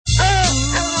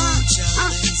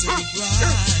And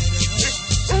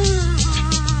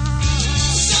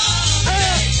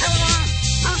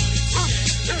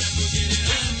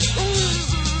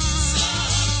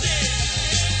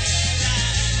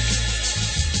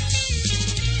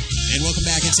welcome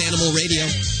back. It's Animal Radio.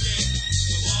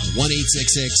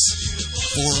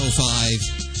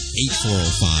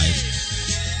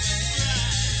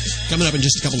 1-866-405-8405. Coming up in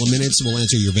just a couple of minutes, we'll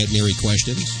answer your veterinary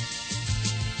questions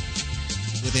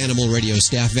with Animal Radio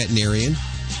staff veterinarian.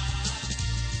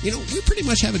 You know, we pretty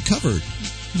much have it covered.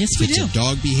 Yes, we do. If it's a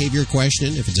dog behavior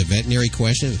question, if it's a veterinary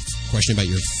question, if it's a question about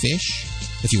your fish,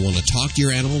 if you want to talk to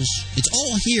your animals, it's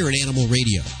all here at Animal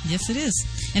Radio. Yes, it is.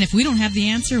 And if we don't have the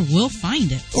answer, we'll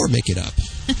find it. Or make it up.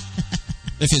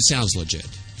 If it sounds legit.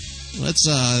 Let's,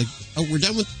 we're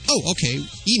done with, okay,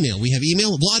 email. We have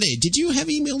email. Vlade, did you have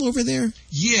email over there?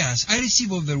 Yes, I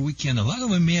received over the weekend a lot of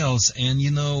emails, and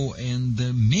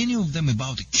many of them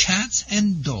about cats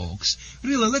and dogs.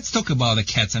 Really, let's talk about the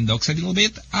cats and dogs a little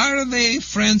bit. Are they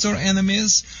friends or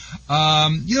enemies?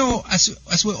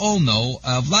 As we all know,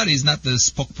 Vlad is not the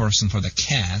spokesperson for the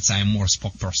cats. I am more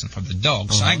spokesperson for the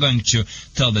dogs. So I'm going to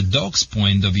tell the dog's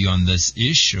point of view on this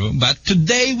issue. But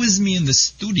today with me in the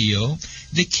studio,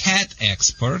 the cat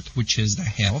expert, which is the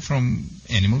Hal from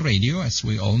Animal Radio, as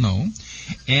we all know.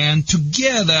 And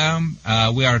together,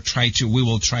 we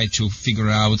will try to figure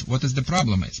out what is the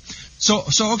problem is. So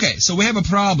we have a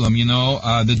problem,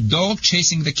 the dog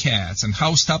chasing the cats and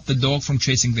how stop the dog from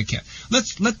chasing the cat.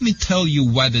 Let me tell you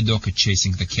why the dog is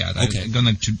chasing the cat. Okay. I'm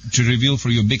going to reveal for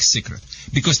you a big secret.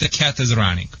 Because the cat is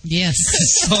running. Yes.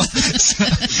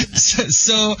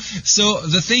 So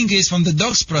the thing is, from the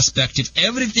dog's perspective,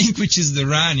 everything which is the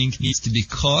running needs to be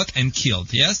caught and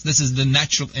killed. Yes? This is the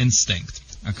natural instinct.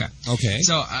 Okay.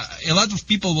 So a lot of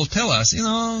people will tell us,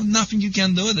 nothing you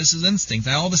can do. This is instinct.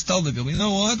 I always tell the people, you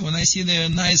know what? When I see the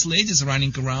nice ladies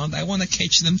running around, I want to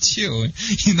catch them too.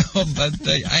 But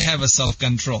I have a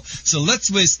self-control. So let's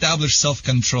establish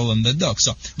self-control in the dog.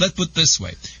 So let's put it this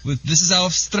way. This is our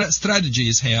strategy,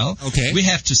 is Hal. Okay. We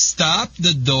have to stop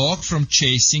the dog from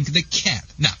chasing the cat.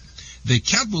 Now, the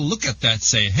cat will look at that and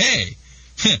say, hey,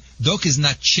 dog is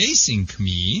not chasing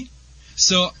me.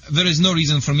 So there is no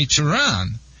reason for me to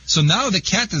run. So now the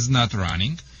cat is not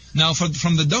running. Now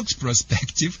from the dog's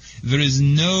perspective, there is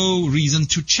no reason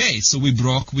to chase. So we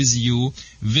broke with you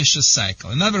vicious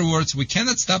cycle. In other words, we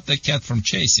cannot stop the cat from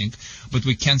chasing, but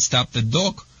we can stop the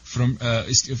dog from,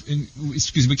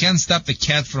 we can't stop the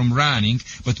cat from running,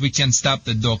 but we can stop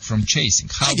the dog from chasing.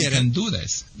 How we can do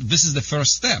this? This is the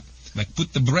first step. Like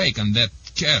put the brake on that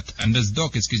cat and this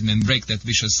dog, and break that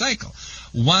vicious cycle.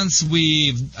 Once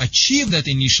we achieve that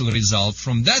initial result,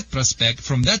 from that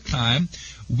time,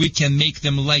 we can make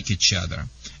them like each other.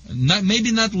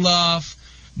 Maybe not love,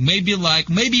 maybe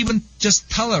even just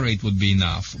tolerate would be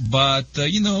enough. But,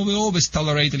 we always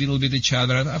tolerate a little bit each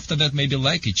other. After that, maybe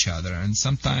like each other. And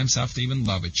sometimes after even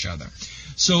love each other.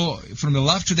 So from the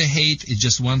love to the hate is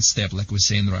just one step, like we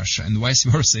say in Russia, and vice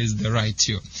versa is the right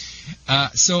too.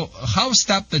 So how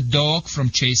stop the dog from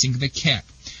chasing the cat?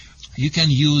 You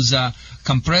can use a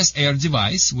compressed air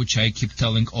device, which I keep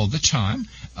telling all the time.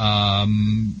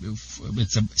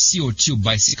 It's a CO2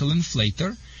 bicycle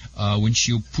inflator. When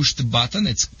you push the button,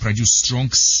 it produces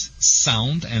strong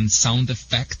sound and sound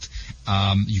effect.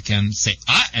 You can say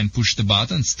and push the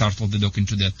button, startle the dog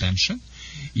into the attention.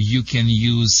 You can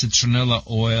use citronella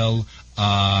oil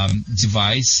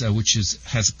device, which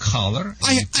has color.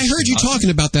 I heard you talking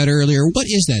about that earlier. What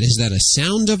is that? Is that a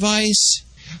sound device?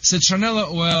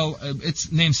 Citronella oil, it's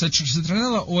named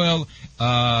Citronella Oil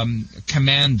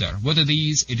Commander. What it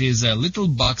is a little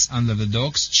box under the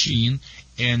dog's chin,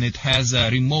 and it has a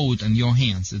remote in your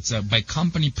hands. It's by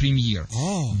company Premier.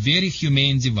 Oh. Very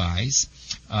humane device.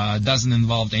 Doesn't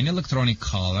involve any electronic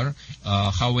collar.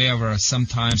 However,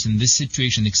 sometimes in this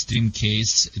situation, extreme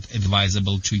case, it's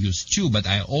advisable to use two. But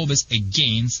I always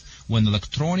against when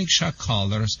electronic shock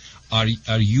collars are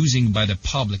using by the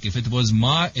public. If it was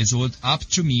up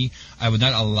to me, I would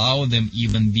not allow them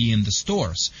even be in the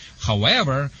stores.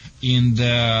 However, in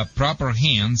the proper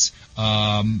hands,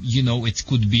 it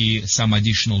could be some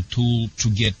additional tool to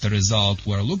get the result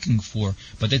we're looking for,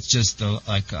 but it's just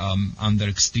under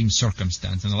extreme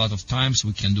circumstance, and a lot of times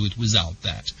we can do it without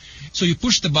that. So you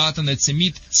push the button, it's a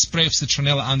spray of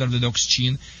citronella under the dog's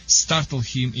chin, startle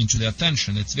him into the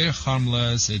attention. It's very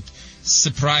harmless, it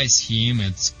surprises him,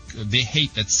 they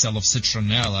hate that smell of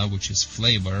citronella, which is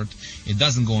flavored. It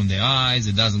doesn't go in the eyes,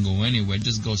 it doesn't go anywhere, it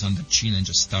just goes on the chin and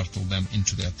just startle them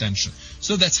into the attention.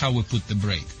 So that's how we put the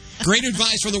brake. Great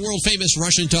advice from the world-famous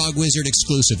Russian dog wizard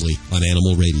exclusively on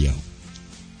Animal Radio.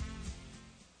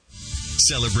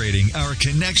 celebrating our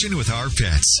connection with our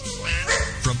pets.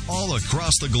 From all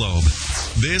across the globe,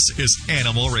 this is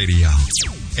Animal Radio.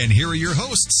 And here are your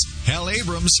hosts, Hal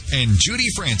Abrams and Judy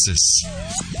Francis.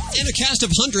 And a cast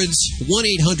of hundreds,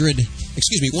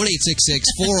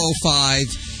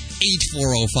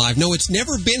 1-800-405-8405. No, it's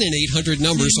never been an 800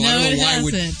 number, so I don't know why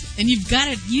it hasn't. And you've got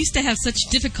it. Used to have such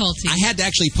difficulty. I had to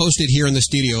actually post it here in the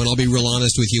studio, and I'll be real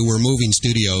honest with you. We're moving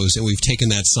studios, and we've taken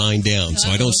that sign down, so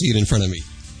I don't see it in front of me.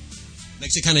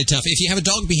 Makes it kind of tough. If you have a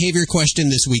dog behavior question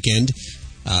this weekend,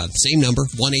 same number,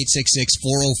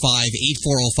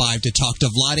 1-866-405-8405 to talk to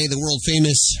Vlade, the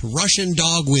world-famous Russian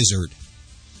dog wizard.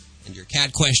 And your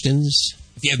cat questions.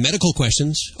 If you have medical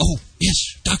questions, oh,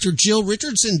 yes, Dr. Jill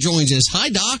Richardson joins us. Hi,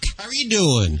 Doc. How are you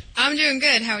doing? I'm doing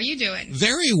good. How are you doing?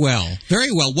 Very well.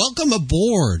 Very well. Welcome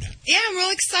aboard. Yeah, I'm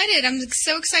real excited. I'm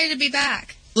so excited to be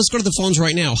back. Let's go to the phones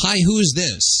right now. Hi, who is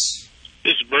this?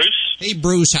 This is Bruce. Hey,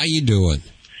 Bruce. How you doing?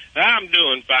 I'm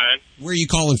doing fine. Where are you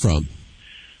calling from?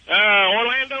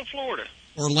 Orlando, Florida.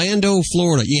 Orlando,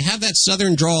 Florida. You have that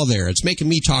southern drawl there. It's making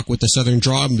me talk with the southern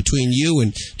drawl between you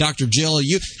and Dr. Jill.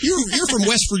 You're from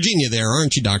West Virginia there,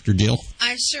 aren't you, Dr. Jill?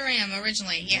 I sure am,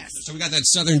 originally, yes. So we got that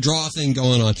southern drawl thing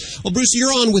going on. Well, Bruce,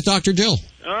 you're on with Dr. Jill.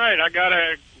 All right, I got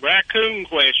a raccoon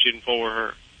question for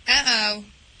her. Uh-oh.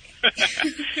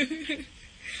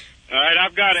 All right,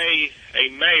 I've got a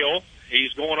male.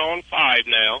 He's going on 5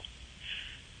 now.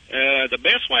 The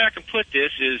best way I can put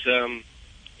this is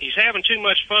he's having too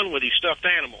much fun with his stuffed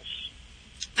animals.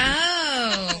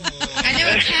 Oh. I know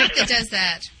a cat that does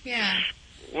that. Yeah.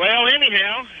 Well,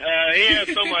 anyhow, he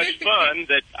has so much fun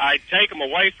that I take him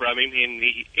away from him, and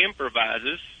he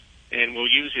improvises and will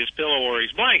use his pillow or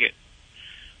his blanket.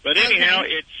 But anyhow,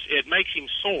 it makes him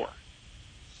sore.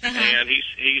 Uh-huh. And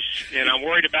and I'm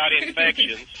worried about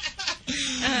infections.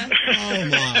 Oh,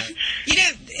 my. You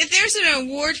know, if there's an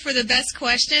award for the best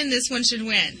question, this one should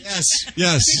win.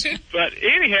 Yes. But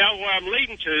anyhow, what I'm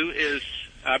leading to is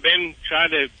I've been trying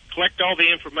to collect all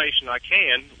the information I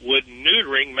can. Would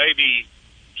neutering maybe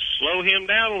slow him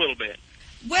down a little bit?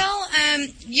 Well,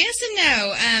 yes and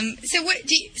no.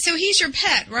 So he's your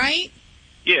pet, right?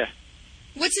 Yeah.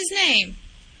 What's his name?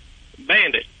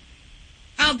 Bandit.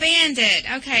 Oh, Bandit.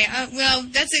 Okay. Well,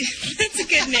 that's a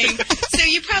good name. So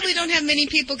you probably don't have many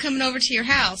people coming over to your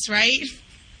house, right?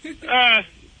 Yeah,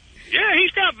 he's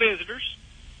got visitors.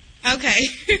 Okay.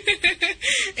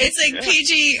 It's like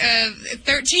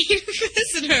PG-13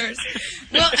 visitors.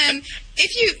 Well,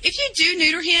 if you do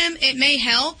neuter him, it may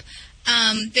help.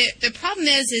 The problem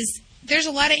is there's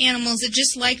a lot of animals that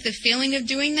just like the feeling of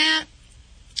doing that.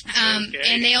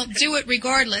 And they'll do it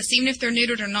regardless, even if they're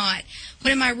neutered or not.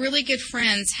 One of my really good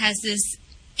friends has this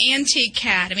antique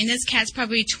cat. I mean, this cat's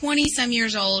probably 20-some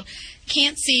years old,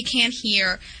 can't see, can't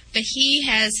hear, but he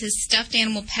has his stuffed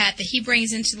animal pet that he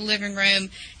brings into the living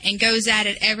room and goes at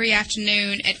it every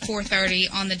afternoon at 4:30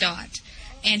 on the dot.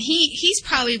 And he's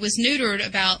probably was neutered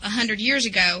about 100 years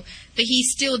ago, but he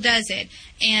still does it.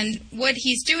 And what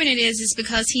he's doing it is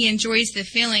because he enjoys the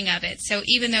feeling of it. So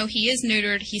even though he is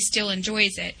neutered, he still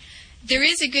enjoys it. There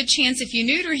is a good chance if you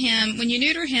neuter him, when you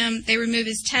neuter him, they remove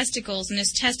his testicles, and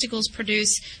his testicles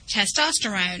produce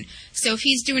testosterone. So if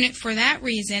he's doing it for that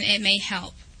reason, it may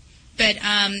help. But,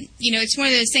 it's one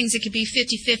of those things that could be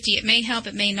 50-50. It may help,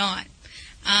 it may not.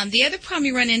 The other problem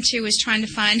you run into is trying to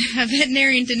find a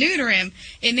veterinarian to neuter him.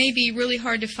 It may be really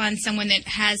hard to find someone that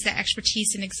has the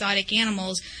expertise in exotic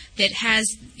animals, that has,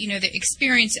 the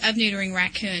experience of neutering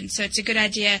raccoons. So it's a good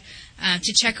idea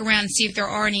to check around and see if there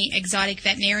are any exotic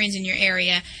veterinarians in your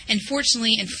area. And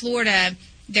fortunately, in Florida,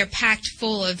 they're packed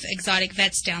full of exotic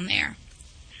vets down there.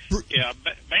 Yeah,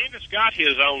 Bandit's got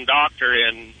his own doctor,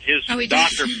 and his he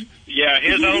doctor, does?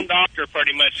 his own doctor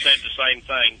pretty much said the same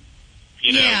thing.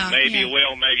 Maybe it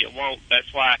will, maybe it won't.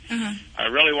 That's why I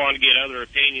really want to get other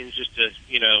opinions just to,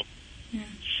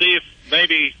 see if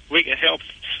maybe we can help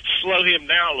slow him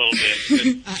down a little bit.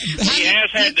 He has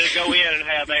had to go in and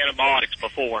have antibiotics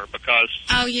before because...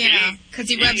 Oh, yeah, because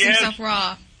he rubs himself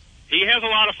raw. He has a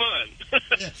lot of fun.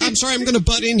 I'm sorry, I'm going to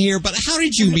butt in here, but how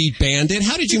did you meet Bandit?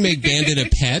 How did you make Bandit a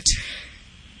pet?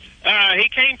 He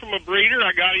came from a breeder.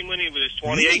 I got him when he was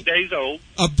 28 days old.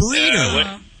 A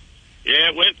breeder?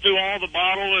 Went through all the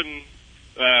bottle and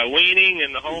weaning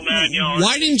and the whole 9 yards.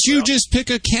 Why didn't you just pick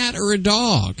a cat or a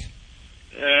dog?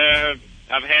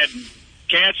 I've had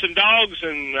cats and dogs,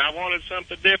 and I wanted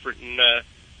something different, and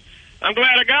I'm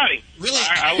glad I got him. Really?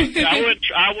 I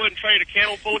wouldn't trade a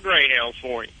kennel full of greyhounds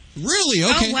for him. Really?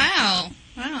 Okay. Oh,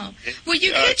 wow. Well,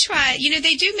 you could try it.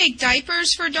 They do make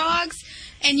diapers for dogs,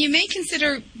 and you may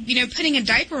consider, putting a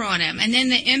diaper on him, and then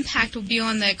the impact will be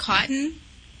on the cotton.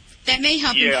 That may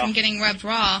help him from getting rubbed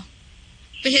raw.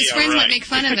 But his friends might make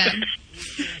fun of him.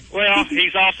 Well,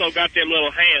 he's also got them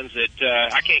little hands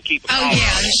that I can't keep a collar. Oh,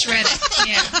 yeah, the shredded.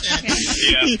 Yeah.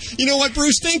 Yeah. You know what,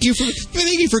 Bruce? Thank you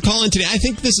for calling today. I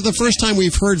think this is the first time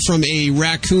we've heard from a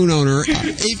raccoon owner.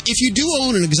 If you do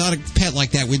own an exotic pet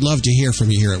like that, we'd love to hear from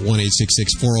you here at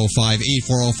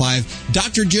 1-866-405-8405.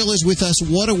 Dr. Jill is with us.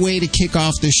 What a way to kick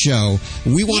off the show.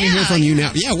 We want to hear from you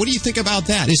now. Yeah, what do you think about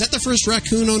that? Is that the first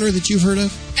raccoon owner that you've heard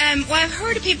of? Well, I've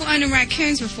heard of people owning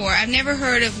raccoons before. I've never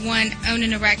heard of one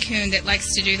owning a raccoon that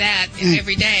likes to do that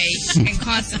every day and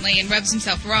constantly and rubs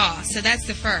himself raw. So that's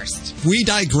the first. We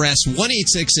digress.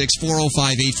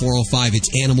 1-866-405-8405. It's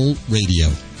Animal Radio.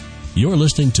 You're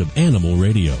listening to Animal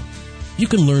Radio. You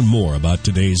can learn more about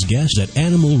today's guest at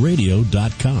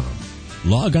animalradio.com.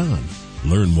 Log on.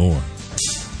 Learn more.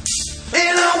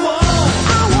 And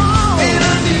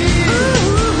I need,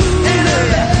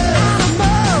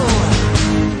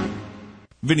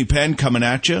 Vinny Penn coming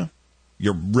at you,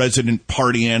 your resident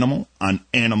party animal on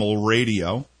Animal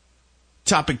Radio.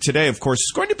 Topic today, of course,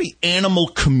 is going to be animal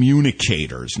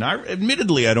communicators. Now,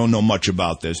 admittedly, I don't know much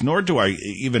about this, nor do I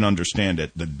even understand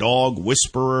it. The dog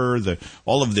whisperer,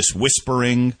 all of this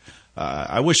whispering.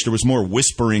 I wish there was more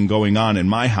whispering going on in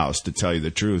my house, to tell you the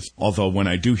truth. Although when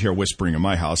I do hear whispering in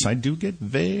my house, I do get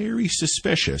very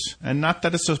suspicious. And not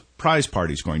that a surprise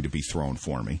party is going to be thrown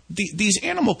for me. These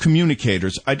animal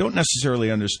communicators, I don't necessarily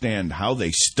understand how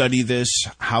they study this,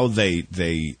 how they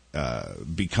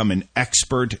become an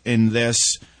expert in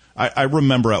this. I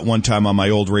remember at one time on my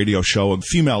old radio show, a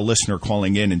female listener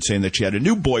calling in and saying that she had a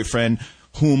new boyfriend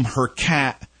whom her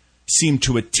cat seemed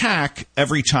to attack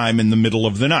every time in the middle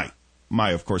of the night.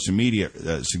 My, of course, immediate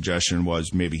suggestion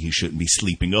was maybe he shouldn't be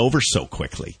sleeping over so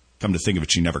quickly. Come to think of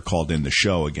it, she never called in the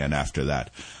show again after that.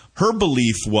 Her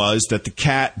belief was that the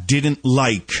cat didn't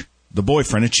like the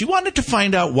boyfriend, and she wanted to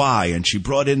find out why, and she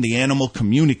brought in the animal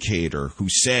communicator who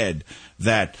said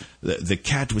that the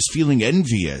cat was feeling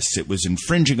envious, it was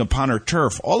infringing upon her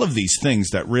turf, all of these things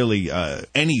that really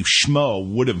any schmo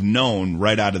would have known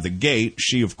right out of the gate.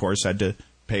 She, of course, had to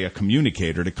pay a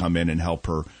communicator to come in and help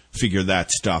her figure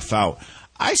that stuff out.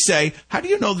 I say, how do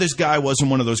you know this guy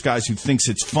wasn't one of those guys who thinks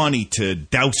it's funny to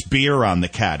douse beer on the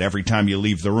cat every time you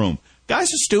leave the room? Guys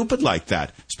are stupid like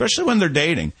that, especially when they're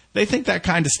dating. They think that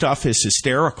kind of stuff is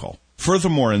hysterical.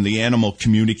 Furthermore, in the animal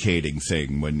communicating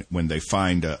thing, when they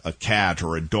find a cat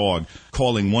or a dog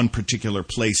calling one particular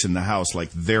place in the house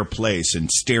like their place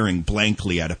and staring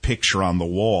blankly at a picture on the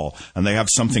wall, and they have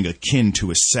something akin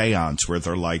to a seance where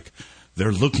they're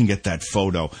looking at that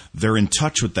photo. They're in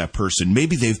touch with that person.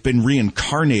 Maybe they've been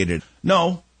reincarnated.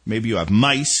 No, maybe you have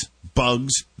mice,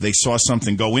 bugs. They saw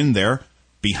something go in there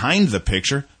behind the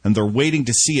picture, and they're waiting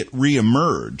to see it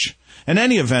reemerge. In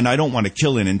any event, I don't want to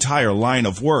kill an entire line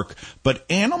of work, but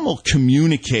animal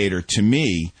communicator to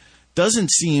me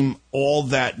doesn't seem all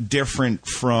that different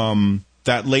from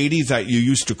that lady that you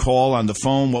used to call on the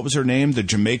phone. What was her name? The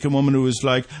Jamaican woman who was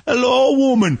like, "Hello,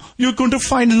 woman, you're going to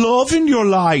find love in your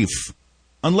life."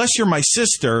 Unless you're my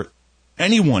sister,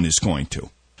 anyone is going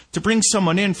to. To bring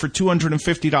someone in for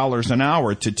 $250 an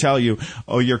hour to tell you,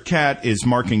 oh, your cat is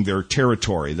marking their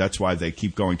territory. That's why they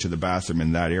keep going to the bathroom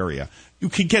in that area. You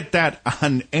can get that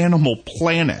on Animal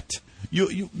Planet.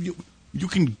 You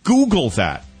can Google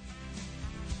that.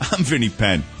 I'm Vinny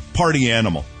Penn, party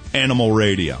animal, Animal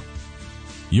Radio.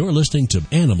 You're listening to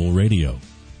Animal Radio.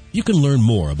 You can learn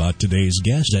more about today's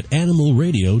guest at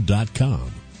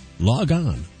animalradio.com. Log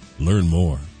on. Learn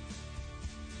more.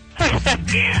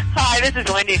 Hi, this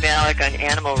is Wendy Malick on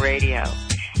Animal Radio.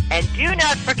 And do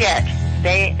not forget,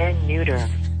 spay and neuter.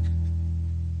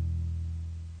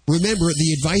 Remember,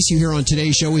 the advice you hear on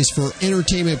today's show is for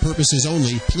entertainment purposes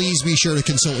only. Please be sure to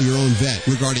consult your own vet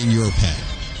regarding your pet.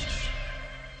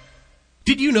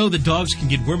 Did you know that dogs can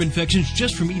get worm infections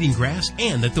just from eating grass,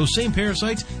 and that those same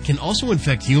parasites can also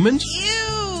infect humans?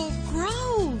 Ew,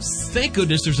 gross. Thank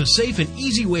goodness there's a safe and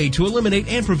easy way to eliminate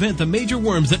and prevent the major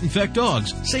worms that infect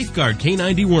dogs. Safeguard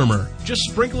K9 Dewormer. Just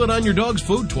sprinkle it on your dog's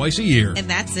food twice a year. And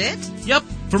that's it? Yep.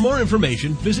 For more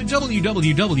information, visit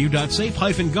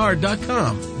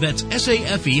www.safe-guard.com. That's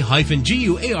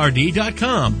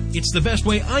SAFE-GUARD.com. It's the best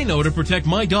way I know to protect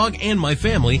my dog and my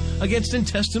family against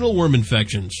intestinal worm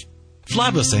infections.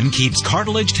 Flavocin keeps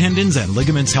cartilage, tendons, and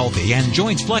ligaments healthy and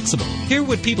joints flexible. Hear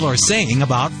what people are saying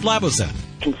about Flavocin.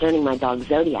 Concerning my dog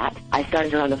Zodiac, I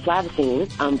started her on the Flavocin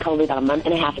probably about a month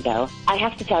and a half ago. I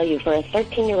have to tell you, for a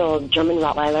 13-year-old German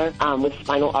Rottweiler with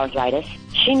spinal arthritis,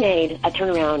 she made a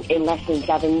turnaround in less than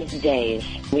 7 days.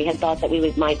 We had thought that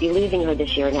we might be losing her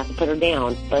this year and have to put her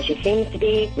down, but she seems to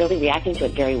be really reacting to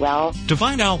it very well. To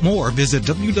find out more, visit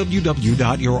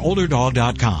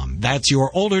www.yourolderdog.com. That's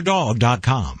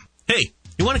yourolderdog.com. Hey,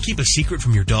 You want to keep a secret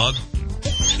from your dog?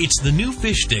 It's the new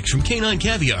fish sticks from Canine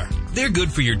Caviar. They're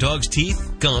good for your dog's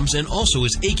teeth, gums, and also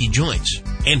his achy joints.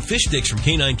 And fish sticks from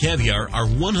Canine Caviar are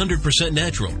 100%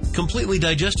 natural, completely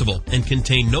digestible, and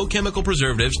contain no chemical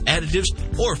preservatives, additives,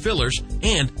 or fillers,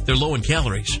 and they're low in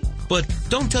calories. But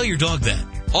don't tell your dog that.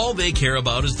 All they care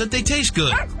about is that they taste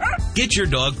good. Get your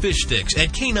dog fish sticks at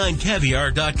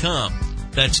caninecaviar.com.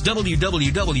 That's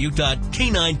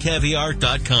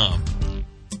www.caninecaviar.com.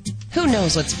 Who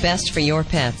knows what's best for your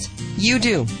pets? You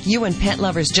do. You and pet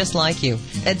lovers just like you.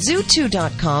 At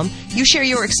Zoo2.com, you share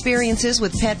your experiences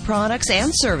with pet products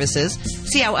and services,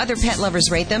 see how other pet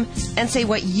lovers rate them, and say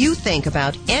what you think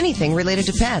about anything related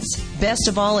to pets. Best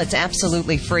of all, it's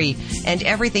absolutely free. And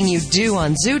everything you do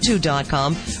on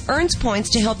Zoo2.com earns points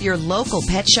to help your local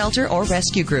pet shelter or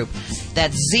rescue group.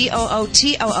 That's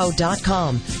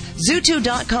ZOOTOO.com.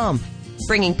 Zoo2.com,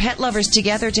 bringing pet lovers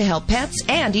together to help pets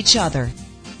and each other.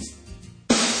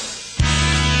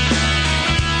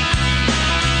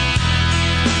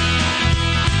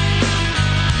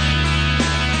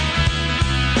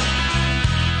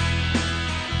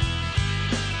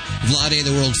 Vlade,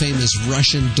 the world-famous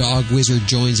Russian dog wizard,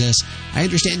 joins us. I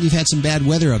understand you've had some bad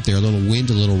weather up there, a little wind,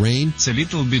 a little rain. It's a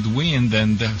little bit wind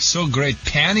and so great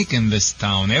panic in this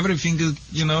town. Everything is,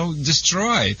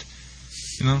 destroyed.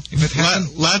 If it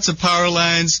happened... Lots of power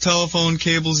lines, telephone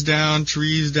cables down,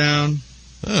 trees down.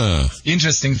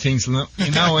 Interesting things. In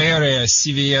our area,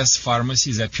 CVS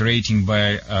pharmacy is operating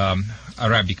by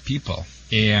Arabic people.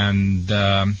 And,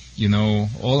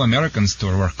 all American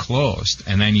stores were closed,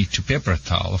 and I need to paper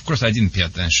towel. Of course, I didn't pay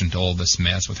attention to all this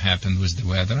mess, what happened with the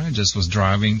weather. I just was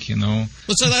driving, Well,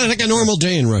 so that's like a normal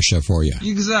day in Russia for you.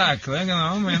 Exactly.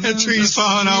 Man. Trees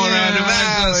falling all around him.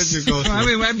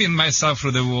 I've been myself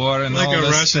through the war and like all a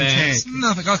this Russian things. tank.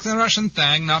 Nothing like a Russian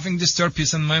tank. Nothing disturbs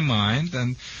peace in my mind.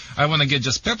 And I want to get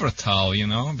just paper towel,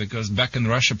 because back in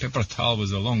Russia, paper towel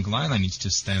was a long line I need to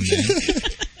stand in.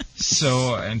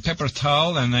 So, and paper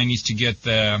towel, and I need to get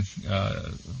the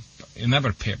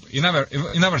another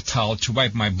towel to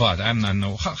wipe my butt. I don't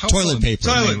know how toilet paper.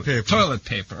 Toilet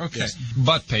paper. Okay, yes.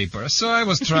 Butt paper. So I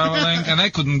was traveling, and I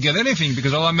couldn't get anything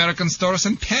because all American stores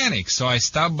in panic. So I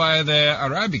stopped by the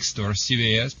Arabic store,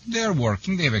 CVS. They're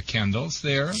working. They have candles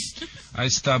there. I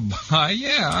stopped by.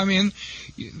 Yeah,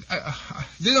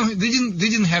 they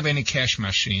didn't have any cash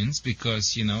machines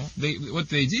because what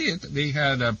they did, they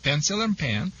had a pencil and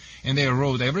pen, and they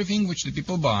wrote everything which the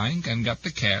people buying and got the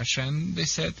cash, and they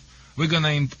said we're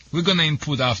gonna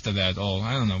input after that. All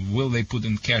I don't know, will they put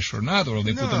in cash or not, or will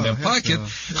they put in their pocket?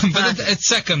 But at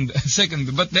second,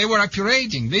 but they were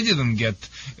operating. They didn't get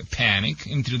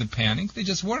into the panic. They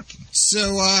just working.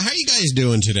 So how are you guys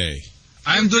doing today?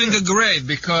 I'm doing great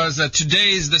because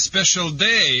today is the special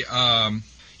day.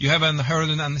 You haven't heard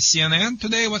it on CNN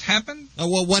today? What happened? Oh,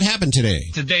 well, what happened today?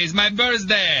 Today is my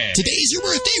birthday. Today's your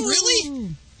birthday,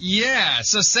 really? Yeah,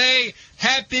 so say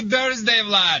happy birthday,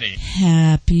 Vladi.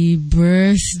 Happy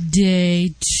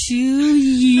birthday to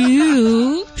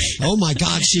you. Oh, my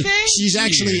God, she's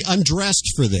actually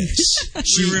undressed for this.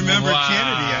 She remembered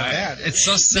Kennedy on that. It's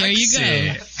so sexy. There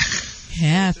you go.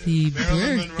 Happy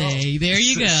birthday. There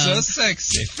you go. So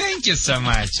sexy. Thank you so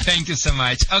much.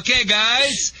 Okay,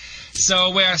 guys. So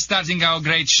we are starting our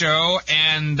great show,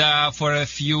 and for a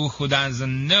few who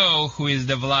doesn't know who is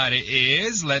the Vladi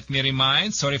is, let me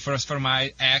remind, sorry first for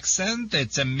my accent,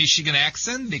 it's a Michigan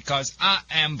accent because I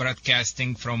am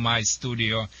broadcasting from my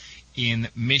studio in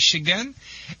Michigan,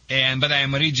 but I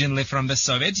am originally from the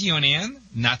Soviet Union,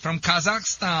 not from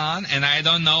Kazakhstan, and I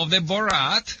don't know the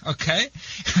Borat, okay?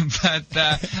 But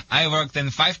I worked in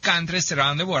 5 countries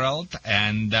around the world,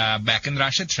 and back in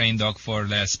Russia, trained dog for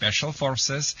the Special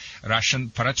Forces, Russian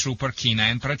paratrooper,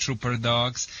 canine paratrooper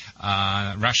dogs,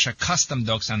 Russia custom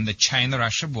dogs on the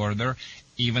China-Russia border,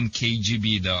 even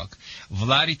KGB dog.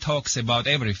 Vladi talks about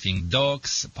everything,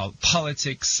 dogs,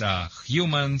 politics,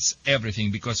 humans,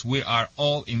 everything, because we are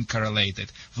all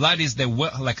interrelated. Vladi is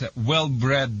like a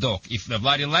well-bred dog. If the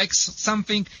Vladi likes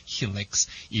something, he licks.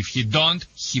 If he don't,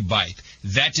 he bite.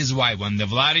 That is why when the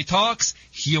Vladi talks,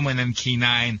 human and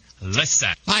canine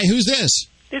listen. Hi, who's this?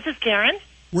 This is Karen.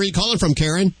 Where are you calling from,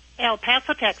 Karen? El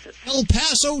Paso, Texas. El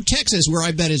Paso, Texas, where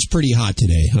I bet it's pretty hot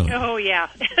today, huh? Oh, yeah.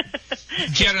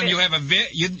 Karen, you have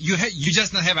you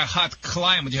just don't have a hot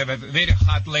climate. You have a very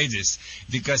hot ladies.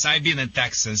 Because I've been in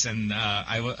Texas, and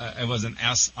I was in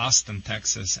Austin,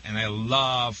 Texas, and I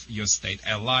love your state.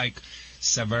 I like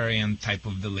Siberian type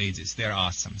of the ladies. They're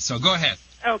awesome. So go ahead.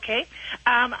 Okay.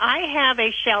 I have a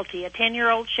Sheltie, a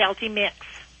 10-year-old Sheltie mix.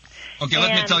 Okay,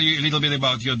 let me tell you a little bit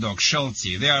about your dog,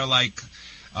 Sheltie. They are like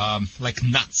like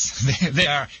nuts. They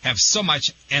have so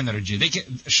much energy.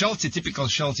 Typical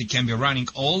Sheltie can be running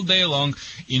all day long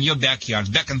in your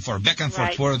backyard, back and forth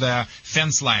Right. for the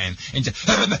fence line, and just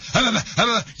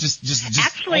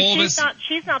Actually, always.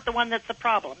 she's not the one that's the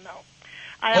problem, though.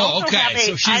 So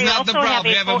she's not the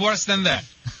problem. We have it worse than that.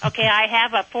 Okay, I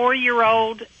have a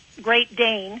 4-year-old Great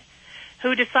Dane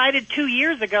who decided 2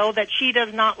 years ago that she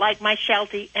does not like my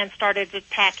Sheltie and started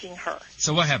attacking her.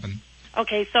 So what happened?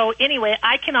 Okay, so anyway,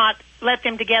 I cannot let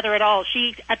them together at all.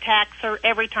 She attacks her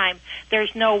every time.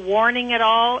 There's no warning at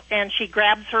all, and she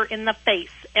grabs her in the face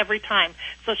every time.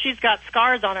 So she's got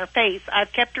scars on her face.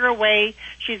 I've kept her away.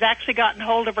 She's actually gotten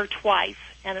hold of her twice,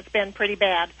 and it's been pretty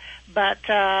bad. But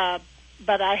I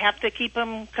have to keep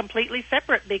them completely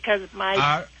separate because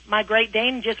my Great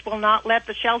Dane just will not let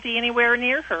the Sheltie anywhere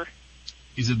near her.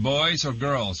 Is it boys or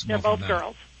girls? They're both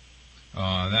girls.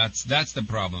 Oh, that's the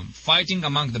problem. Fighting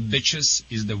among the bitches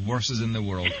is the worst in the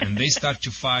world. And they start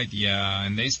to fight,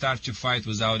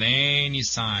 without any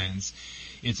signs.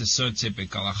 It's so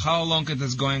typical. How long it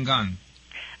is going on?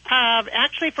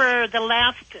 Actually, for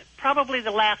probably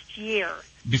the last year.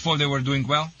 Before they were doing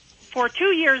well? For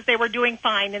 2 years, they were doing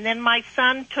fine. And then my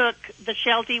son took the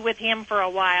Sheltie with him for a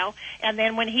while. And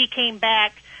then when he came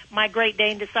back, my Great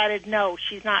Dane decided, no,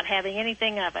 she's not having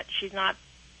anything of it. She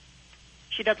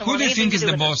doesn't Who want do you anything think to is do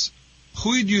the with boss? it.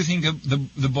 Who do you think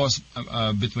the boss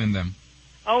between them?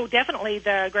 Oh, definitely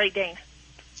the Great Dane.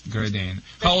 Great Dane.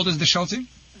 How old is the Sheltie?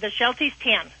 The Sheltie's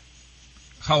 10.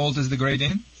 How old is the Great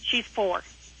Dane? She's 4.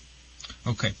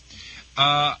 Okay.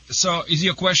 So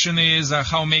your question is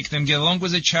how make them get along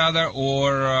with each other,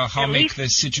 or how make the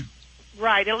situation...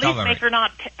 Right, at least make her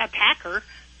not attack her.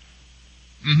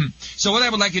 Mm-hmm. So what I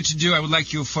would like you to do, I would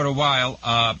like you for a while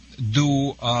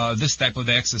do this type of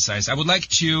the exercise. I would like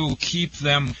to keep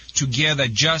them together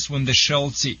just when the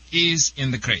Sheltie is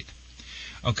in the crate.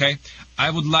 Okay? I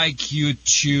would like you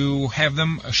to have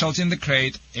them Sheltie in the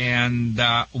crate and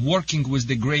working with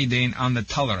the Great Dane on the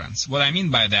tolerance. What I mean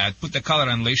by that, put the collar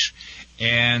on leash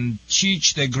and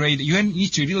teach the Great... You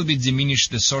need to a little bit diminish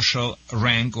the social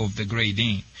rank of the Great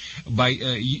Dane.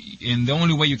 And the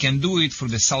only way you can do it for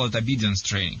the solid obedience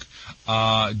training.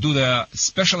 Do the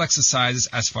special exercises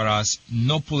as far as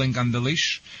no pulling on the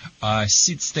leash,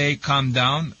 sit, stay, calm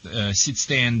down, sit,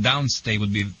 stay, and down stay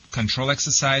would be control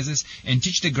exercises, and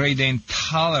teach the Great Dane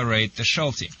tolerate the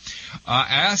Sheltie. I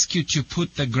ask you to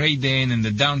put the Great Dane in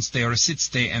the down stay or sit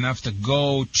stay enough to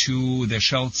go to the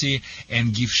Sheltie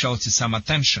and give Sheltie some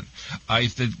attention.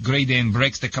 If the Great Dane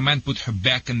breaks the command, put her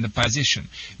back in the position,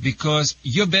 because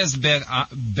your best bet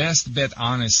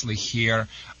honestly here.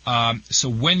 So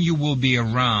when you will be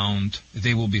around,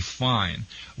 they will be fine.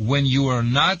 When you are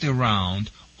not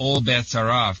around, all bets are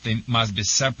off. They must be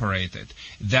separated.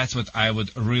 That's what I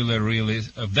would really,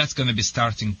 that's going to be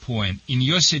starting point. In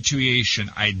your situation,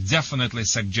 I definitely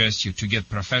suggest you to get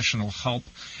professional help.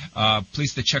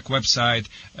 Please check website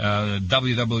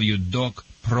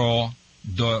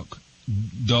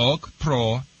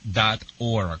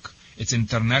www.dogpro.org. It's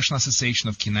International Association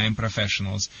of Canine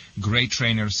Professionals, great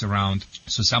trainers around.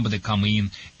 So somebody come in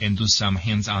and do some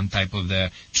hands-on type of the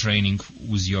training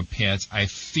with your pets. I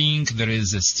think there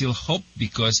is still hope,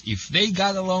 because if they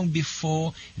got along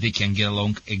before, they can get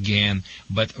along again.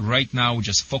 But right now, we're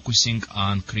just focusing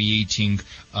on creating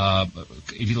a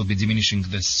little bit diminishing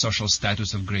the social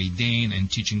status of Great Dane and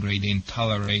teaching Great Dane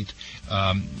tolerate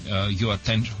your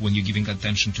attention when you're giving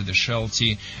attention to the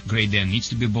Sheltie. Great Dane needs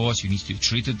to be boss. You need to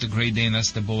treat it the Great Dane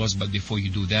as the boss, but before you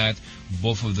do that,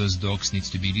 both of those dogs needs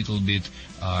to be a little bit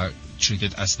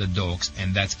treated as the dogs,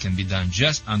 and that can be done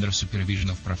just under supervision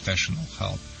of professional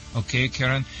help. Okay,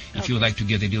 Karen? If you would like to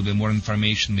get a little bit more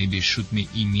information, maybe shoot me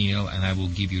email, and I will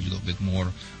give you a little bit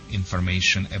more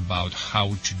information about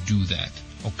how to do that.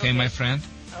 Okay, my friend?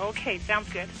 Okay,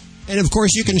 sounds good. And, of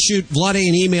course, you can shoot Vlade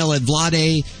an email at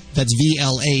Vlade, that's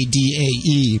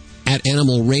VLADAE, at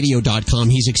animalradio.com.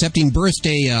 He's accepting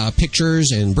birthday pictures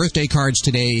and birthday cards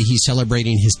today. He's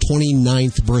celebrating his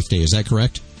 29th birthday. Is that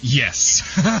correct? Yes.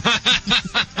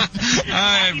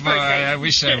 I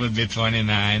wish I would be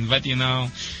 29, but,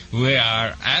 we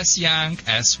are as young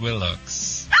as we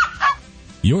looks.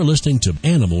 You're listening to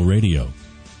Animal Radio.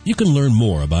 You can learn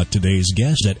more about today's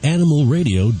guest at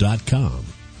animalradio.com.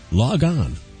 Log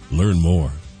on. Learn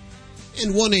more.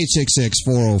 And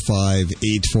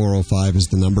 1-866-405-8405 is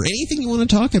the number. Anything you want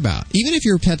to talk about, even if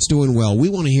your pet's doing well, we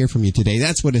want to hear from you today.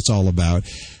 That's what it's all about.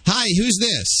 Hi, who's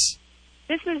this?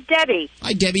 This is Debbie.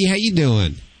 Hi, Debbie. How you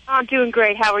doing? I'm doing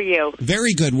great. How are you?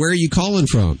 Very good. Where are you calling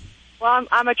from? Well,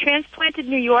 I'm a transplanted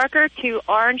New Yorker to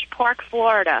Orange Park,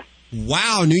 Florida.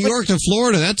 Wow, New York to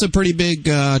Florida. That's a pretty big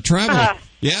travel.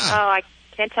 Yeah. Oh,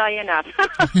 Can't tell you enough.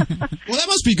 Well, that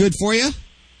must be good for you.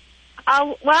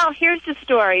 Well, here's the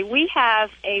story. We have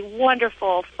a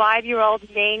wonderful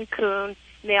 5-year-old Maine Coon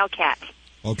male cat.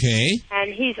 Okay.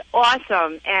 And he's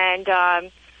awesome. And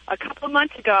a couple of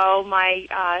months ago, my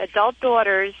adult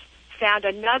daughters found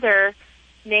another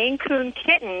Maine Coon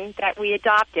kitten that we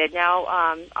adopted. Now,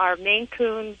 our Maine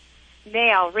Coon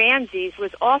male, Ramses,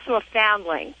 was also a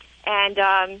foundling.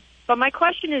 And but my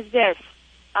question is this.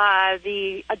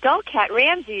 The adult cat,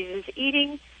 Ramses, is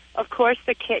eating, of course,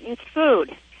 the kitten's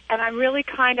food. And I'm really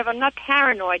I'm not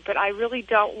paranoid, but I really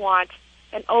don't want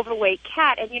an overweight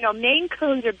cat. And, Maine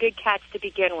Coons are big cats to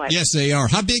begin with. Yes, they are.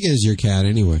 How big is your cat,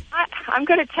 anyway? I'm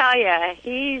going to tell you,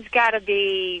 he's got to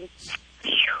be...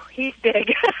 He's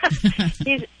big.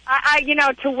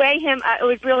 To weigh him, it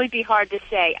would really be hard to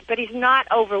say. But he's not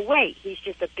overweight. He's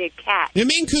just a big cat. The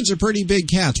Maine Coons are pretty big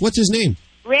cats. What's his name?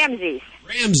 Ramses.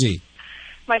 Ramsey.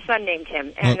 My son named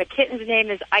him. And the kitten's name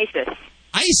is Isis.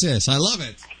 Isis. I love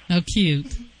it. How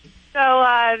cute. So,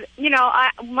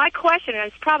 my question, and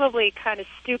it's probably kind of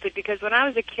stupid, because when I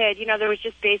was a kid, there was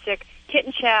just basic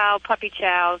kitten chow, puppy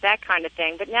chow, that kind of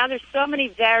thing. But now there's so many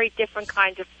very different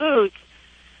kinds of foods.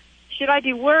 Should I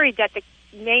be worried that the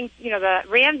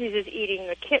Ramses is eating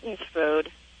the kitten's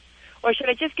food? Or should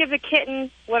I just give the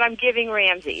kitten what I'm giving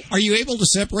Ramses? Are you able to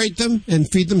separate them and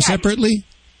feed them separately?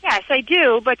 Yes, I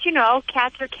do. But,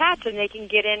 cats are cats, and they can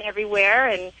get in everywhere.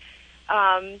 And,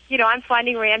 I'm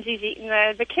finding Ramses eating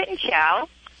the kitten chow.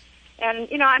 And,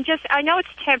 I know it's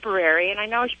temporary, and I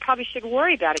know I probably shouldn't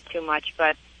worry about it too much.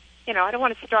 But, I don't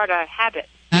want to start a habit.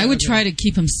 I would try to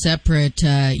keep them separate,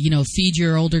 feed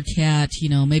your older cat,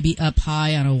 maybe up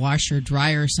high on a washer or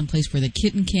dryer or someplace where the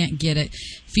kitten can't get it.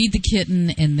 Feed the kitten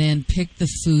and then pick the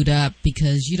food up,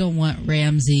 because you don't want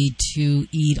Ramsey to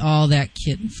eat all that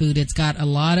kitten food. It's got a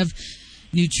lot of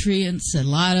nutrients, a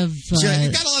lot of...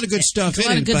 You've got a lot of good stuff in it. A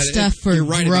lot of good stuff for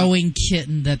a growing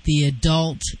kitten that the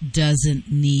adult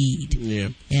doesn't need. Yeah.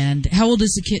 And how old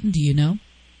is the kitten, do you know?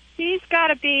 She's got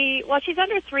to be, she's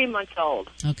under 3 months old.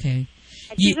 Okay.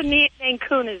 And she's a Maine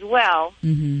Coon as well.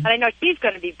 Mm-hmm. And I know she's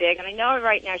going to be big, and I know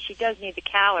right now she does need the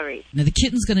calories. Now, the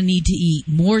kitten's going to need to eat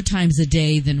more times a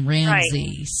day than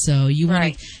Ramsey. Right. So you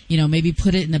want to, maybe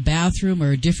put it in a bathroom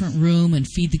or a different room and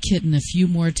feed the kitten a few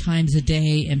more times a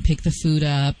day and pick the food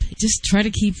up. Just try to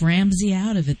keep Ramsey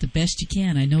out of it the best you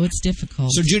can. I know it's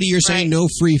difficult. So, Judy, you're saying no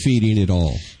free feeding at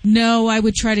all? No, I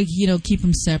would try to, keep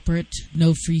them separate.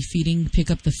 No free feeding.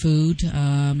 Pick up the food.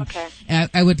 Okay.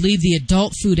 I would leave the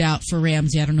adult food out for Ramsey.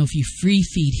 I don't know if you free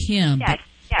feed him.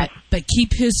 Yes. But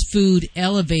keep his food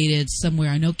elevated somewhere.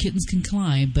 I know kittens can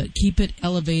climb, but keep it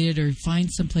elevated or find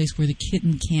some place where the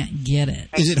kitten can't get it.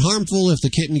 Is it harmful if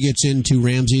the kitten gets into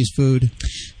Ramsey's food?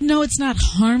 No, it's not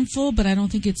harmful, but I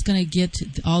don't think it's going to get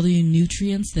all the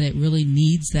nutrients that it really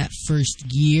needs that first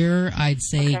year. I'd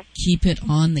say keep it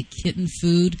on the kitten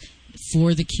food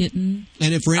for the kitten.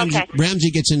 And if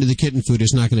Ramsey gets into the kitten food,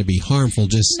 it's not going to be harmful.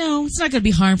 No, it's not going to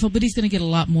be harmful, but he's going to get a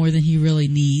lot more than he really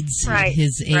needs at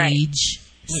his age.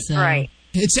 So. Right.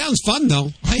 It sounds fun,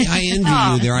 though. I envy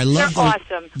you there. I love them.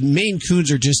 Awesome. Maine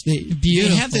Coons are just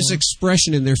they have this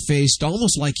expression in their face,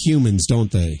 almost like humans,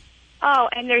 don't they? Oh,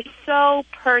 and they're so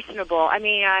personable. I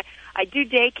mean, I do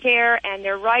daycare, and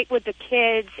they're right with the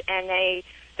kids, and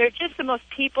they're just the most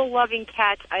people-loving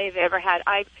cats I've ever had.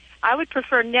 I would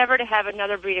prefer never to have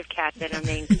another breed of cat than a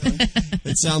Maine Coon.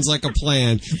 It sounds like a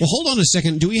plan. Well, hold on a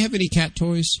second. Do we have any cat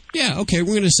toys? Yeah, okay.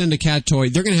 We're going to send a cat toy.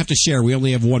 They're going to have to share. We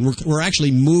only have one. We're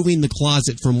actually moving the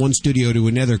closet from one studio to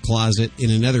another closet in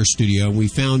another studio. And we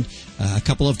found a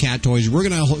couple of cat toys. We're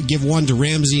going to give one to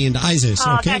Ramsey and Isis.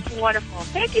 Oh, okay? That's wonderful.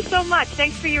 Thank you so much.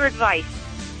 Thanks for your advice.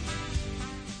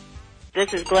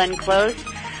 This is Glenn Close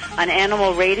on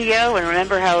Animal Radio. And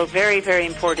remember how very, very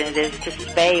important it is to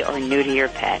spay or neuter your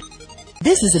pet.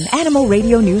 This is an Animal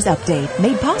Radio News Update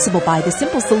made possible by the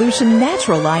Simple Solution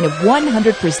Natural line of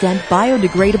 100%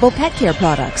 biodegradable pet care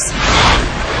products.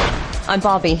 I'm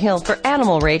Bobby Hill for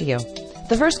Animal Radio.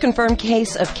 The first confirmed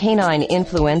case of canine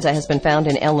influenza has been found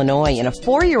in Illinois in a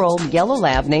 4-year-old yellow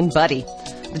lab named Buddy.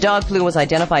 The dog flu was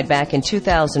identified back in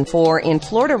 2004 in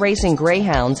Florida racing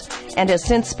greyhounds and has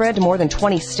since spread to more than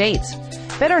 20 states.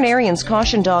 Veterinarians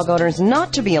caution dog owners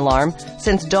not to be alarmed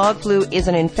since dog flu is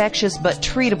an infectious but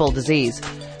treatable disease.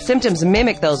 Symptoms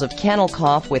mimic those of kennel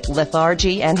cough with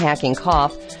lethargy and hacking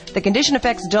cough. The condition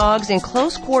affects dogs in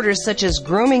close quarters such as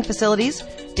grooming facilities,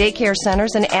 daycare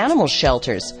centers, and animal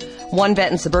shelters. One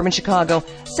vet in suburban Chicago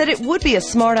said it would be a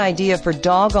smart idea for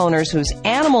dog owners whose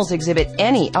animals exhibit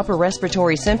any upper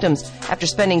respiratory symptoms after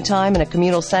spending time in a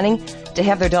communal setting to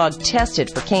have their dog tested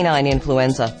for canine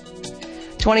influenza.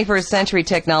 21st century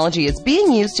technology is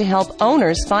being used to help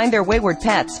owners find their wayward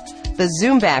pets. The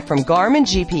ZoomBack from Garmin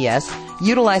GPS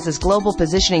utilizes global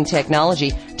positioning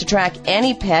technology to track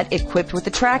any pet equipped with the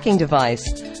tracking device.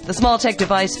 The small tech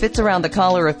device fits around the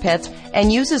collar of pets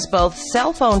and uses both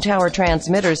cell phone tower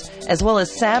transmitters as well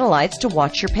as satellites to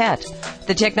watch your pet.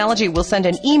 The technology will send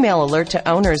an email alert to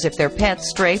owners if their pets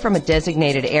stray from a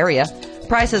designated area.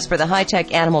 Prices for the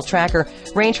high-tech animal tracker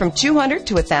range from $200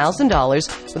 to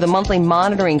 $1,000 with a monthly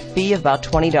monitoring fee of about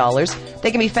 $20.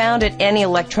 They can be found at any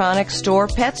electronics store,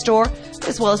 pet store,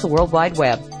 as well as the World Wide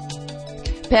Web.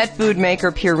 Pet food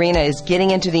maker Purina is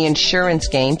getting into the insurance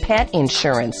game, pet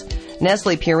insurance.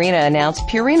 Nestle Purina announced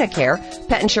Purina Care,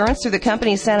 pet insurance through the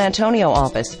company's San Antonio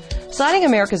office. Citing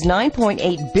America's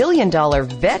 $9.8 billion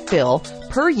vet bill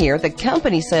per year, the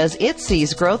company says it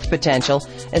sees growth potential,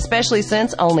 especially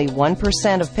since only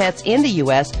 1% of pets in the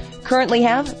U.S. currently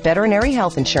have veterinary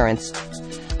health insurance.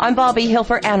 I'm Bobby Hill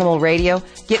for Animal Radio.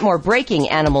 Get more breaking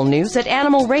animal news at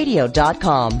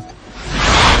animalradio.com.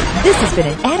 This has been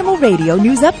an Animal Radio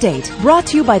News Update brought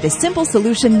to you by the Simple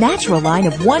Solution Natural line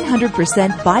of 100%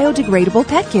 biodegradable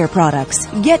pet care products.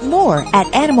 Get more at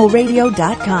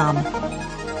animalradio.com.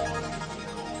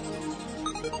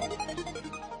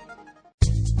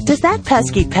 Does that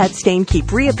pesky pet stain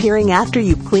keep reappearing after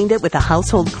you've cleaned it with a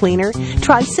household cleaner?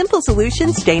 Try Simple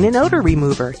Solution Stain and Odor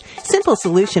Remover. Simple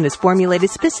Solution is formulated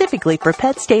specifically for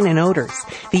pet stain and odors.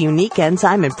 The unique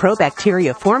enzyme and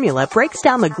probacteria formula breaks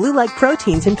down the glue-like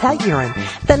proteins in pet urine,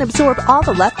 then absorb all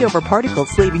the leftover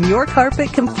particles, leaving your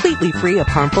carpet completely free of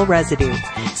harmful residue.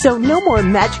 So no more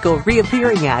magical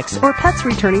reappearing acts or pets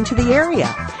returning to the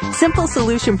area. Simple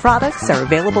Solution products are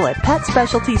available at pet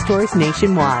specialty stores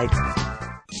nationwide.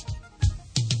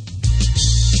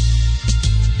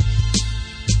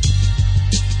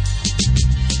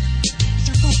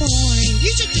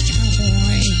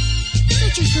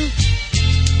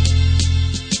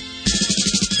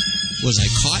 Was I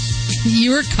caught?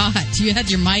 You were caught. You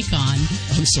had your mic on.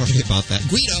 I'm sorry about that.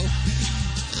 Guido,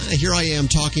 here I am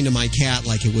talking to my cat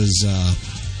like it was...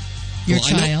 your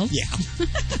child? Yeah.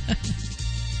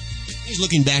 He's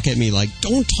looking back at me like,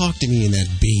 don't talk to me in that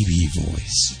baby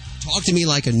voice. Talk to me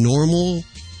like a normal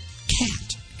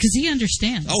cat. Because he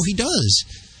understands. Oh, he does.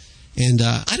 And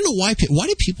I don't know why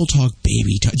do people talk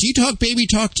baby talk? Do you talk baby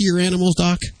talk to your animals,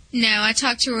 Doc? No, I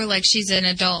talk to her like she's an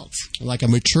adult. Like a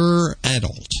mature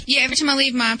adult. Yeah, every time I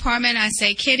leave my apartment, I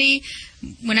say, Kitty,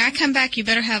 when I come back, you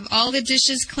better have all the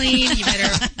dishes clean. You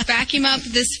better vacuum up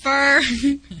this fur.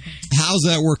 How's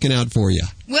that working out for you?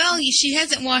 Well, she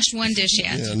hasn't washed one dish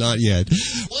yet. Yeah, not yet.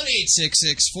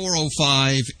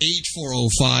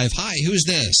 1-866-405-8405. Hi, who's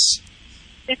this?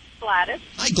 It's Gladys.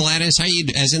 Hi, Gladys. How you?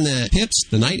 As in the Pips?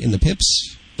 The night in the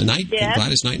Pips? The night? Yes.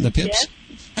 Gladys Night in the Pips?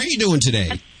 Yes. How are you doing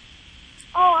today?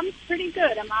 Oh, I'm pretty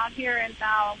good. I'm out here in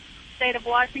the state of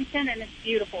Washington, and it's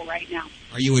beautiful right now.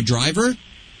 Are you a driver?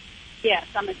 Yes,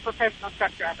 I'm a professional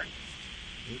truck driver.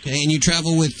 Okay, and you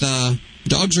travel with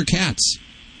dogs or cats?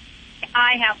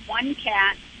 I have one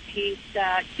cat. He's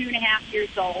 2.5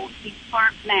 years old. He's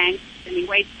part Manx, and he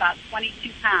weighs about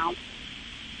 22 pounds.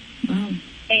 Wow.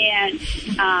 And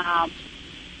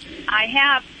I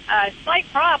have a slight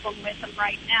problem with him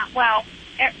right now. Well,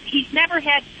 he's never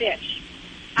had fish.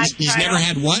 He's never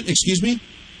had what? Excuse me?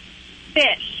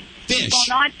 Fish. Fish. Well,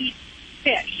 not eat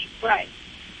fish, right.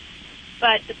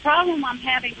 But the problem I'm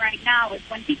having right now is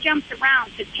when he jumps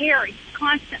around to tear, he's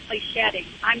constantly shedding.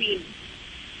 I mean,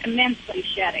 immensely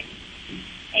shedding.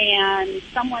 And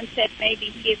someone said maybe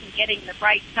he isn't getting the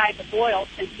right type of oil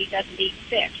since he doesn't eat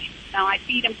fish. Now, I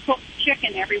feed him cooked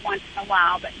chicken every once in a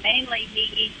while, but mainly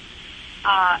he eats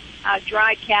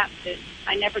dry cat food.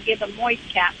 I never give him moist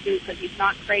cat food because he's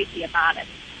not crazy about it.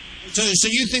 So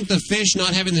you think the fish,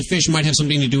 not having the fish, might have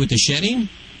something to do with the shedding?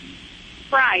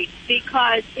 Right,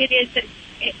 because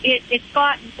it's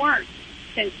gotten worse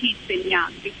since he's been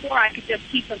young. Before, I could just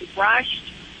keep him brushed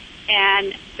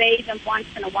and bathe him once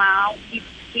in a while.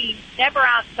 He's never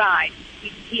outside.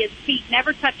 His feet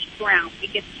never touch the ground. He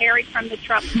gets carried from the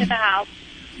truck to the house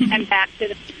and back to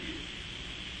the...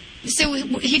 So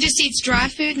he just eats dry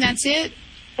food and that's it?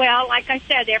 Well, like I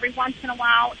said, every once in a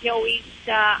while he'll eat,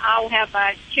 I'll have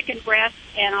a chicken breast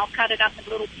and I'll cut it up in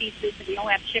little pieces and he'll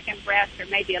have chicken breast or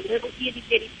maybe a little itty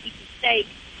bitty piece of steak.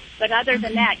 But other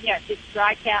than that, yes, it's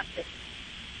dry cat food.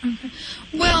 Okay.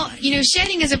 Well,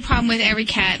 shedding is a problem with every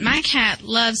cat. My cat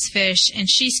loves fish, and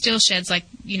she still sheds like,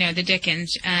 the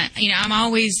dickens. I'm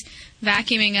always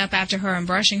vacuuming up after her and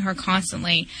brushing her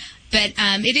constantly. But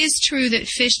it is true that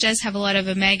fish does have a lot of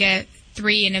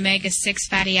omega-3 and omega-6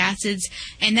 fatty acids,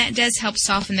 and that does help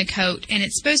soften the coat, and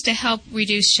it's supposed to help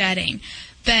reduce shedding.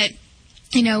 But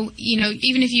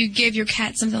even if you give your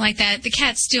cat something like that, the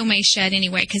cat still may shed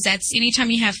anyway, because that's anytime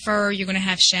you have fur, you're going to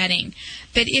have shedding.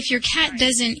 But if your cat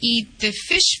doesn't eat the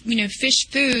fish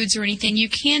foods or anything, you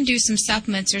can do some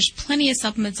supplements. There's plenty of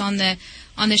supplements on the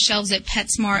shelves at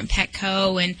PetSmart and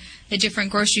Petco and the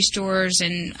different grocery stores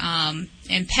and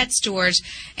pet stores,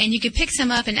 and you could pick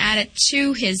some up and add it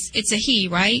to his. It's a he,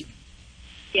 right?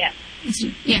 Yes.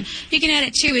 Yeah, you can add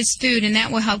it to his food, and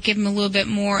that will help give him a little bit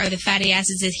more of the fatty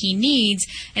acids that he needs,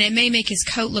 and it may make his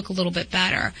coat look a little bit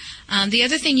better. The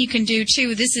other thing you can do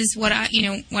too, this is what I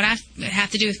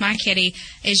have to do with my kitty,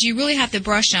 is you really have to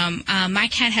brush them. My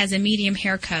cat has a medium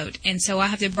hair coat, and so I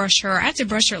have to brush her. I have to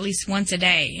brush her at least once a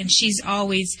day, and she's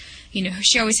always,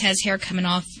 she always has hair coming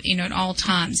off, at all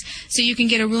times. So you can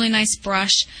get a really nice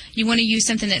brush. You want to use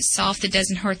something that's soft that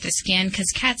doesn't hurt the skin, because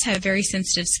cats have very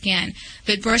sensitive skin,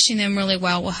 but brushing them really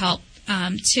well will help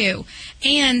too.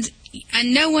 And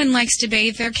no one likes to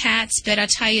bathe their cats, but I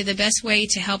tell you, the best way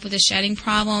to help with the shedding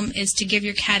problem is to give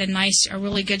your cat a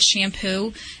really good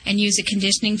shampoo, and use a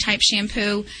conditioning type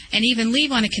shampoo, and even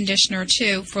leave on a conditioner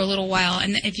too for a little while.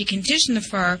 And if you condition the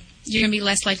fur, you're going to be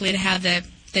less likely to have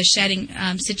the shedding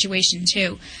situation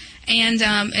too. And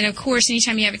of course,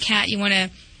 anytime you have a cat, you want to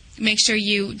make sure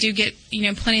you do get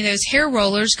plenty of those hair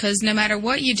rollers, because no matter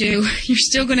what you do, you're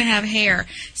still going to have hair.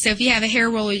 So if you have a hair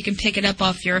roller, you can pick it up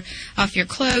off your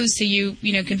clothes, so you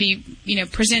can be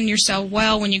presenting yourself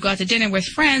well when you go out to dinner with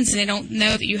friends, and they don't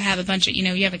know that you have a bunch of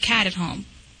you have a cat at home.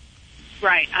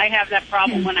 Right. I have that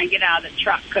problem when I get out of the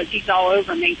truck, because he's all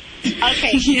over me.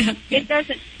 Okay. Yeah. It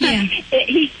doesn't. Yeah.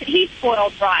 He's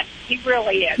spoiled rotten. He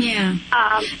really is. Yeah.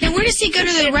 Now, where does he go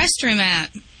to the restroom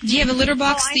at? Do you have a litter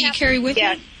box that you carry with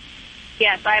you?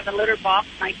 Yes, I have a litter box,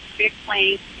 nice big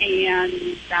place, and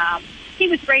he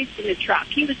was raised in the truck.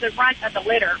 He was the runt of the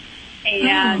litter,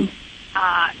 and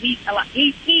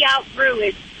he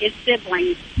outgrew his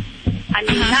siblings. I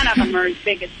mean, none of them are as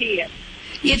big as he is.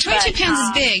 Yeah, 22 pounds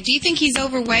is big. Do you think he's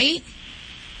overweight?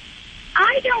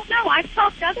 I don't know. I've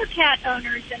talked to other cat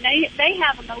owners, and they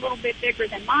have him a little bit bigger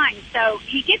than mine. So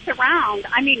he gets around.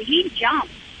 I mean, he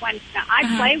jumps when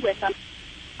I play with him.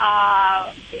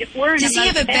 If we're in Does he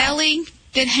have a belly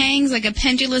that hangs like a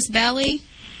pendulous belly?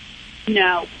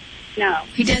 No.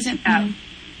 He doesn't? No.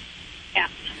 Yeah.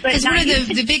 Because one of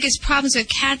the biggest problems with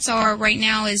cats right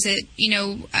now is that,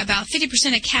 about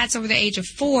 50% of cats over the age of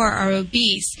 4 are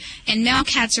obese. And male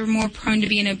cats are more prone to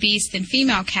being obese than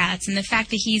female cats. And the fact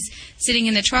that he's sitting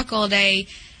in the truck all day,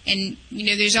 and,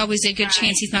 there's always a good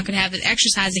chance he's not going to have the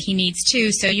exercise that he needs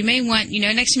too. So you may want,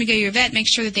 next time you go to your vet, make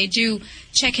sure that they do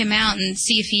check him out and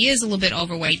see if he is a little bit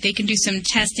overweight. They can do some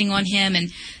testing on him,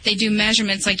 and they do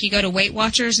measurements, like you go to Weight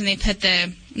Watchers and they put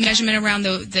the measurement around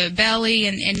the belly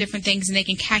and different things, and they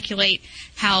can calculate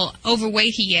how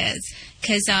overweight he is.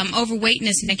 Because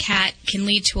overweightness in a cat can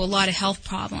lead to a lot of health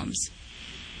problems.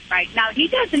 Right. Now, he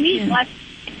doesn't eat unless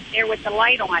there with the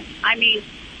light on. I mean,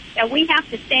 we have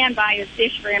to stand by his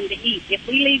dish for him to eat. If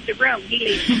we leave the room, he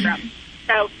leaves the room.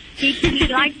 So he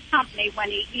likes company when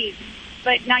he eats.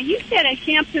 But now you said a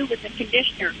shampoo with a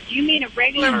conditioner. Do you mean a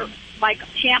regular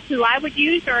shampoo I would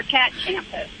use, or a cat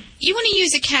shampoo? You want to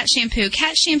use a cat shampoo.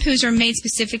 Cat shampoos are made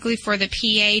specifically for the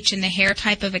pH and the hair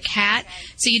type of a cat,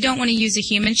 so you don't want to use a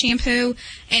human shampoo.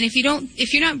 And if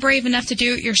you're not brave enough to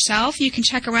do it yourself, you can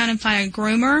check around and find a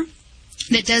groomer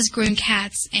that does groom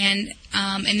cats, and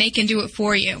they can do it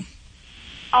for you.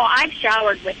 Oh, I've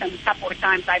showered with them a couple of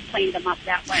times. I've cleaned them up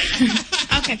that way.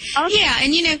 Okay. Yeah,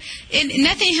 and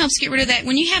nothing helps get rid of that.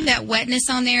 When you have that wetness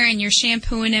on there and you're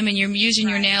shampooing them and you're using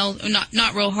your nails,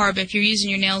 not real hard, but if you're using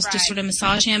your nails to sort of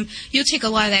massage him, you'll take a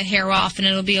lot of that hair off, and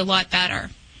it'll be a lot better.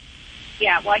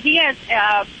 Yeah, well, he has,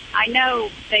 I know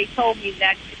they told me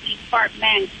that he's part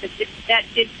Manx, but that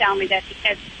did tell me that he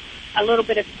has a little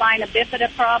bit of spina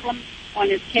bifida problem on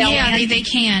his tail end. Yeah, they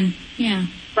can. Yeah.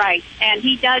 Right, and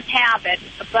he does have it,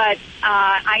 but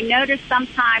I notice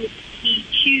sometimes he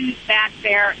chews back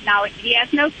there. Now, he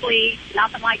has no fleas,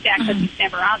 nothing like that, because he's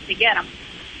never out to get them.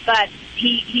 But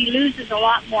he loses a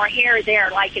lot more hair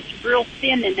there, like it's real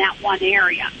thin in that one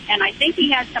area. And I think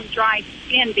he has some dry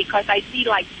skin, because I see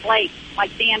like flakes,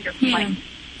 like dander flakes.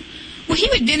 Well, he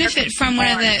would benefit from one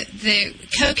of the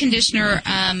co-conditioner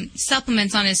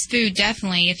supplements on his food,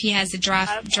 definitely, if he has the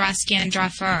dry skin, dry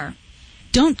fur.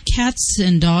 Don't cats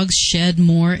and dogs shed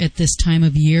more at this time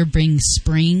of year, bring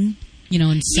spring,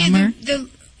 in summer? Yeah,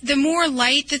 the more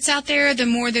light that's out there, the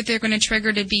more that they're going to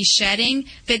trigger to be shedding.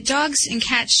 But dogs and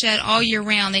cats shed all year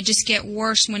round. They just get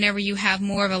worse whenever you have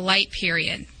more of a light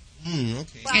period. Okay.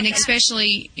 And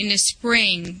especially in the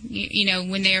spring, you know,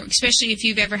 when they're, especially if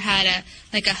you've ever had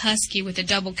a husky with a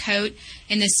double coat,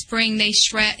 in the spring they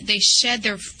shed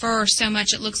their fur so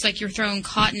much it looks like you're throwing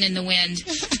cotton in the wind.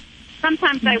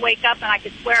 Sometimes I wake up and I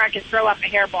could swear I could throw up a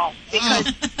hairball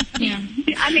because,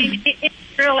 I mean, it's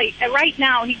really, right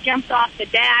now he jumps off the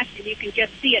dash and you can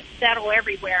just see it settle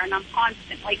everywhere, and I'm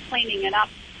constantly cleaning it up.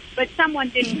 But someone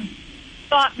didn't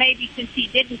thought maybe since he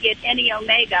didn't get any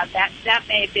omega, that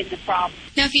may have been the problem.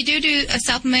 Now, if you do a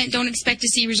supplement, don't expect to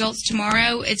see results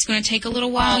tomorrow. It's going to take a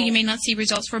little while. You may not see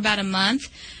results for about a month.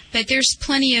 But there's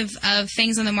plenty of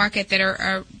things on the market that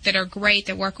are great,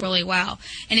 that work really well.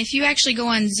 And if you actually go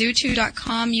on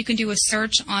Zooto.com, you can do a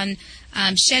search on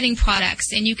shedding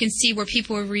products, and you can see where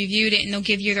people have reviewed it, and they'll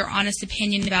give you their honest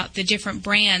opinion about the different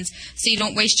brands, so you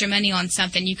don't waste your money on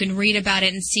something. You can read about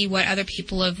it and see what other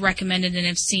people have recommended and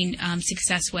have seen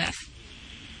success with.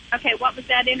 Okay, what was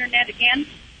that internet again?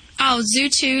 Oh,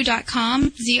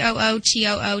 Zooto.com,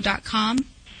 ZOOTOO.com.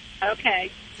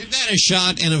 Okay. Give that a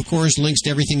shot, and of course, links to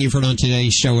everything you've heard on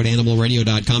today's show at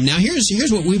animalradio.com. Now,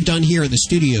 here's what we've done here at the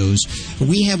studios.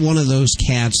 We have one of those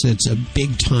cats that's a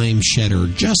big-time shedder,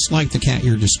 just like the cat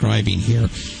you're describing here,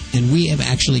 and we have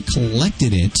actually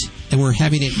collected it, and we're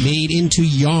having it made into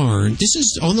yarn. This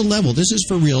is on the level. This is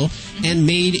for real, and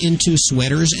made into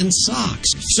sweaters and socks.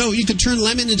 So you can turn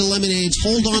lemon into lemonades,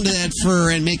 hold on to that fur,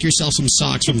 and make yourself some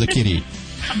socks from the kitty.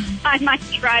 I might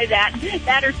try that.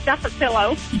 That or stuff a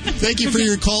pillow. Thank you for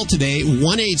your call today.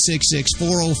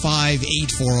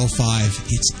 1-866-405-8405.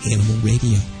 It's Animal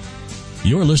Radio.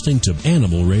 You're listening to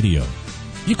Animal Radio.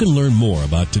 You can learn more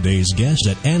about today's guest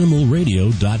at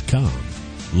animalradio.com.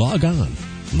 Log on.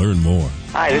 Learn more.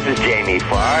 Hi, this is Jamie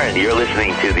Farr, and you're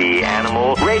listening to the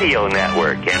Animal Radio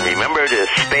Network. And remember to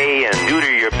spay and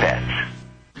neuter your pets.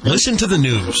 Listen to the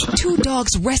news. 2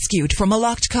 dogs rescued from a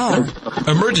locked car.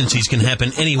 Emergencies can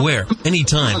happen anywhere,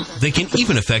 anytime. They can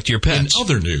even affect your pets. In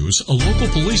other news, a local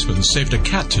policeman saved a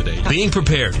cat today. Being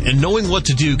prepared and knowing what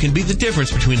to do can be the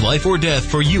difference between life or death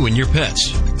for you and your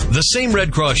pets. The same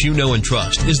Red Cross you know and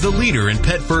trust is the leader in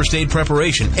pet first aid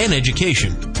preparation and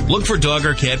education. Look for dog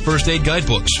or cat first aid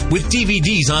guidebooks with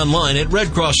DVDs online at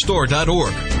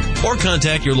redcrossstore.org or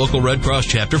contact your local Red Cross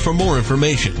chapter for more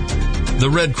information. The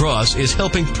Red Cross is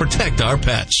helping protect our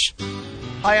pets.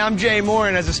 Hi, I'm Jay Moore,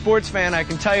 and as a sports fan, I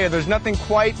can tell you there's nothing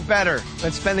quite better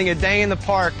than spending a day in the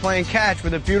park playing catch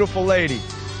with a beautiful lady.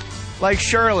 Like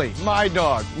Shirley, my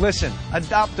dog. Listen,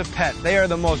 adopt a pet. They are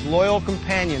the most loyal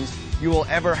companions you will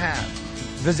ever have.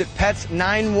 Visit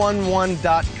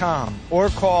pets911.com or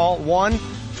call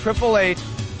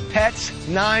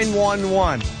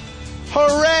 1-888-PETS-911.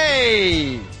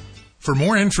 Hooray! For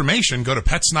more information, go to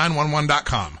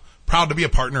pets911.com. Proud to be a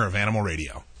partner of Animal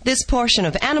Radio. This portion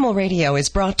of Animal Radio is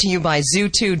brought to you by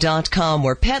Zooto.com,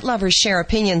 where pet lovers share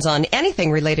opinions on anything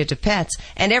related to pets,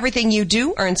 and everything you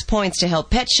do earns points to help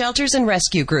pet shelters and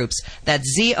rescue groups.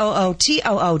 That's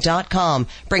ZOOTOO.com,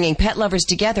 bringing pet lovers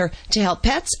together to help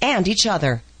pets and each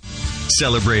other.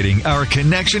 Celebrating our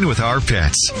connection with our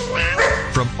pets.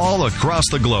 From all across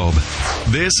the globe,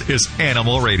 this is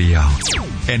Animal Radio.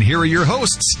 And here are your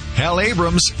hosts, Hal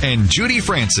Abrams and Judy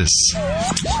Francis.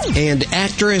 And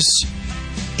actress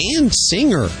and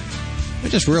singer. I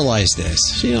just realized this.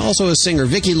 She also a singer.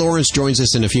 Vicki Lawrence joins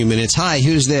us in a few minutes. Hi,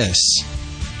 who's this?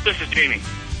 This is Jamie.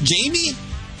 Jamie?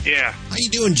 Yeah. How you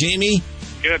doing, Jamie?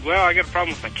 Good. Well, I got a problem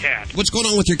with my cat. What's going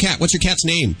on with your cat? What's your cat's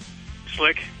name?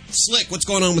 Slick. Slick. What's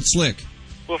going on with Slick?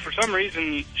 Well, for some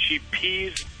reason, she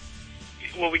pees.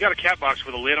 Well, we got a cat box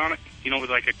with a lid on it, with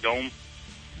like a dome.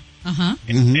 Uh-huh.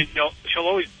 And she'll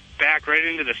always back right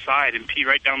into the side and pee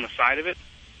right down the side of it.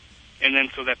 And then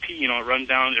so that pee, it runs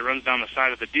down the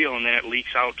side of the deal, and then it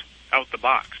leaks out the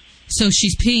box. So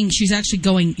she's actually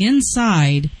going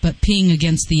inside, but peeing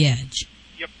against the edge.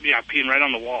 Yep, yeah, peeing right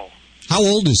on the wall. How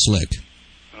old is Slick?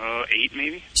 8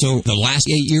 maybe. So the last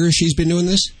 8 years she's been doing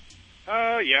this?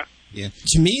 Yeah. Yeah.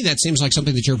 To me, that seems like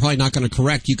something that you're probably not going to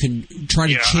correct. You can try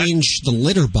to change the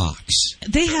litter box.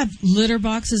 They have litter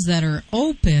boxes that are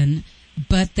open,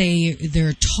 but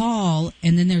they're tall,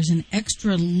 and then there's an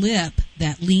extra lip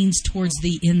that leans towards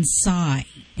the inside.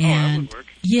 And that would work.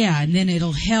 Yeah, and then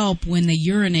it'll help when they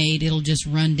urinate. It'll just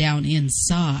run down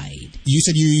inside. You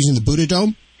said you're using the Buddha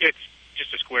Dome? It's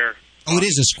just a square. Oh, it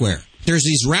is a square. There's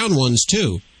these round ones,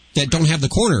 too, that don't have the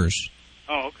corners.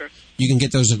 Oh, okay. You can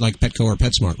get those at like Petco or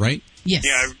PetSmart, right? Yes.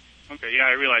 Yeah.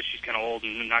 I realize she's kind of old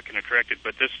and not going to correct it,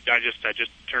 but this I just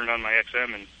turned on my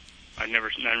XM and I've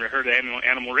never heard of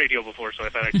animal radio before, so I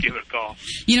thought I'd give it a call.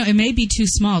 It may be too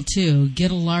small, too. Get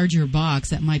a larger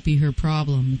box. That might be her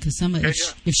problem. Because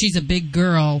if she's a big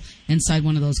girl inside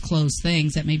one of those closed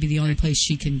things, that may be the only place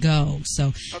she can go.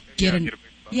 So get a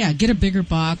bigger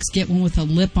box, get one with a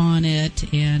lip on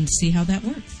it, and see how that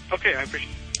works. Okay, I appreciate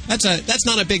it. That's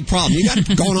not a big problem. You got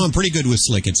it going on pretty good with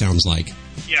Slick, it sounds like.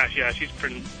 Yeah, she's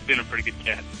been a pretty good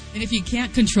cat. And if you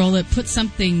can't control it, put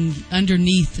something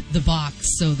underneath the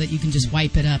box so that you can just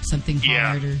wipe it up, something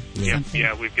hard or something.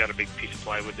 Yeah, we've got a big piece of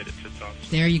plywood that it sits on.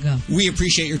 There you go. We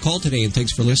appreciate your call today, and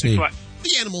thanks for listening.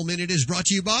 The Animal Minute is brought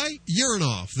to you by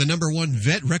Urinoff, the #1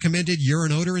 vet-recommended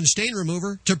urine odor and stain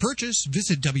remover. To purchase,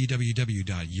 visit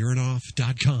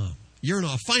www.urinoff.com.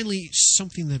 Urinoff, finally,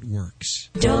 something that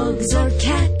works. Dogs or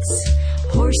cats,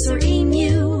 horse or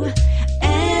emu,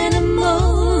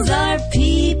 animals are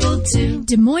people too.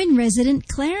 Des Moines resident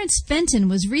Clarence Fenton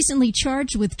was recently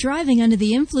charged with driving under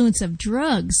the influence of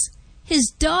drugs.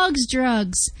 His dog's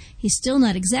drugs. He's still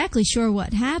not exactly sure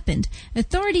what happened.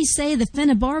 Authorities say the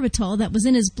phenobarbital that was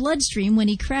in his bloodstream when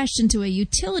he crashed into a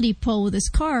utility pole with his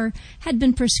car had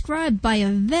been prescribed by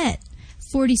a vet.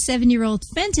 47-year-old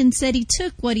Fenton said he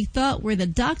took what he thought were the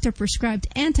doctor-prescribed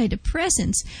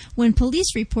antidepressants when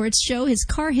police reports show his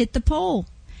car hit the pole.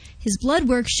 His blood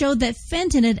work showed that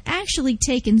Fenton had actually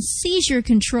taken seizure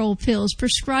control pills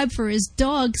prescribed for his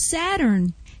dog,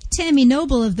 Saturn. Tammy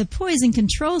Noble of the Poison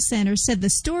Control Center said the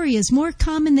story is more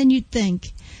common than you'd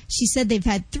think. She said they've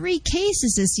had 3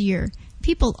 cases this year.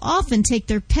 People often take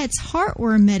their pet's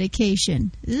heartworm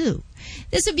medication. Ooh.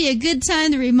 This would be a good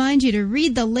time to remind you to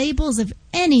read the labels of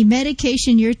any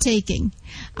medication you're taking.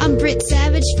 I'm Britt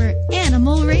Savage for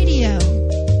Animal Radio.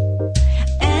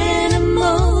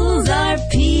 Animals are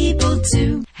people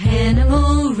too.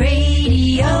 Animal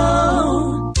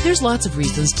Radio. There's lots of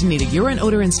reasons to need a urine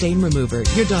odor and stain remover.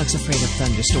 Your dog's afraid of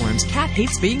thunderstorms. Cat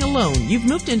hates being alone. You've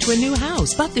moved into a new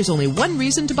house. But there's only one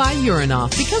reason to buy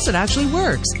Urinoff, because it actually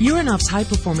works. Urinoff's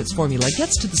high-performance formula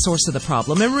gets to the source of the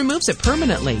problem and removes it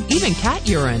permanently, even cat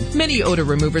urine. Many odor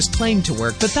removers claim to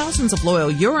work, but thousands of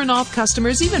loyal Urinoff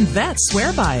customers, even vets,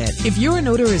 swear by it. If urine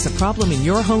odor is a problem in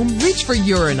your home, reach for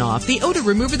Urinoff, the odor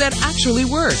remover that actually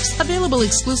works. Available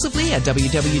exclusively at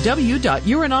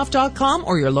www.urinoff.com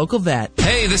or your local vet.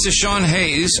 Hey, this is Sean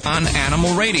Hayes on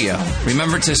Animal Radio.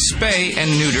 Remember to spay and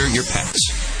neuter your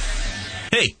pets.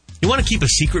 Hey, you want to keep a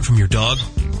secret from your dog?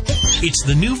 It's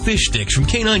the new fish sticks from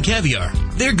Canine Caviar.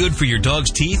 They're good for your dog's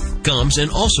teeth, gums,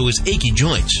 and also his achy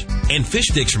joints. And fish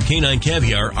sticks from Canine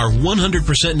Caviar are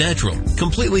 100% natural,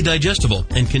 completely digestible,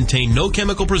 and contain no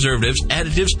chemical preservatives,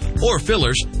 additives, or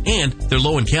fillers, and they're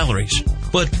low in calories.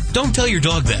 But don't tell your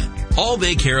dog that. All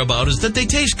they care about is that they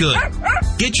taste good.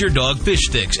 Get your dog fish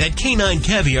sticks at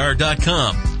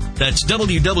caninecaviar.com. That's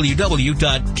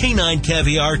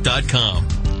www.caninecaviar.com.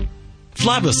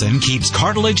 Flavocin keeps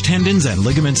cartilage, tendons, and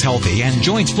ligaments healthy and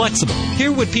joints flexible.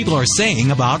 Hear what people are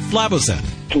saying about Flavocin.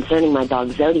 Concerning my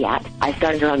dog Zodiac, I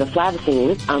started her on the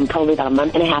Flavocin probably about a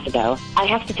month and a half ago. I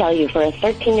have to tell you, for a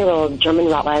 13-year-old German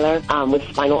Rottweiler with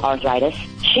spinal arthritis,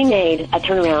 she made a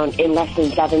turnaround in less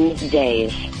than 7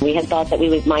 days. We had thought that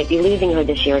we might be losing her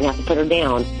this year and have to put her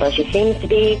down, but she seems to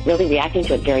be really reacting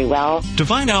to it very well. To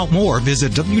find out more,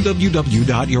 visit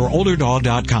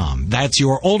www.yourolderdog.com. That's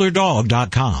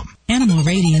yourolderdog.com. Animal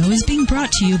Radio is being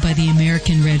brought to you by the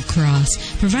American Red Cross,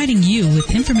 providing you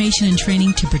with information and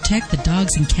training to protect the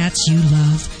dogs and cats you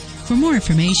love. For more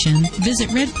information, visit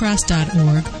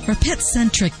redcross.org or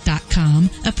petcentric.com,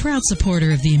 a proud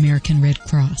supporter of the American Red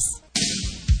Cross.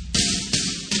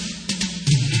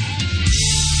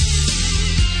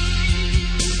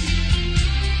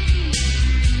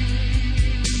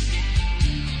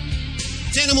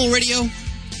 It's Animal Radio.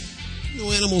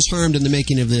 No animals harmed in the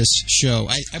making of this show.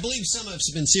 I believe some have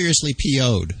been seriously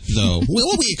PO'd, though.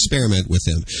 We experiment with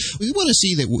them. We want to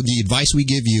see that the advice we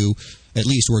give you at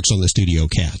least works on the studio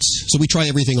cats. So we try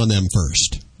everything on them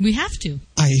first. We have to.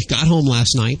 I got home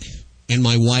last night, and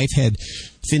my wife had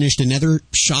finished another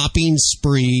shopping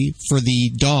spree for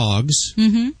the dogs.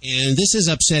 Mm-hmm. And this is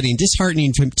upsetting,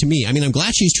 disheartening to me. I mean, I'm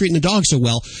glad she's treating the dog so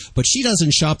well, but she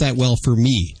doesn't shop that well for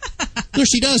me. No,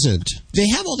 she doesn't. They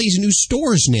have all these new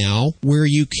stores now where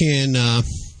you can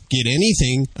get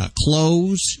anything,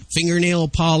 clothes, fingernail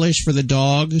polish for the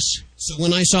dogs. So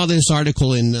when I saw this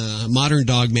article in Modern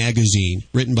Dog Magazine,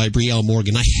 written by Brielle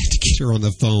Morgan, I had to get her on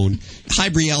the phone. Hi,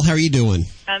 Brielle. How are you doing?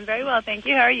 I'm very well, thank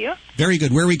you. How are you? Very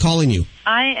good. Where are we calling you?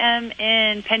 I am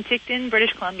in Penticton,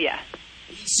 British Columbia.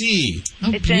 See.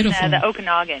 Oh, it's beautiful. In the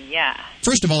Okanagan, yeah.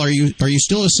 First of all, are you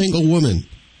still a single woman?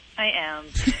 I am.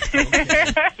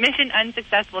 Mission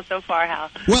unsuccessful so far,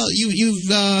 Hal. Well, you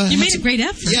made a great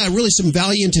effort. Yeah, really some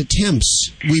valiant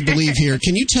attempts, we believe here.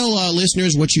 Can you tell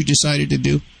listeners what you decided to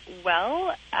do?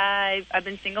 Well, I've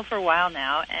been single for a while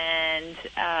now, and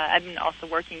I've been also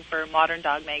working for Modern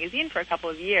Dog Magazine for a couple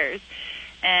of years.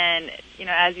 And,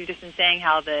 as you've just been saying,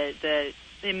 Hal, the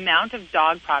amount of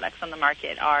dog products on the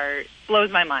market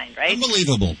blows my mind, right?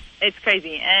 Unbelievable. It's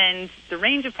crazy. And the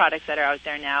range of products that are out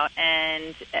there now,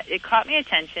 and it caught my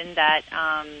attention that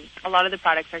a lot of the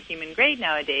products are human grade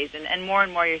nowadays, and more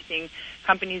you're seeing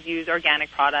companies use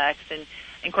organic products and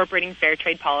incorporating fair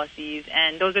trade policies,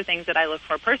 and those are things that I look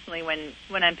for personally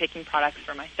when I'm picking products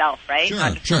for myself, right? Sure,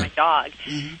 not just sure. for my dog.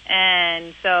 Mm-hmm.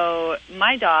 And so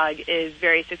my dog is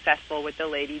very successful with the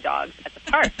lady dogs at the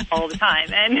park all the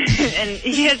time, and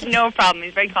he has no problem.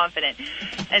 He's very confident.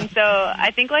 And so I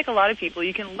think, like a lot of people,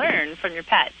 you can learn from your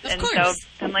pets. Of and course.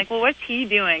 So I'm like, well, what's he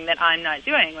doing that I'm not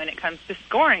doing when it comes to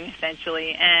scoring,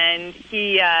 essentially? And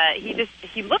he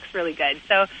looks really good.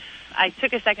 So I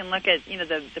took a second look at,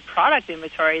 the product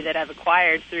inventory that I've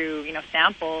acquired through,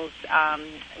 samples,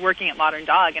 working at Modern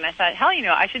Dog, and I thought, hell,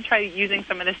 I should try using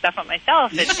some of this stuff on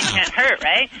myself. It can't hurt,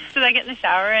 right? So I get in the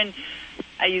shower and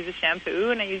I use a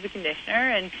shampoo and I use a conditioner,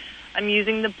 and I'm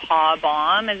using the Paw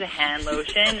Balm as a hand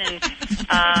lotion, and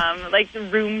like the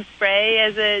room spray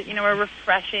as a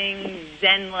refreshing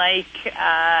Zen-like,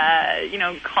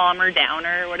 calmer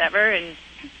downer or whatever, and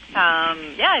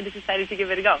I just decided to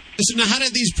give it a go. So now, how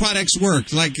did these products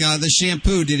work? Like the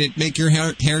shampoo, did it make your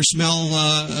hair smell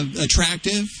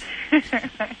attractive?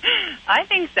 I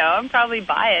think so. I'm probably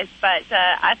biased, but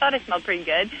I thought it smelled pretty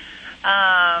good.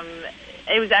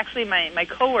 It was actually my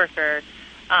coworker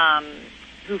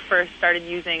who first started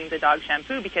using the dog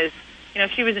shampoo because,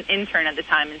 she was an intern at the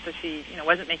time, and so she,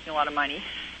 wasn't making a lot of money.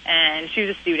 And she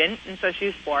was a student, and so she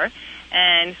was poor.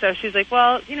 And so she was like,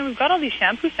 well, we've got all these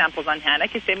shampoo samples on hand. I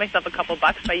could save myself a couple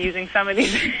bucks by using some of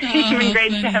these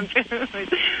human-grade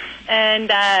shampoos. And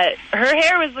her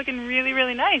hair was looking really,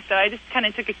 really nice. So I just kind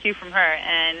of took a cue from her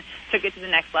and took it to the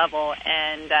next level.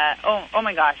 And, oh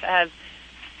my gosh, I have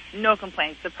no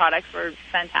complaints. The products were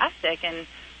fantastic. And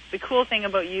the cool thing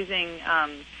about using,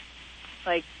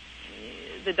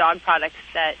 the dog products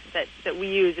that we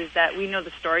use is that we know the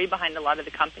story behind a lot of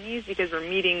the companies because we're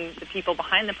meeting the people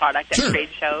behind the product at trade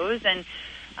shows, and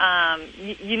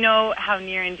you know how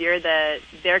near and dear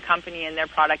their company and their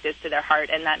product is to their heart,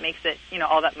 and that makes it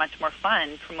all that much more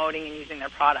fun promoting and using their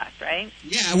product, right?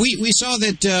 Yeah, we saw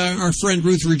that our friend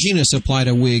Ruth Regina supplied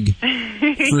a wig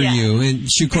for you, and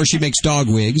of course she makes dog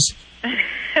wigs.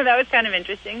 That was kind of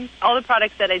interesting. All the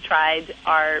products that I tried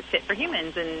are fit for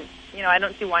humans, and I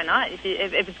don't see why not. If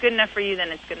it's good enough for you,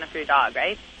 then it's good enough for your dog,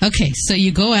 right? Okay, so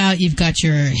you go out, you've got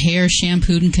your hair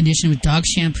shampooed and conditioned with dog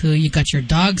shampoo, you've got your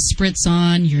dog spritz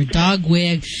on, your dog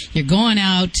wig, you're going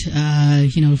out,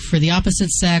 for the opposite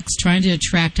sex, trying to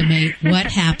attract a mate. What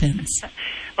happens?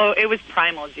 Oh, it was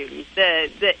primal, Judy.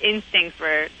 The instincts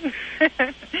were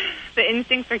the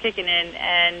instincts were kicking in,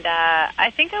 and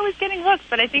I think I was getting hooked,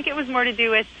 but I think it was more to do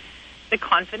with the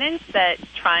confidence that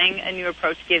trying a new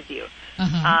approach gives you.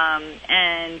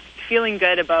 And feeling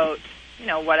good about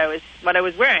what I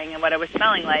was wearing and what I was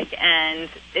smelling like, and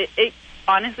it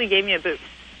honestly gave me a boost.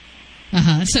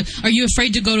 So, are you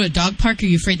afraid to go to a dog park? Are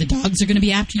you afraid the dogs are going to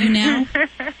be after you now?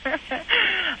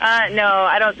 No,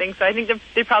 I don't think so. I think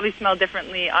they probably smell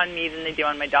differently on me than they do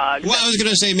on my dog. Well, I was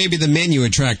going to say maybe the men you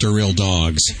attract are real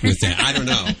dogs with that. I don't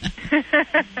know.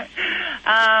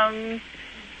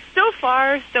 So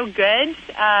far, so good.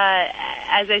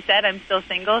 As I said, I'm still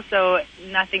single, so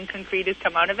nothing concrete has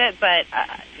come out of it. But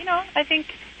I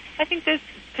think there's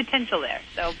potential there.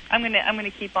 So I'm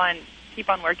gonna keep on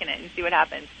working it and see what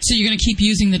happens. So you're gonna keep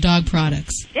using the dog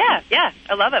products? Yeah,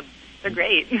 I love them. They're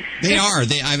great. They are.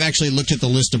 I've actually looked at the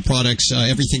list of products,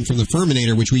 everything from the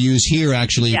Furminator, which we use here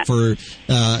actually for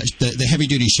the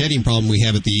heavy-duty shedding problem we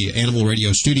have at the Animal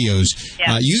Radio Studios.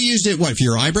 Yeah. You used it, for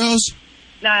your eyebrows?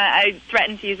 No, I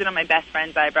threatened to use it on my best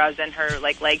friend's eyebrows and her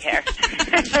leg hair,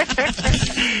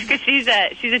 because she's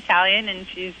Italian and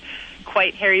she's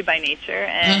quite hairy by nature,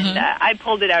 and I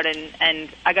pulled it out and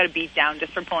I got a beat down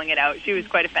just for pulling it out. She was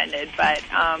quite offended, but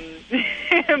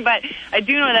but I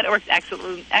do know that it works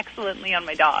excellently on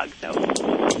my dog. So.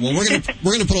 Well, we're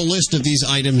gonna put a list of these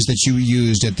items that you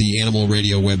used at the Animal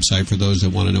Radio website for those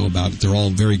that want to know about it. They're all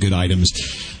very good items.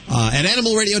 At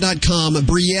animalradio.com,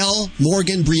 Brielle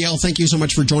Morgan. Brielle, thank you so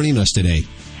much for joining us today.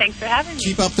 Thanks for having me.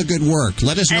 Keep up the good work.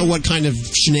 Let us know what kind of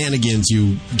shenanigans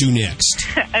you do next.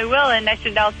 I will, and I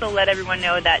should also let everyone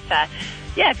know that,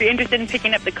 if you're interested in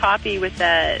picking up the copy with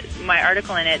my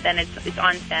article in it, then it's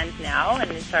on stands now,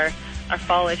 and it's our our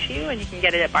fall issue, and you can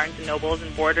get it at Barnes & Nobles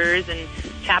and Borders and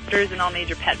Chapters and all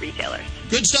major pet retailers.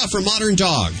 Good stuff for Modern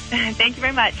Dog. Thank you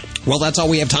very much. Well, that's all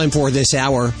we have time for this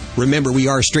hour. Remember, we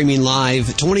are streaming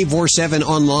live 24/7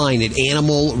 online at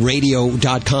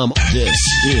animalradio.com. This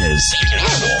is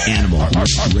Animal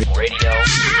Radio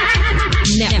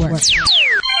Network.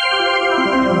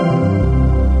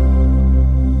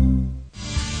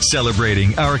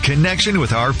 Celebrating our connection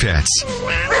with our pets.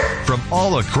 From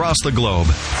all across the globe,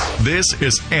 this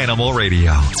is Animal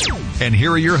Radio. And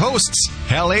here are your hosts,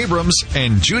 Hal Abrams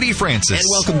and Judy Francis. And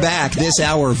welcome back. This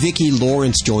hour, Vicki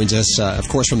Lawrence joins us, of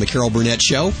course, from the Carol Burnett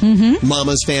Show,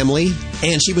 Mama's Family,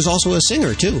 and she was also a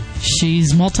singer, too.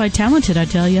 She's multi-talented, I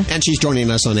tell you. And she's joining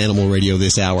us on Animal Radio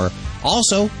this hour.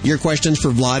 Also, your questions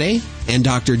for Vlade and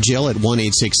Dr. Jill at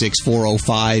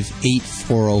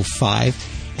 1-866-405-8405.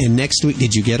 And next week,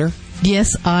 did you get her?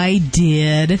 Yes, I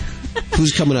did.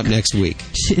 Who's coming up next week?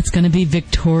 It's going to be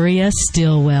Victoria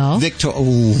Stillwell. She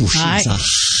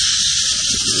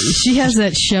has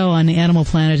that show on Animal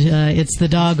Planet, It's the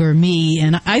Dog or Me,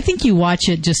 and I think you watch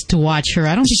it just to watch her.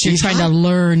 I don't think you're trying to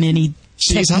learn any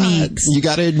techniques. Hot. You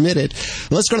got to admit it.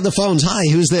 Let's go to the phones. Hi,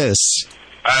 who's this?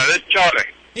 This is Charlie.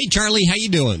 Hey, Charlie, how you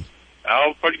doing?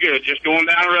 Oh, pretty good. Just going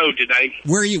down the road today.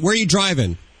 Where are you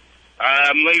driving?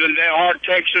 I'm leaving Hart,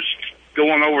 Texas,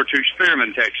 going over to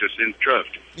Spearman, Texas in the truck.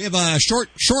 You have a short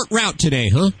route today,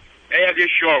 huh? Yeah, just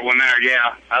short one there,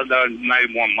 yeah. I've done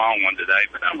maybe one long one today,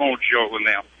 but I'm on short one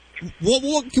now.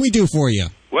 What can we do for you?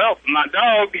 Well, my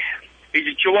dog, he's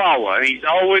a Chihuahua. He's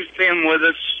always been with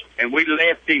us, and we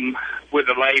left him with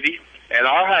a lady at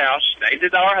our house, stayed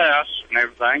at our house and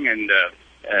everything, and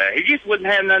he just wouldn't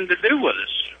have nothing to do with us.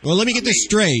 Well, let me get this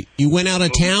straight. You went out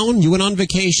of town, you went on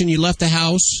vacation, you left the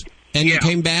house, and you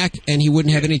came back, and he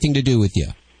wouldn't have anything to do with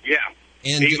you. Yeah.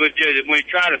 And he would just, when we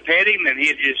try to pet him, and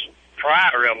he'd just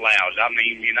cry real loud. I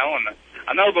mean, and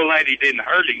I know the lady didn't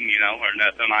hurt him, or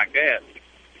nothing like that.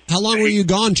 How long were you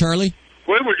gone, Charlie?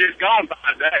 We were just gone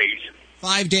 5 days.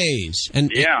 5 days.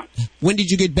 And yeah. When did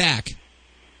you get back?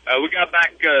 We got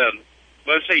back,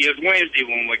 let's see, it was Wednesday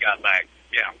when we got back.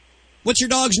 Yeah. What's your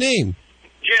dog's name?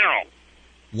 General.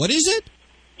 What is it?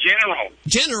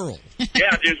 General.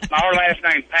 Yeah, just our last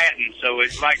name Patton, so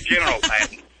it's like General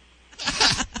Patton.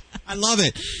 I love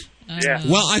it. Yeah.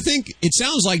 Well, I think it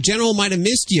sounds like General might have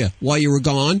missed you while you were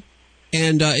gone,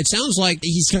 and it sounds like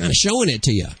he's kind of showing it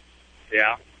to you.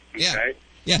 Yeah. Okay.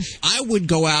 Yeah. I would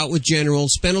go out with General,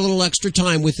 spend a little extra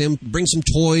time with him, bring some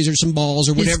toys or some balls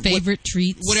or whatever. His favorite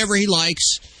treats. Whatever he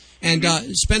likes, and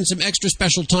spend some extra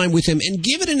special time with him, and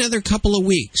give it another couple of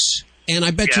weeks. And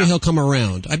I bet you he'll come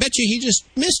around. I bet you he just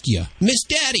missed you. Missed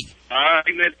Daddy. I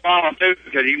think that's fine, too,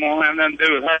 because he won't have nothing to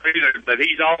do with her either. But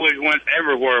he's always went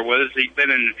everywhere with us. He's been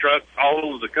in the truck all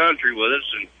over the country with us,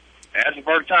 and that's the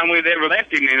first time we've ever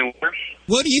left him anywhere.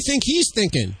 What do you think he's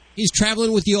thinking? He's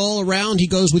traveling with you all around. He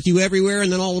goes with you everywhere,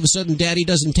 and then all of a sudden Daddy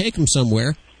doesn't take him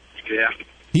somewhere. Yeah.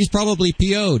 He's probably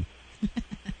PO'd.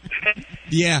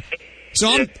 Yeah.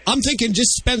 So I'm thinking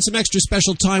just spend some extra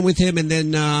special time with him, and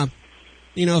then...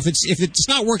 if it's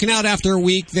not working out after a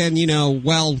week, then,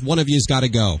 one of you's got to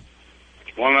go.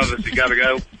 One of us has got to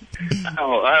go?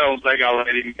 I don't think I'll let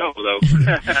him go, though.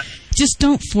 Just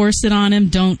don't force it on him.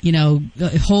 Don't,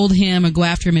 hold him or go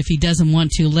after him if he doesn't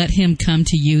want to. Let him come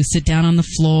to you. Sit down on the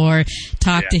floor,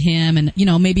 talk to him, and,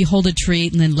 maybe hold a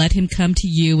treat, and then let him come to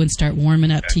you and start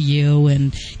warming up to you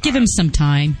and give him some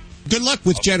time. Good luck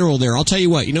with General there. I'll tell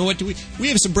you what. You know what? We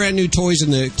have some brand new toys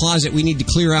in the closet we need to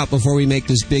clear out before we make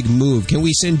this big move. Can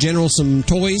we send General some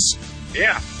toys?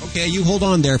 Yeah. Okay, you hold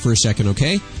on there for a second,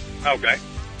 okay? Okay.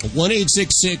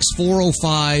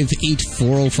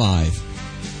 1-866-405-8405.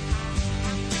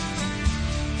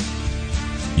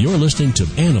 You're listening to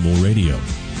Animal Radio.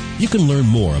 You can learn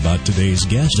more about today's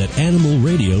guest at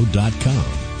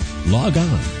animalradio.com. Log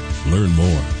on. Learn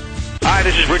more. Hi,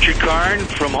 this is Richard Karn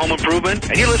from Home Improvement,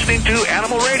 and you're listening to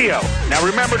Animal Radio. Now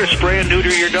remember to spray and neuter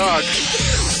your dogs.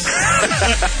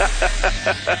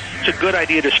 It's a good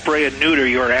idea to spray and neuter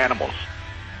your animals.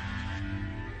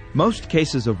 Most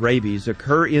cases of rabies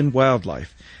occur in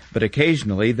wildlife, but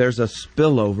occasionally there's a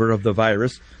spillover of the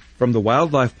virus from the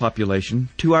wildlife population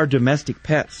to our domestic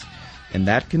pets, and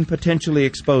that can potentially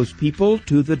expose people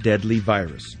to the deadly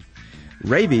virus.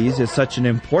 Rabies is such an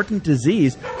important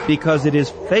disease because it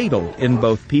is fatal in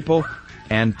both people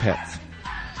and pets.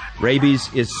 Rabies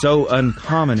is so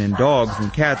uncommon in dogs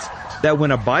and cats that when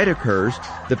a bite occurs,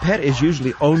 the pet is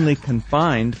usually only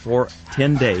confined for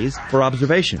 10 days for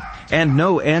observation, and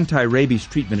no anti-rabies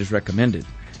treatment is recommended.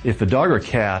 If the dog or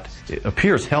cat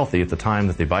appears healthy at the time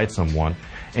that they bite someone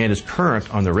and is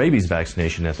current on the rabies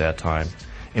vaccination at that time,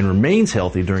 and remains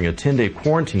healthy during a 10-day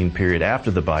quarantine period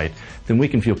after the bite, then we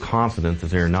can feel confident that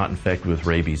they are not infected with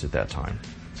rabies at that time.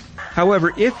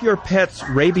 However, if your pet's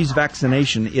rabies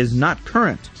vaccination is not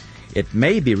current, it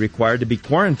may be required to be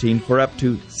quarantined for up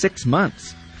to 6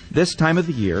 months. This time of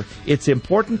the year, it's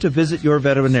important to visit your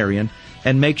veterinarian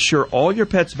and make sure all your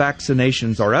pet's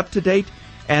vaccinations are up to date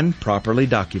and properly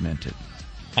documented.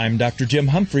 I'm Dr. Jim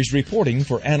Humphries reporting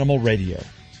for Animal Radio.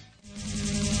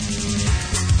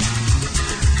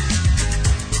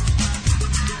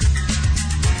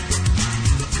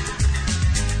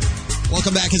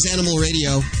 Welcome back. It's Animal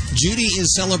Radio. Judy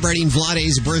is celebrating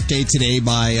Vlade's birthday today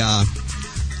by, well,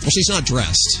 she's not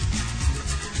dressed.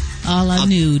 A la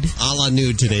nude. A la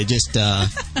nude today. Just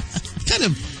kind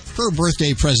of her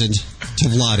birthday present to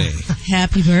Vlade.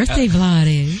 Happy birthday,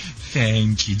 Vlade.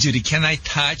 Thank you. Judy, can I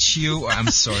touch you? I'm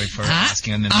sorry for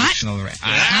asking on the national radio.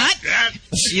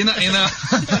 You know,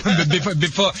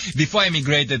 before I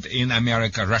immigrated in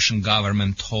America, Russian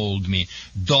government told me,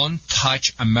 don't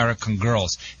touch American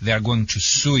girls. They are going to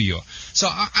sue you. So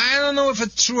I don't know if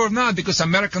it's true or not, because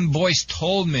American boys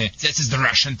told me this is the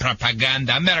Russian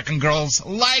propaganda. American girls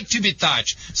like to be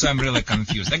touched. So I'm really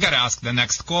confused. I got to ask the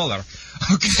next caller.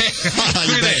 Okay.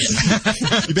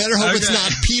 You better hope it's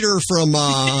not Peter from,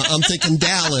 I'm thinking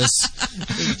Dallas.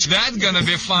 That's going to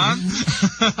be fun.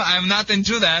 I'm not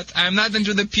into that. I'm not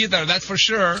into the Peter, that's for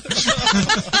sure.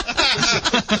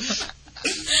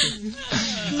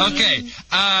 Okay.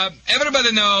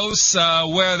 Everybody knows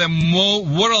where the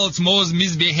world's most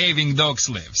misbehaving dogs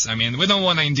lives. I mean, we don't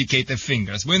want to indicate the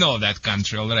fingers. We know that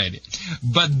country already.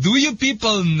 But do you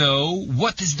people know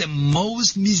what is the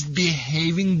most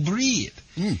misbehaving breed?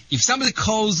 If somebody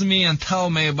calls me and tell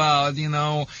me about,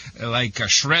 like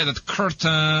shredded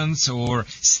curtains or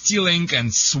stealing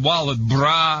and swallowed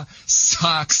bra,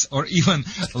 socks, or even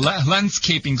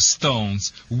landscaping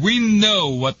stones, we know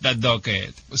what that dog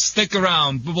is. Stick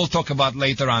around. We will talk about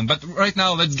later on. But right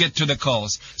now, let's get to the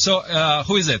calls. So,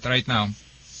 who is it right now?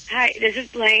 Hi, this is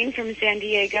Blaine from San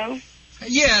Diego.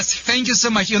 Yes, thank you so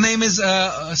much. Your name is,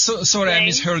 sorry, Lane. I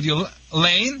misheard you.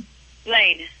 Lane?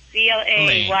 Blaine.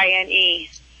 Blaine.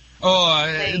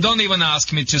 Oh, don't even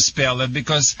ask me to spell it,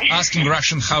 because asking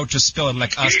Russian how to spell it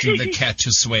like asking the cat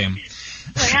to swim.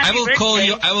 Well,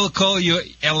 I will call you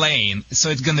Elaine, so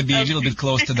it's going to be a little bit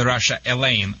close to the Russia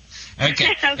Elaine.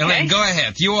 Okay. Elaine, go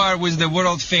ahead. You are with the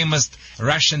world famous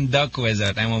Russian dog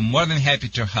wizard. I'm more than happy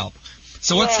to help.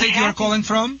 So what state you are calling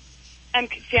from? I'm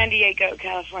San Diego,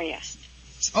 California.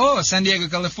 Oh, San Diego,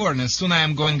 California. Soon I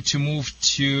am going to move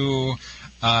to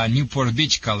Newport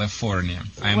Beach, California.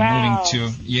 I'm moving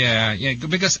to,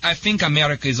 because I think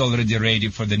America is already ready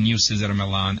for the new Cesar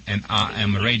Millan, and I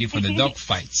am ready for the dog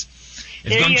fights.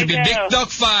 It's going to be big dog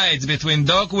fights between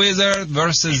Dog Wizard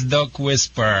versus Dog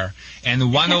Whisperer,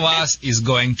 and one of us is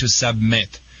going to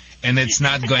submit, and it's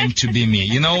not going to be me.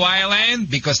 You know why, Elaine?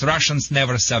 Because Russians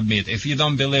never submit. If you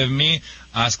don't believe me,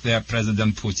 ask their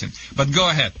President Putin. But go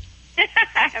ahead.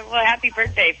 Well, happy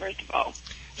birthday, first of all.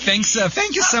 Thanks.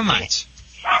 Thank you so much.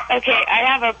 Okay, I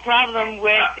have a problem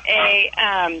with a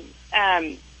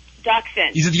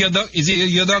dachshund. Is it your dog? Is it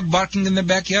your dog barking in the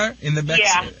backyard? In the back?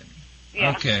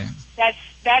 Yeah. Okay.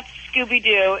 That's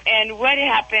Scooby-Doo, and what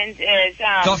happens is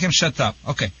tell him shut up.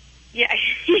 Okay. Yeah,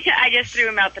 I just threw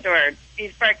him out the door.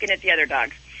 He's barking at the other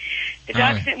dogs. The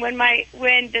dachshund.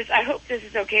 I hope this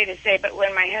is okay to say, but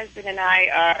when my husband and I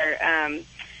are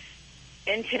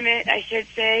intimate, I should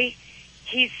say,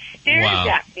 he stares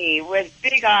at me with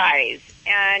big eyes.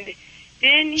 And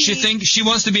then she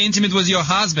wants to be intimate with your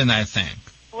husband, I think.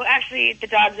 Well, actually, the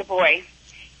dog's a boy.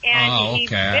 And he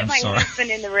bit my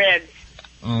husband in the ribs.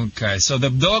 Okay, so the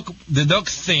dog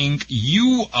think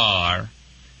you are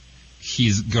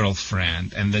his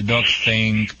girlfriend, and the dog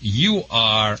think you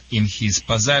are in his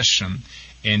possession,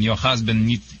 and your husband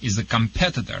is a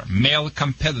competitor. Male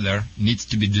competitor needs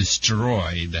to be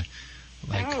destroyed.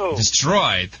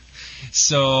 Destroyed.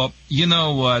 So, you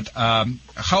know what,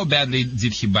 how badly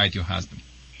did he bite your husband?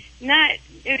 It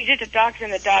was just a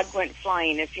dachshund, the dog went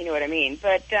flying, if you know what I mean.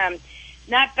 But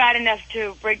not bad enough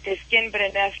to break the skin, but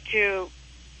enough to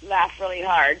laugh really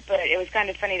hard. But it was kind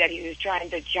of funny that he was trying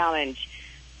to challenge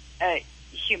a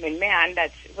human man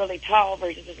that's really tall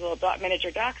versus this little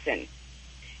miniature dachshund.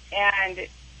 And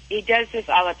he does this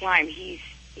all the time. He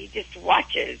just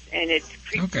watches, and it's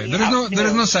creepy. Okay, there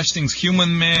is no such things.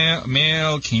 Human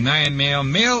male, canine male.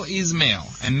 Male is male,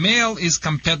 and male is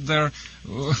competitor,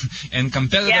 and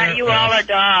competitor. Yeah, you all are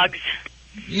dogs.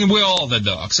 We're all the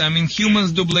dogs. I mean,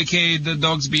 humans duplicate the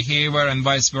dog's behavior, and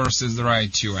vice versa is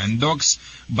right too. And dogs,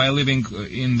 by living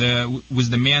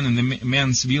with the man in the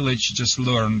man's village, just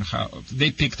learned how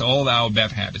they picked all our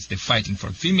bad habits. They're fighting for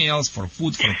females, for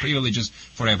food, for privileges,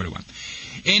 for everyone.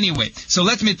 Anyway, so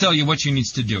let me tell you what you need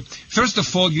to do. First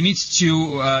of all, you need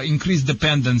to increase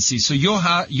dependency. So your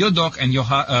dog and your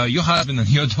husband and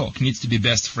your dog needs to be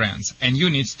best friends, and you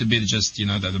need to be just the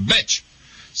bitch.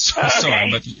 So,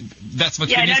 sorry, but that's what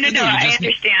you need to do. No, I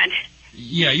understand.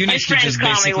 Yeah, you need to just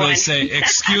basically say,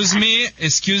 excuse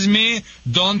me,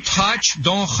 don't touch,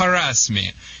 don't harass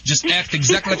me. Just act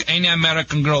exactly like any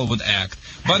American girl would act.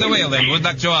 By the way, Len, would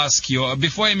like to ask you,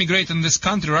 before I immigrated in this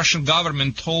country, Russian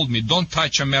government told me, don't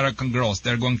touch American girls,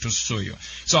 they're going to sue you.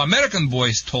 So American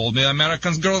boys told me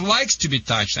American girl likes to be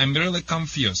touched. I'm really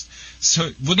confused. So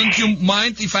wouldn't you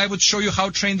mind if I would show you how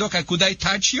trained dog? Could I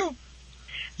touch you?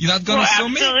 You're not going to sue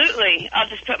me? Absolutely. I'll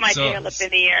just put my tail up in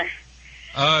the air.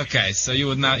 Okay, so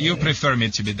you prefer me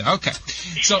to be there. Okay,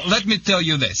 so let me tell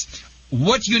you this.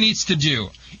 What you need to do,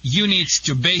 you need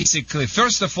to basically,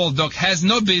 first of all, dog has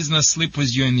no business sleep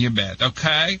with you in your bed,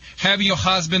 okay? Have your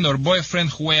husband or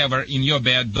boyfriend, whoever, in your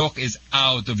bed. Dog is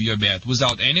out of your bed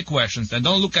without any questions. And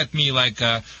don't look at me like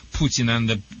Putin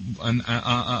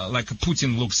like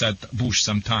Putin looks at Bush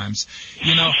sometimes.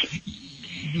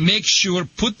 Make sure,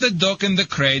 put the dog in the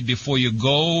crate before you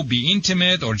go, be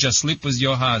intimate, or just sleep with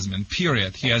your husband,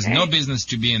 period. He has no business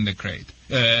to be in the crate,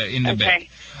 in the bed.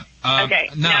 Okay.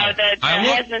 Now the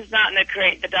husband's not in the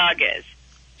crate, the dog is.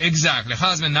 Exactly.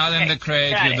 Husband not in the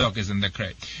crate, your dog is in the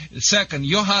crate. Second,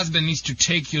 your husband needs to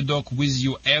take your dog with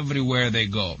you everywhere they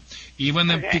go. Even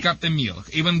pick up the milk.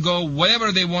 Even go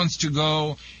wherever they want to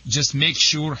go, just make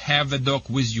sure have the dog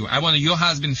with you. I want your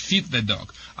husband feed the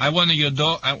dog. I want your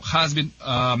husband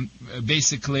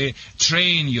basically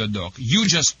train your dog. You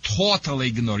just totally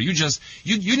ignore. You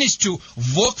need to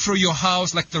walk through your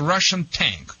house like the Russian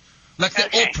tank. Like the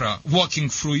Oprah walking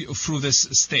through this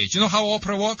stage. You know how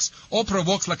Oprah walks? Oprah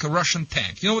walks like a Russian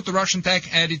tank. You know what the Russian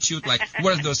tank attitude? Like,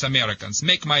 where's those Americans?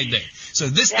 Make my day. So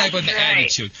this type of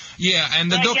attitude. Yeah,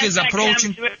 and the dog is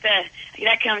approaching.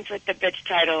 That comes with the bitch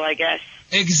title, I guess.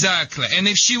 Exactly. And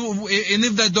if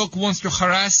the dog wants to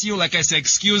harass you, like I say,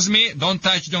 excuse me, don't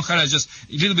touch, don't harass, just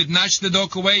a little bit nudge the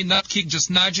dog away, not kick, just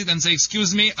nudge it and say,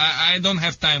 excuse me, I don't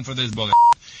have time for this bullshit.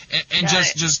 And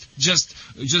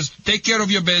just take care of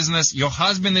your business. Your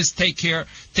husband is take care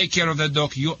of the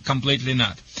dog. You completely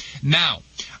not. Now,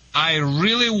 I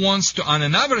really want to, on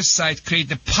another side, create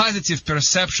a positive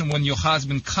perception when your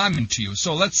husband coming to you.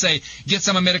 So let's say, get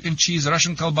some American cheese,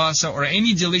 Russian kielbasa, or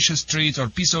any delicious treat or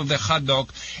piece of the hot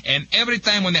dog, and every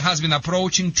time when the husband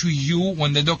approaching to you,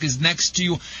 when the dog is next to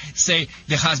you,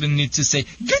 the husband needs to say,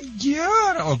 good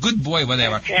girl, or good boy,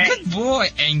 whatever. Good boy,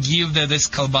 and give this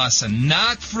kielbasa.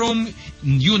 Not from,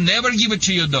 you never give it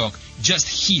to your dog. Just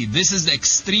he. This is the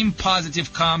extreme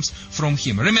positive comes from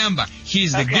him. Remember, he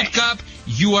is the good cop.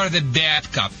 You are the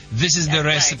bad cop. This is the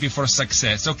recipe for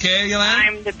success. Okay, Yelena?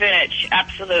 I'm the bitch.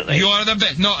 Absolutely. You are the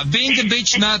bitch. No, being a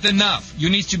bitch not enough. You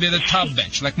need to be the top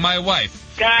bitch, like my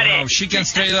wife. Got it. She can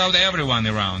straight out everyone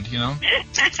around, She's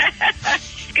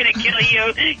going to kill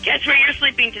you. Guess where you're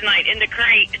sleeping tonight? In the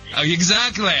crate. Oh,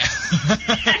 exactly.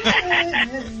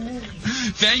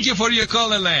 Thank you for your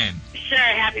call, Elaine. Sure.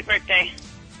 Happy birthday.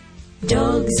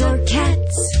 Dogs or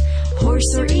cats,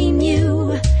 horse or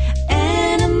emu,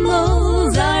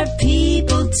 animals are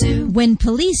people too. When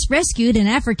police rescued an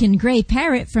African gray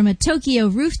parrot from a Tokyo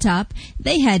rooftop,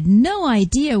 they had no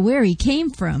idea where he came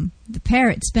from. The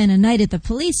parrot spent a night at the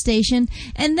police station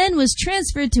and then was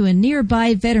transferred to a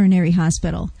nearby veterinary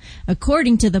hospital.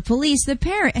 According to the police, the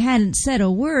parrot hadn't said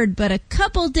a word, but a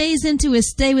couple days into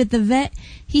his stay with the vet,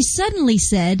 he suddenly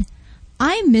said,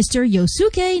 "I'm Mr.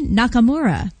 Yosuke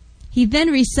Nakamura." He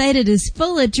then recited his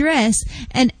full address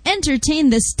and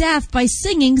entertained the staff by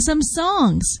singing some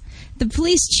songs. The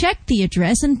police checked the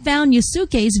address and found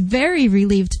Yosuke's very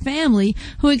relieved family,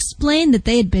 who explained that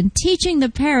they had been teaching the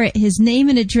parrot his name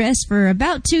and address for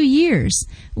about 2 years,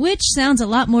 which sounds a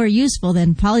lot more useful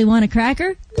than Polly Want a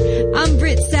Cracker? I'm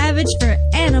Britt Savage for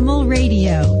Animal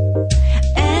Radio.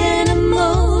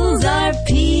 Animals are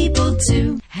people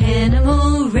too.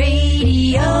 Animal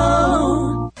Radio.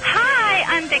 Hi,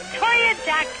 I'm Victoria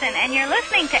Jackson, and you're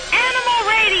listening to Animal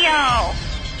Radio.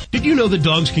 Did you know that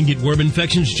dogs can get worm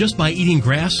infections just by eating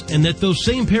grass, and that those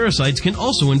same parasites can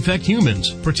also infect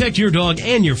humans? Protect your dog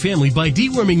and your family by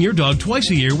deworming your dog twice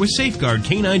a year with Safeguard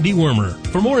Canine Dewormer.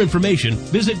 For more information,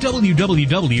 visit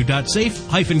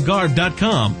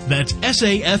www.safe-guard.com. That's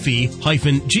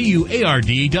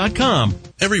SAFE-GUARD.com.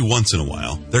 Every once in a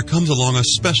while, there comes along a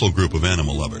special group of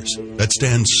animal lovers that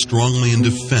stands strongly in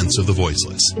defense of the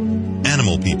voiceless.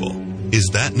 Animal People is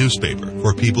that newspaper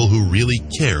for people who really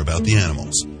care about the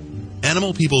animals.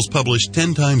 Animal People's published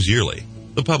 10 times yearly.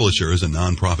 The publisher is a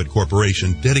non-profit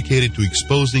corporation dedicated to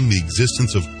exposing the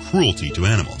existence of cruelty to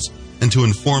animals and to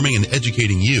informing and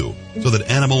educating you so that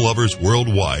animal lovers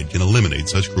worldwide can eliminate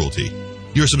such cruelty.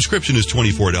 Your subscription is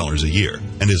 $24 a year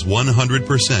and is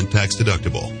 100% tax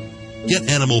deductible. Get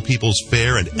Animal People's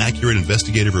fair and accurate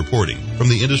investigative reporting from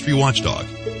the industry watchdog.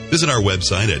 Visit our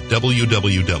website at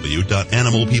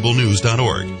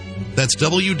www.animalpeoplenews.org. That's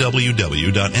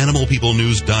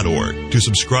www.animalpeoplenews.org to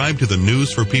subscribe to the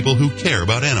news for people who care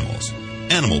about animals.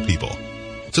 Animal People.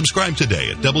 Subscribe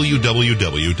today at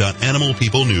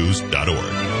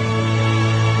www.animalpeoplenews.org.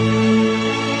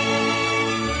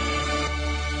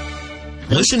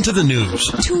 Listen to the news.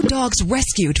 2 dogs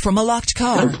rescued from a locked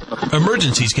car.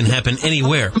 Emergencies can happen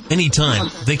anywhere,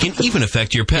 anytime. They can even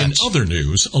affect your pets. In other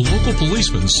news, a local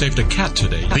policeman saved a cat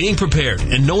today. Being prepared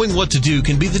and knowing what to do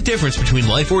can be the difference between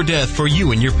life or death for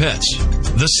you and your pets.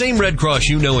 The same Red Cross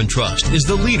you know and trust is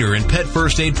the leader in pet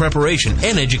first aid preparation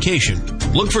and education.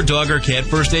 Look for dog or cat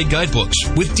first aid guidebooks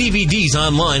with DVDs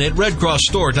online at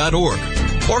redcrossstore.org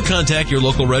or contact your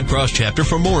local Red Cross chapter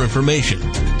for more information.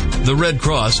 The Red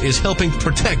Cross is helping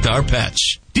protect our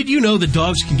pets. Did you know that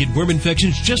dogs can get worm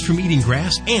infections just from eating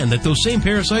grass, and that those same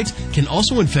parasites can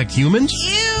also infect humans?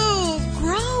 Ew,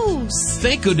 gross.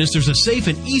 Thank goodness there's a safe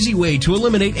and easy way to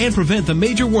eliminate and prevent the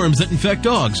major worms that infect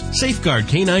dogs. Safeguard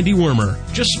Canine Dewormer.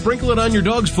 Just sprinkle it on your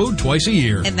dog's food twice a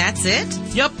year. And that's it?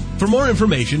 Yep. For more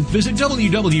information, visit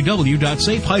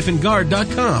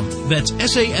www.safe-guard.com. That's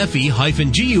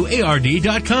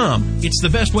SAFE-GUARD.com. It's the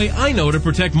best way I know to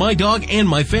protect my dog and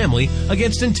my family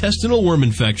against intestinal worm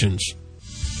infections.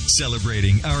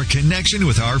 Celebrating our connection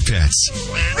with our pets.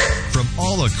 From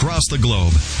all across the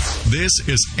globe, this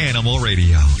is Animal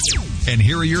Radio. And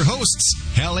here are your hosts,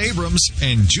 Hal Abrams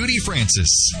and Judy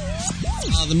Francis.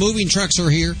 The moving trucks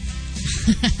are here.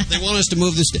 They want us to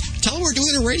move this. Tell them we're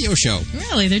doing a radio show.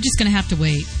 Really? They're just going to have to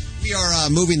wait. We are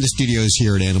moving the studios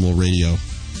here at Animal Radio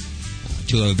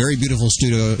to a very beautiful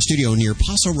studio near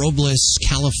Paso Robles,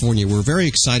 California. We're very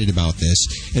excited about this,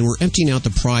 and we're emptying out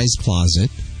the prize closet.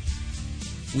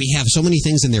 We have so many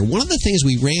things in there. One of the things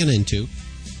we ran into,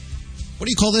 what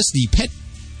do you call this? The pet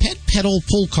pedal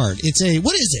pull cart. It's a,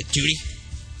 what is it, Judy?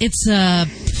 It's a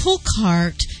pull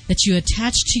cart that you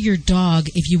attach to your dog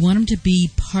if you want him to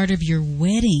be part of your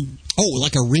wedding. Oh,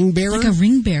 like a ring bearer? Like a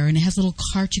ring bearer, and it has a little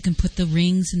cart you can put the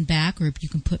rings in back, or you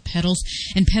can put pedals.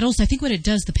 And pedals, I think what it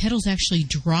does, the pedals actually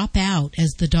drop out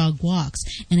as the dog walks,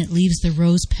 and it leaves the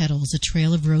rose petals, a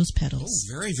trail of rose petals.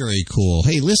 Oh, very, very cool.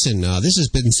 Hey, listen, this has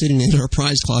been sitting in our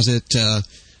prize closet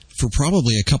for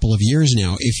probably a couple of years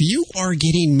now. If you are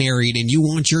getting married and you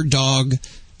want your dog,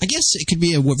 I guess it could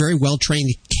be a very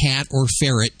well-trained cat or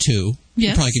ferret, too.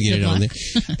 Yes, you probably could get it on there.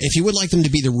 If you would like them to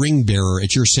be the ring bearer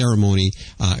at your ceremony,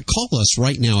 call us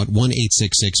right now at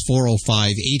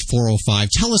 1-866-405-8405.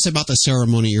 Tell us about the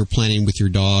ceremony you're planning with your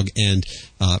dog and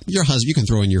your husband. You can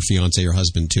throw in your fiance or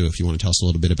husband, too, if you want to tell us a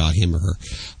little bit about him or her.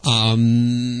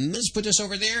 Let's put this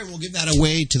over there, and we'll give that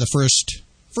away to the first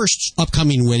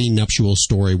upcoming wedding nuptial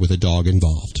story with a dog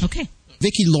involved. Okay.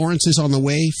 Vicki Lawrence is on the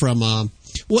way from...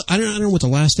 I don't know what the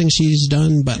last thing she's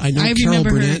done, but I know Carol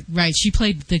Burnett. Right, she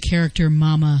played the character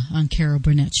Mama on Carol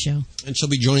Burnett's show. And she'll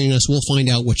be joining us. We'll find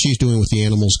out what she's doing with the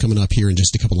animals coming up here in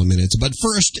just a couple of minutes. But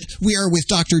first, we are with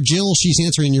Dr. Jill. She's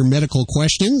answering your medical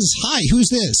questions. Hi, who's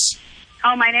this?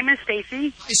 Oh, my name is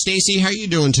Stacy. Hi, Stacy. How are you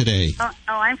doing today? Oh,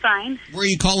 I'm fine. Where are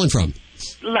you calling from?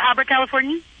 La Habra,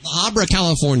 California. La Habra,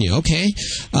 California. Okay.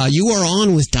 You are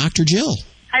on with Dr. Jill.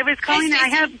 I was calling. I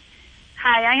have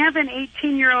an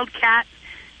 18-year-old cat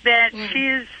that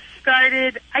she's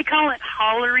started, I call it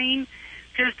hollering.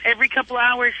 Just every couple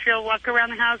hours she'll walk around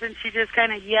the house and she just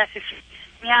kind of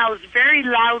meows very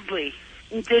loudly.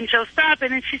 And then she'll stop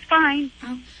and then she's fine.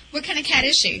 Oh. What kind of cat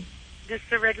is she?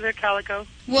 Just a regular calico.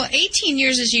 Well, 18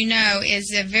 years, as you know,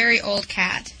 is a very old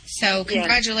cat. So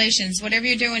congratulations. Yes. Whatever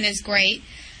you're doing is great.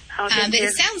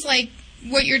 It sounds like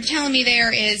what you're telling me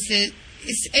there is that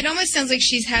it almost sounds like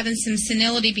she's having some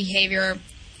senility behavior.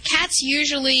 Cats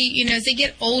usually, as they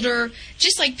get older,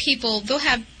 just like people, they'll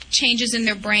have changes in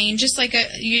their brain, just like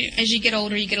as you get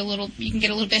older, you can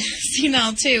get a little bit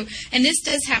senile too. And this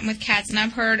does happen with cats, and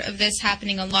I've heard of this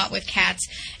happening a lot with cats.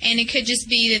 And it could just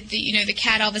be that the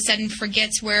cat all of a sudden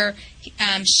forgets where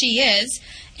she is,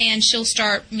 and she'll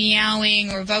start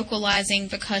meowing or vocalizing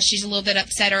because she's a little bit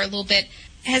upset or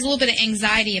has a little bit of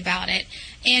anxiety about it.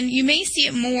 And you may see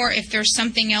it more if there's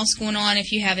something else going on.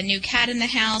 If you have a new cat in the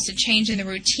house, a change in the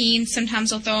routine,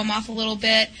 sometimes they'll throw them off a little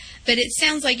bit. But it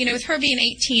sounds like, with her being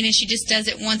 18 and she just does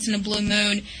it once in a blue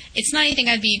moon, it's not anything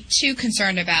I'd be too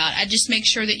concerned about. I'd just make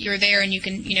sure that you're there and you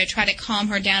can, try to calm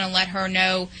her down and let her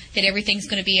know that everything's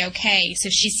going to be okay. So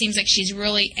if she seems like she's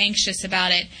really anxious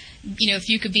about it, if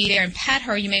you could be there and pet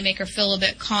her, you may make her feel a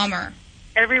bit calmer.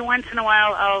 Every once in a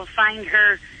while, I'll find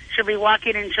her, she'll be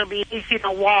walking and she'll be facing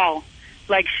a wall,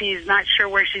 like she's not sure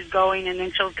where she's going, and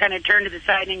then she'll kind of turn to the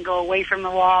side and go away from the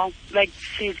wall, like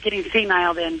she's getting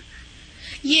senile then.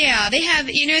 Yeah, they have,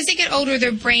 as they get older,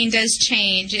 their brain does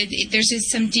change. There's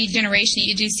just some degeneration that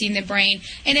you do see in the brain.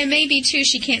 And it may be, too,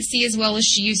 she can't see as well as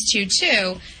she used to,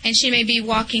 too. And she may be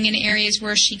walking in areas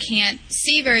where she can't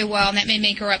see very well, and that may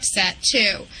make her upset,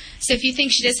 too. So if you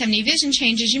think she does have any vision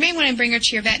changes, you may want to bring her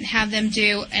to your vet and have them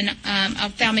do an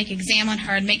ophthalmic exam on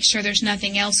her and make sure there's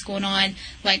nothing else going on,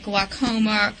 like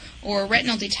glaucoma or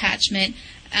retinal detachment.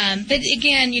 But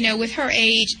again, with her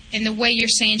age and the way you're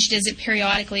saying she does it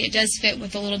periodically, it does fit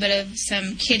with a little bit of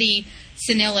some kitty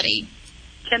senility.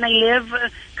 Can they live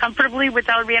comfortably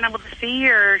without being able to see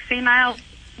or senile?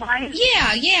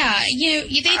 Yeah.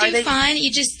 They do fine. They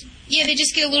just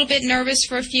get a little bit nervous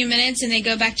for a few minutes and they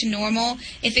go back to normal.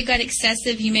 If it got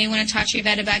excessive, you may want to talk to your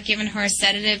vet about giving her a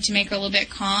sedative to make her a little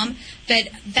bit calm. But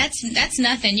that's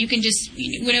nothing. You can just,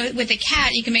 with a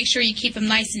cat, you can make sure you keep them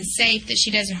nice and safe, that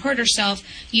she doesn't hurt herself.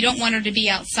 You don't want her to be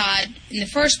outside in the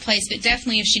first place, but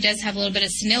definitely if she does have a little bit of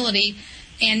senility,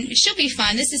 and she'll be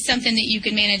fine. This is something that you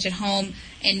can manage at home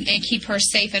and keep her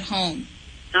safe at home.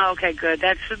 Okay, good.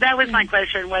 That was my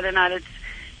question, whether or not it's,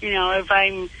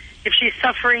 if she's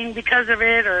suffering because of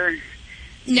it, or...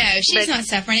 No, she's not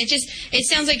suffering. It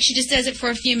sounds like she just does it for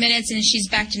a few minutes and she's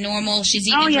back to normal. She's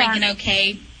eating and drinking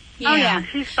okay. Yeah. Oh, yeah,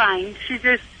 she's fine. She's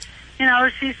just,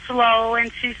 she's slow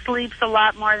and she sleeps a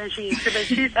lot more than she used to, but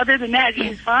other than that,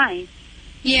 she's fine.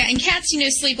 Yeah, and cats,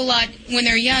 sleep a lot when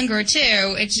they're younger,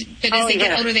 too. But as they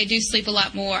get older, they do sleep a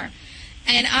lot more.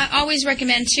 And I always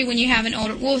recommend, too, when you have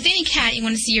with any cat, you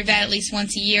want to see your vet at least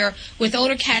once a year. With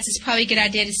older cats, it's probably a good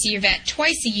idea to see your vet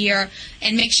twice a year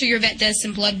and make sure your vet does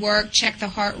some blood work, check the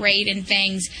heart rate and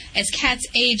things. As cats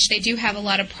age, they do have a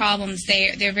lot of problems.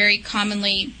 They're very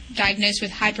commonly diagnosed with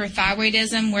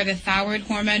hyperthyroidism, where the thyroid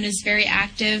hormone is very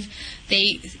active.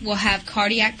 They will have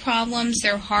cardiac problems.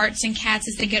 Their hearts in cats,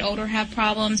 as they get older, have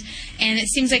problems. And it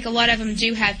seems like a lot of them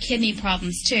do have kidney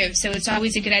problems, too. So it's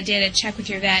always a good idea to check with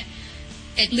your vet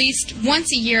at least once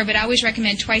a year, but I always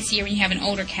recommend twice a year when you have an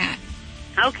older cat.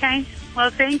 Okay. Well,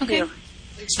 thank you.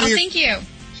 Thank you.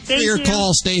 For your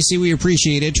call, Stacy. We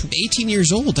appreciate it. 18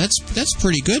 years old. That's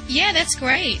pretty good. Yeah, that's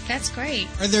great. That's great.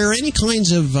 Are there any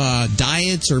kinds of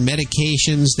diets or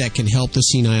medications that can help the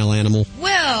senile animal?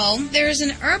 Well, there's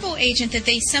an herbal agent that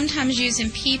they sometimes use in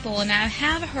people, and I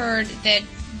have heard that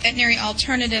veterinary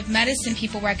alternative medicine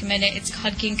people recommend it. It's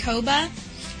called ginkgoba.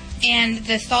 And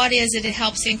the thought is that it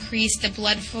helps increase the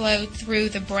blood flow through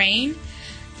the brain.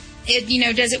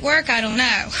 Does it work? I don't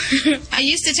know. I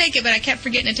used to take it, but I kept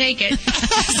forgetting to take it.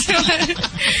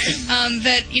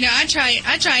 I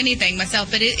try anything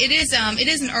myself. But it is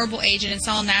an herbal agent. It's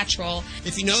all natural.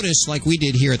 If you notice, like we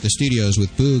did here at the studios with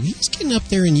Boog, he's getting up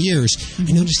there in years.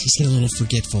 I noticed he's getting a little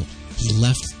forgetful. He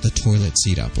left the toilet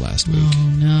seat up last week. Oh,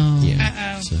 no.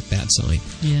 Yeah, it's a bad sign.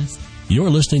 Yes.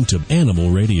 You're listening to Animal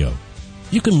Radio.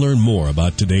 You can learn more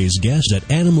about today's guest at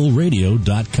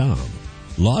animalradio.com.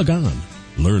 Log on.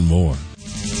 Learn more.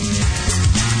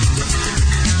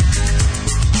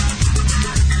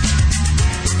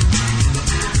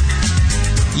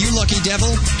 You lucky devil.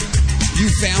 You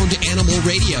found Animal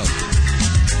Radio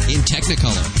in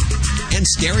Technicolor and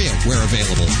stereo where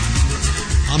available.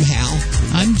 I'm Hal.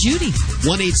 I'm Judy.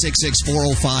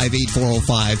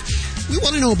 1-866-405-8405. We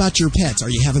want to know about your pets. Are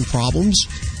you having problems?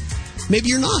 Maybe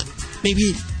you're not.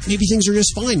 Maybe things are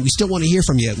just fine. We still want to hear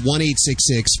from you at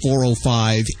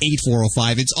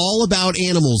 1-866-405-8405. It's all about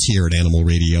animals here at Animal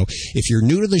Radio. If you're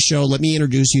new to the show, let me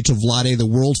introduce you to Vlade, the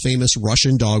world-famous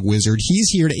Russian dog wizard. He's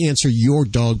here to answer your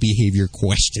dog behavior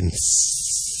questions.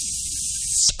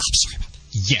 I'm sorry about that.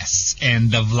 Yes,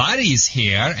 and Vlade is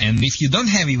here, and if you don't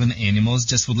have even animals,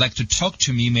 just would like to talk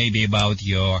to me maybe about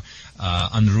your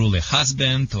unruly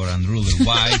husband or unruly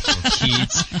wife or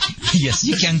kids, yes,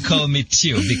 you can call me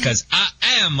too, because I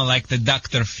am like the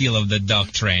Dr. Phil of the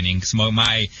dog training. So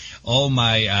all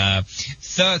my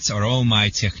thoughts or all my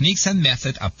techniques and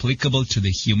methods applicable to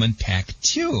the human pack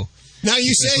too. Now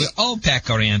you say we're all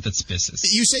pack-oriented species.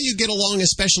 You say you get along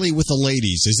especially with the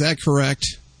ladies. Is that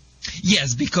correct?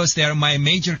 Yes, because they are my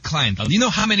major clientele. You know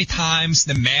how many times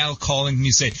the male calling me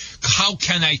say, how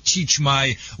can I teach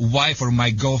my wife or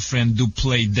my girlfriend to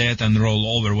play dead and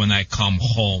roll over when I come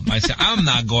home? I say, I'm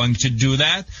not going to do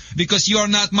that because you're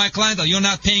not my clientele. You're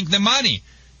not paying the money.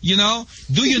 You know?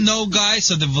 Do you know, guys,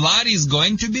 so the Vlad is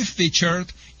going to be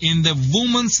featured in the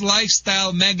Woman's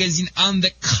Lifestyle magazine on the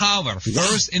cover.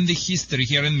 First in the history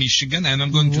here in Michigan, and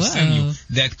I'm going to send you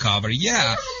that cover.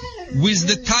 Yeah, with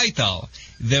the title,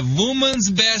 The Woman's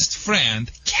Best Friend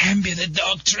Can Be the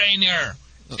Dog Trainer.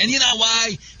 And you know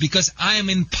why? Because I am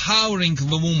empowering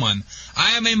the woman.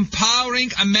 I am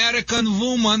empowering American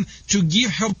woman to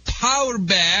give her power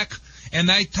back.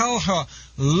 And I tell her,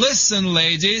 listen,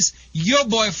 ladies, your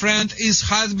boyfriend, his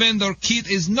husband or kid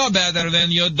is no better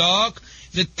than your dog.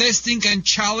 The testing and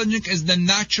challenging is the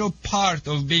natural part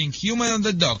of being human and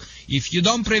the dog. If you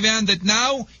don't prevent it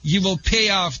now, you will pay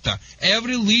after.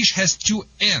 Every leash has two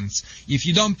ends. If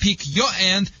you don't pick your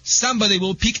end, somebody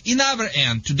will pick another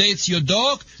end. Today it's your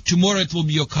dog, tomorrow it will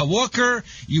be your coworker,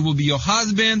 you will be your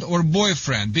husband or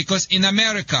boyfriend. Because in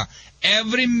America,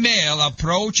 every male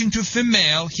approaching to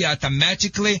female, he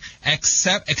automatically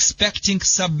expecting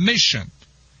submission.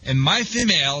 And my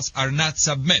females are not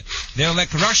submit. They're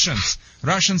like Russians.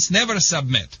 Russians never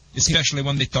submit, especially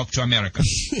when they talk to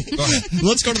Americans. Go ahead.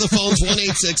 Let's go to the phones,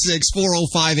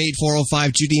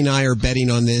 1-866-405-8405. Judy and I are betting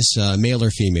on this, male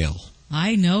or female.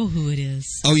 I know who it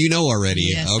is. Oh, you know already?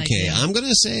 Yes, okay, I do. I'm going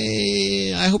to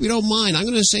say, I hope you don't mind, I'm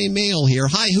going to say male here.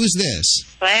 Hi, who's this?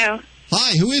 Hello.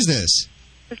 Hi, who is this?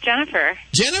 It's Jennifer.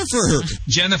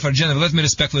 Jennifer, let me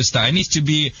respectfully start. I need to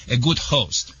be a good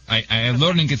host. I am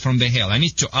learning it from the hell. I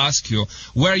need to ask you,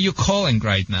 where are you calling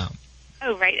right now?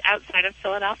 Oh, right outside of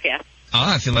Philadelphia.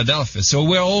 Ah, Philadelphia. So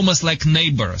we're almost like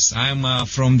neighbors. I'm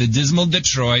from the dismal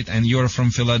Detroit, and you're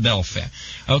from Philadelphia.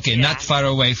 Okay, Yeah. not far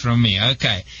away from me.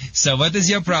 Okay. So what is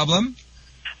your problem?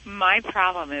 My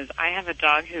problem is I have a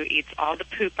dog who eats all the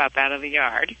poop up out of the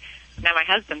yard. Now, my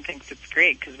husband thinks it's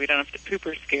great because we don't have to poop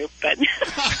or scoop, but...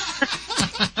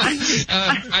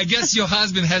 I guess your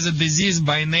husband has a disease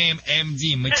by name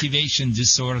MD, motivation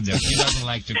disorder. He doesn't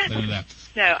like to clean it up.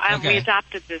 No, Okay. we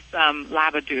adopted this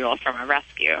Labradoodle from a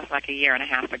rescue like a year and a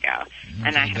half ago.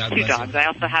 And I have God two bless dogs. you. I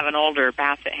also have an older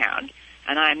Basset Hound.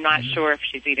 And I'm not sure if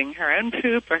she's eating her own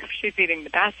poop or if she's eating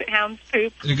the Basset Hound's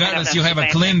poop. Regardless, you have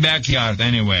a clean backyard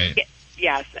anyway.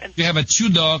 Yes. You have two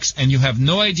dogs, and you have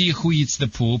no idea who eats the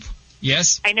poop.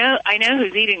 Yes? I know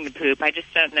who's eating the poop. I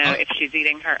just don't know if she's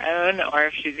eating her own or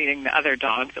if she's eating the other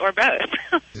dogs or both.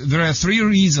 There are three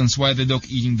reasons why the dog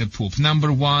eating the poop.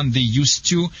 Number one, they used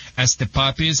to as the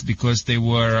puppies because they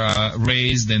were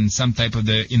raised in some type of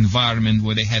the environment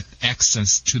where they had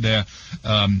access to the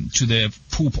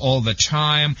poop all the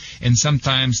time. And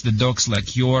sometimes the dogs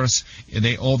like yours,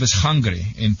 they always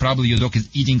hungry. And probably your dog is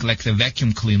eating like the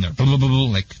vacuum cleaner,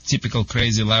 like typical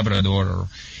crazy Labrador. Or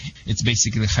it's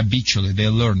basically habitually they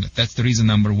learn it. That's the reason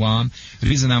number one.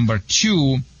 Reason number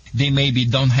two, they maybe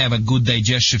don't have a good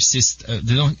digestive system.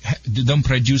 They don't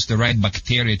produce the right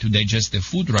bacteria to digest the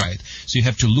food right. So you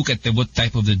have to look at what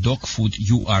type of the dog food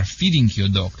you are feeding your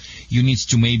dog. You need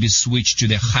to maybe switch to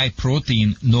the high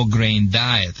protein, no grain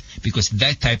diet because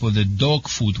that type of the dog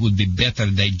food would be better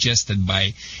digested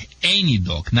by any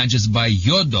dog, not just by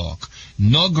your dog.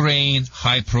 No grain,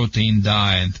 high protein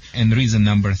diet. And reason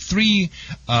number three,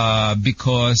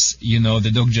 because,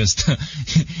 the dog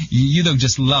your dog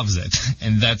just loves it.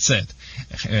 And that's it.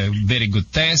 Very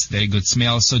good taste, very good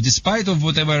smell. So despite of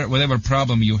whatever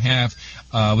problem you have,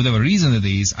 whatever reason it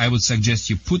is, I would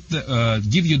suggest you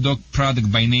give your dog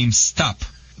product by name Stop.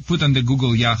 Put on the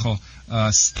Google Yahoo,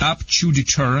 Stop Chew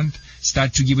Deterrent.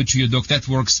 Start to give it to your dog. That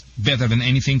works better than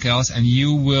anything else, and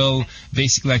you will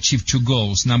basically achieve two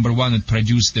goals. Number one, it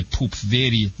produces the poop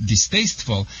very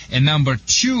distasteful, and number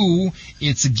two,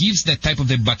 it gives that type of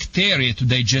the bacteria to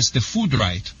digest the food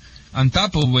right. On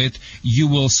top of it, you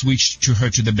will switch to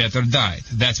the better diet.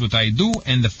 That's what I do.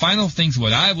 And the final thing,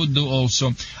 what I would do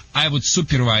also, I would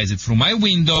supervise it from my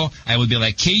window. I would be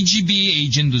like KGB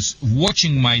agent who's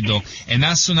watching my dog. And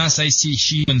as soon as I see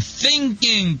she even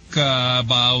thinking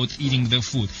about eating the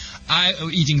food,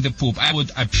 eating the poop, I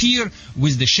would appear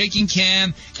with the shaking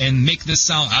can and make the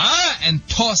sound, and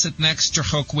toss it next to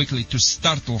her quickly to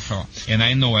startle her. And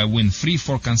I know I win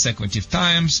 3-4 consecutive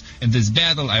times. In this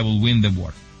battle, I will win the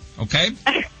war. Okay?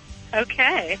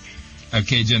 Okay.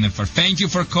 Okay, Jennifer, thank you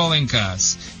for calling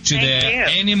us to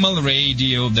Animal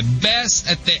Radio. The best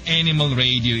at the Animal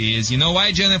Radio is, you know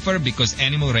why, Jennifer? Because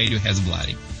Animal Radio has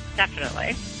Bloody.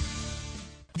 Definitely.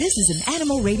 This is an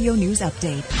Animal Radio News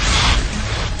Update.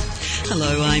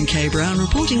 Hello, I'm Kay Brown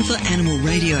reporting for Animal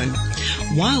Radio.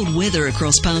 Wild weather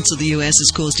across parts of the US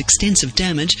has caused extensive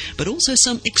damage, but also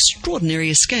some extraordinary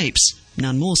escapes.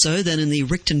 None more so than in the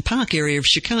Rickton Park area of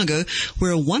Chicago,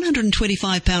 where a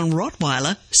 125-pound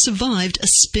Rottweiler survived a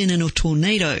spin in a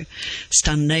tornado.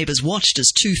 Stunned neighbours watched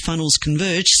as two funnels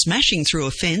converged, smashing through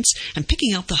a fence and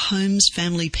picking up the Holmes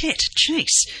family pet,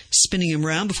 Chase, spinning him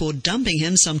round before dumping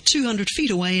him some 200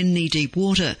 feet away in knee-deep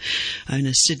water.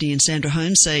 Owners Sydney and Sandra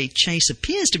Holmes say Chase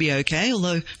appears to be okay,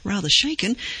 although rather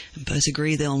shaken, and both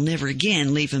agree they'll never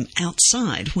again leave him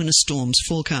outside when a storm's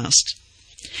forecast.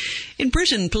 In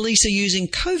Britain, police are using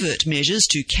covert measures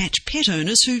to catch pet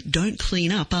owners who don't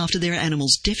clean up after their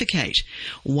animals defecate.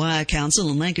 Wyre Council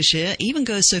in Lancashire even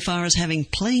goes so far as having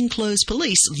plainclothes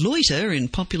police loiter in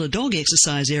popular dog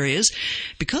exercise areas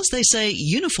because they say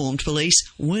uniformed police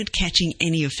weren't catching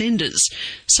any offenders.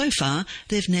 So far,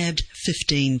 they've nabbed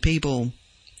 15 people.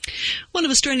 One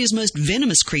of Australia's most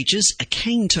venomous creatures, a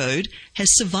cane toad, has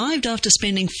survived after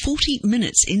spending 40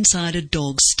 minutes inside a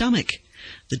dog's stomach.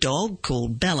 The dog,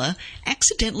 called Bella,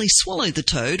 accidentally swallowed the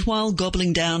toad while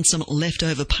gobbling down some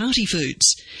leftover party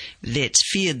foods. Vets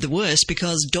feared the worst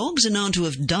because dogs are known to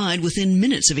have died within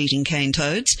minutes of eating cane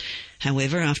toads.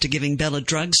 However, after giving Bella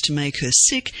drugs to make her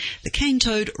sick, the cane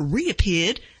toad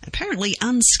reappeared, apparently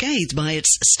unscathed by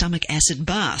its stomach acid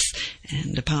bath.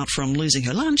 And apart from losing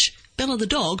her lunch, Bella the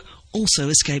dog also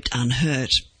escaped unhurt.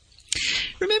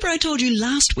 Remember I told you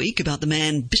last week about the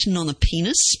man bitten on the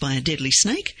penis by a deadly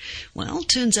snake? Well,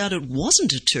 turns out it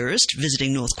wasn't a tourist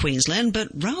visiting North Queensland, but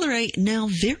rather a now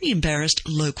very embarrassed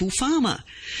local farmer.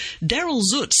 Daryl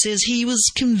Zoot says he was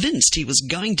convinced he was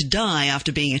going to die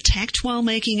after being attacked while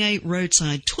making a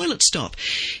roadside toilet stop.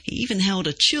 He even held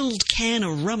a chilled can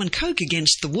of rum and coke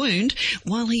against the wound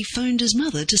while he phoned his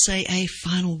mother to say a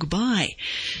final goodbye.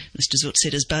 Mr. Zoot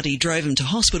said his buddy drove him to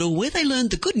hospital where they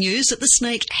learned the good news that the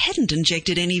snake hadn't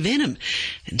injected any venom.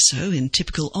 And so, in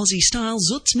typical Aussie style,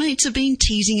 Zoot's mates have been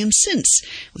teasing him since,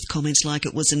 with comments like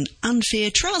it was an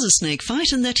unfair trouser snake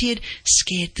fight and that he had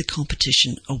scared the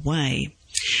competition away.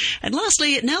 And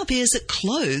lastly, it now appears that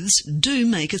clothes do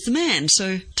maketh the man,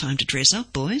 so time to dress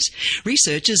up, boys.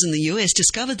 Researchers in the US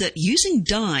discovered that using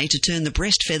dye to turn the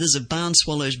breast feathers of barn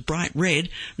swallows bright red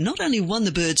not only won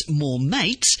the birds more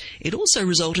mates, it also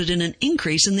resulted in an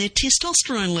increase in their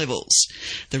testosterone levels.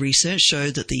 The research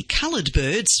showed that the coloured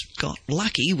birds got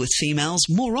lucky with females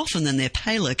more often than their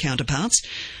paler counterparts,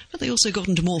 but they also got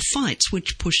into more fights,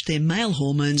 which pushed their male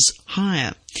hormones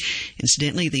higher.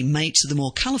 Incidentally, the mates of the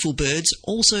more colourful birds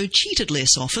also cheated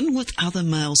less often with other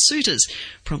male suitors,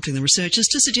 prompting the researchers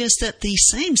to suggest that the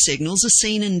same signals are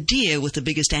seen in deer with the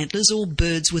biggest antlers or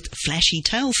birds with flashy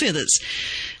tail feathers.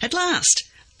 At last,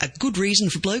 a good reason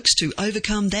for blokes to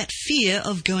overcome that fear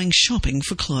of going shopping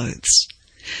for clothes.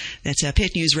 That's our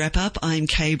Pet News Wrap-Up. I'm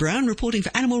Kay Brown, reporting for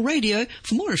Animal Radio.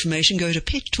 For more information, go to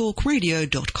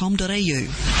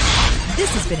pettalkradio.com.au.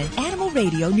 This has been an Animal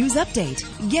Radio News Update.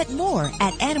 Get more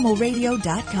at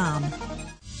animalradio.com.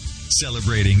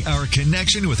 Celebrating our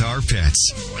connection with our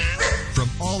pets. From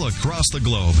all across the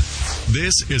globe,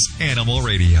 this is Animal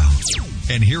Radio.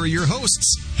 And here are your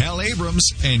hosts, Hal Abrams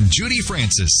and Judy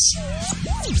Francis.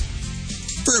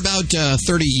 For about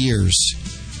 30 years,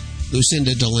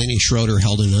 Lucinda Delaney Schroeder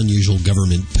held an unusual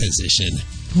government position.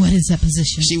 What is that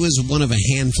position? She was one of a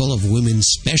handful of women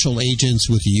special agents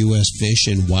with the U.S. Fish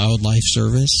and Wildlife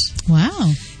Service.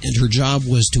 Wow. And her job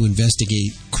was to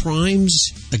investigate crimes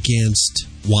against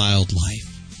wildlife.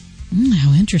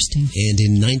 How interesting. And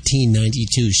in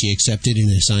 1992, she accepted an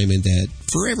assignment that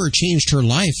forever changed her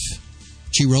life.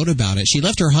 She wrote about it. She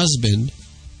left her husband.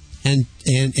 And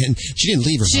she didn't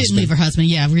leave her husband. She didn't leave her husband,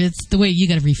 yeah. It's the way you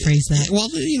got to rephrase that. Well,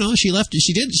 she left.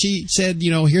 She did. She said,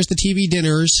 here's the TV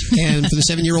dinners, and for the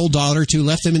 7-year-old daughter, too,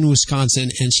 left them in Wisconsin,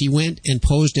 and she went and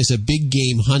posed as a big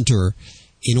game hunter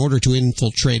in order to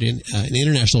infiltrate an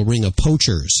international ring of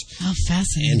poachers. Oh,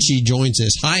 fascinating. And she joins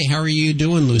us. Hi, how are you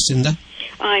doing, Lucinda?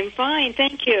 I'm fine,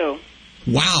 thank you.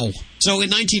 Wow. So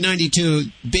in 1992,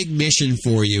 big mission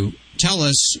for you. Tell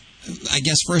us, I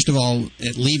guess, first of all,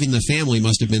 leaving the family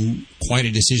must have been quite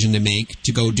a decision to make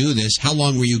to go do this. How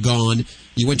long were you gone?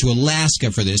 You went to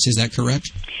Alaska for this, is that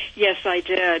correct? Yes, I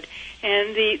did.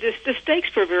 And the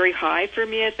stakes were very high for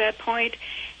me at that point.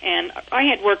 And I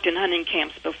had worked in hunting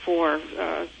camps before,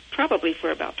 probably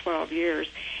for about 12 years.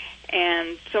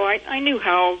 And so I knew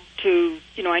how to,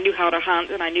 I knew how to hunt,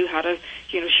 and I knew how to,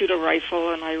 shoot a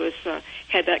rifle, and I was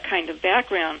had that kind of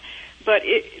background. But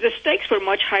the stakes were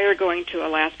much higher going to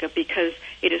Alaska because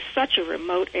it is such a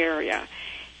remote area.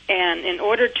 And in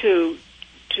order to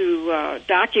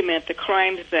document the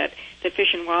crimes that the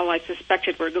Fish and Wildlife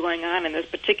suspected were going on in this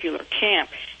particular camp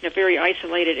in a very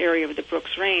isolated area of the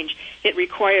Brooks Range, it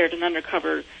required an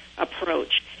undercover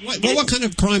approach. What kind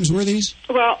of crimes were these?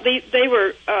 Well, they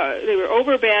were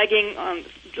overbagging.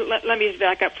 Let me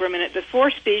back up for a minute. The 4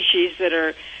 species that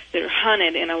are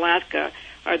hunted in Alaska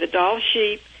are the Dall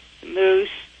sheep, the moose,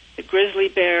 the grizzly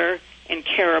bear, and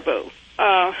caribou.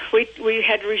 We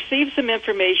had received some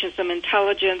information, some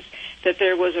intelligence that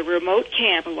there was a remote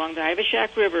camp along the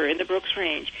Ivashak River in the Brooks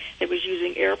Range that was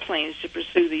using airplanes to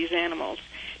pursue these animals.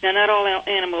 Now, not all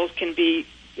animals can be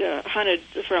hunted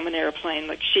from an airplane.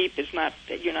 Like sheep is not,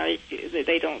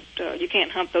 they don't, you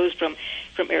can't hunt those from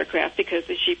aircraft because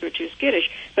the sheep are too skittish.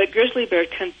 But grizzly bears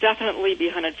can definitely be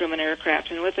hunted from an aircraft.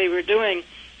 And what they were doing,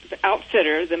 the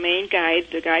outfitter, the main guide,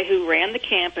 the guy who ran the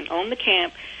camp and owned the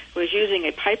camp, was using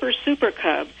a Piper Super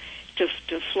Cub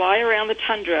to fly around the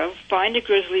tundra, find a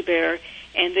grizzly bear,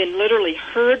 and then literally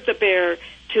herd the bear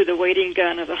to the waiting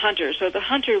gun of the hunter. So the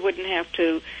hunter wouldn't have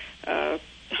to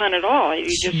hunt at all. He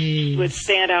just would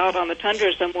stand out on the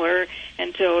tundra somewhere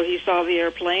until he saw the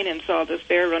airplane and saw this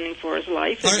bear running for his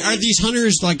life. Are these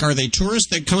hunters, are they tourists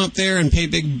that come up there and pay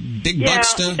big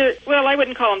bucks to? Well, I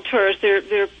wouldn't call them tourists.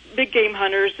 They're big game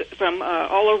hunters from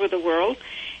all over the world.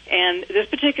 And this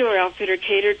particular outfitter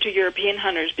catered to European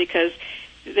hunters because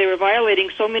they were violating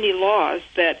so many laws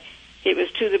that it was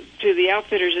to the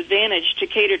outfitter's advantage to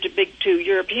cater to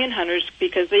European hunters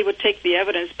because they would take the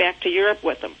evidence back to Europe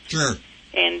with them. Sure.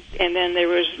 And then there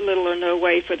was little or no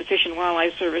way for the Fish and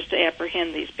Wildlife Service to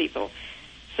apprehend these people.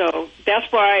 So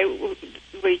that's why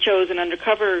we chose an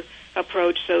undercover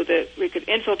approach so that we could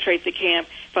infiltrate the camp,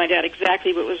 find out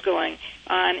exactly what was going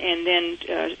on, and then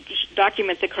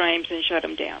document the crimes and shut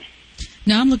them down.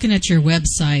 Now I'm looking at your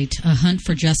website,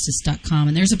 huntforjustice.com,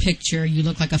 and there's a picture. You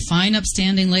look like a fine,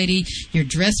 upstanding lady. You're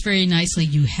dressed very nicely.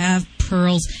 You have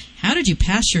pearls. How did you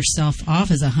pass yourself off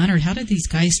as a hunter? How did these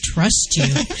guys trust you?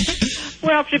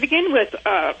 Well, to begin with,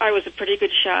 I was a pretty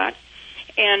good shot.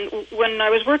 And when I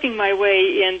was working my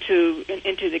way into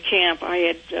the camp,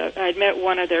 I had met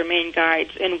one of their main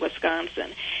guides in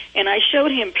Wisconsin, and I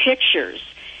showed him pictures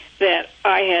that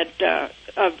I had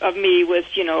of me with,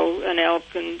 an elk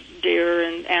and deer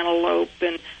and antelope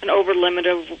and an over limit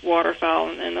of waterfowl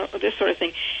and this sort of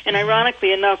thing. And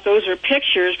ironically enough, those are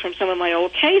pictures from some of my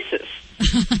old cases.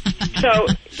 So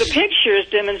the pictures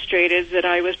demonstrated that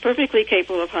I was perfectly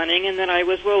capable of hunting and that I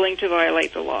was willing to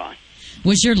violate the law.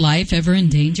 Was your life ever in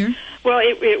danger? Well,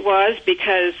 it was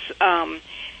because,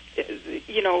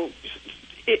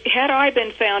 had I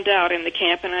been found out in the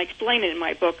camp, and I explain it in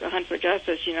my book, A Hunt for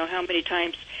Justice, how many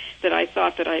times that I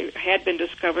thought that I had been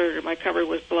discovered or my cover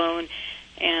was blown,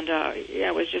 and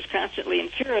I was just constantly in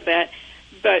fear of that.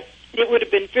 But it would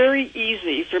have been very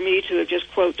easy for me to have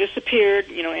just, quote, disappeared,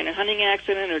 in a hunting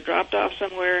accident or dropped off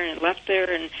somewhere and left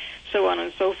there and so on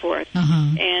and so forth.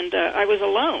 Uh-huh. And I was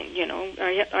alone,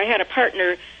 I had a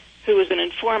partner who was an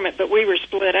informant, but we were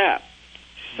split up.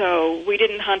 So we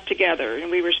didn't hunt together,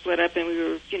 and we were split up, and we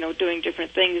were, doing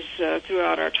different things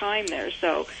throughout our time there.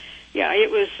 So, yeah,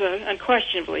 it was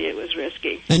unquestionably it was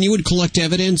risky. And you would collect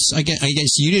evidence. I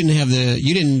guess you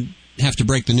didn't have to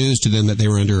break the news to them that they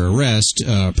were under arrest.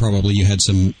 Probably you had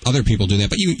some other people do that,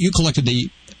 but you collected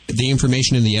the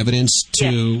information and the evidence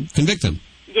to convict them.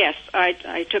 Yes,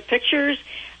 I took pictures.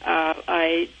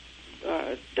 I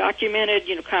documented,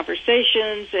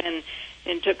 conversations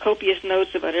and took copious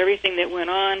notes about everything that went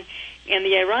on. And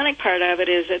the ironic part of it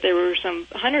is that there were some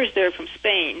hunters there from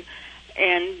Spain,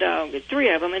 and 3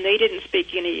 of them, and they didn't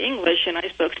speak any English, and I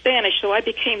spoke Spanish, so I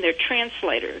became their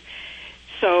translator.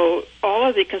 So all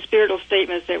of the conspiratorial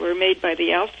statements that were made by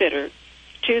the outfitter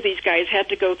to these guys had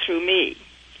to go through me.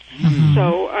 Mm-hmm.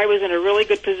 So I was in a really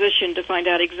good position to find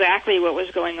out exactly what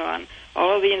was going on.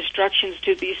 All of the instructions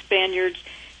to these Spaniards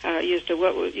as to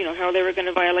what was, how they were going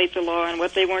to violate the law and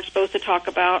what they weren't supposed to talk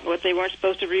about, what they weren't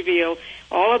supposed to reveal.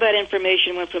 All of that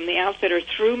information went from the outfitter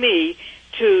through me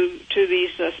to these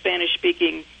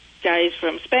Spanish-speaking guys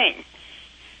from Spain.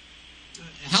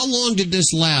 How long did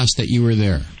this last that you were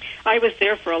there? I was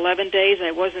there for 11 days.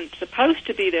 I wasn't supposed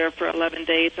to be there for 11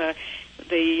 days.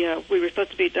 We were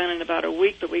supposed to be done in about a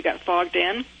week, but we got fogged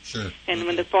in. Sure. And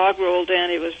when the fog rolled in,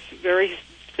 it was very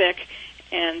thick,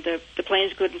 and the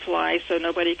planes couldn't fly, so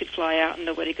nobody could fly out and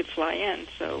nobody could fly in.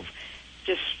 So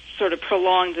just sort of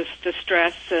prolonged the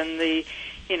stress and the,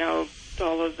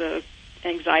 all of the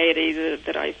anxiety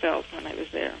that I felt when I was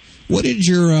there. What did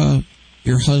your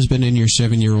husband and your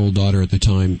 7-year-old daughter at the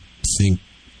time think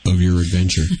of your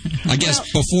adventure? I guess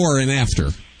before and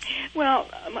after. Well,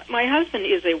 my husband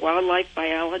is a wildlife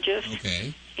biologist.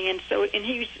 Okay. And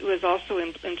he was also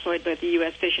employed by the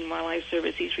U.S. Fish and Wildlife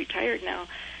Service. He's retired now.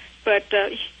 But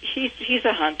he's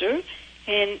a hunter,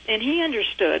 and he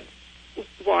understood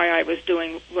why I was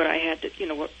doing what I had to,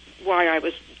 why I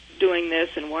was doing this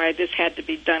and why this had to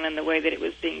be done in the way that it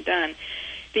was being done.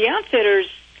 The outfitters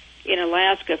in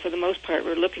Alaska, for the most part,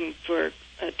 were looking for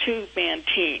a two-man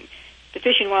team. The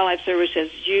Fish and Wildlife Service has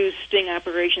used sting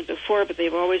operations before, but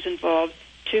they've always involved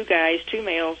two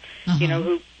males,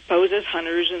 who pose as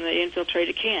hunters and they infiltrate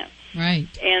a camp. Right.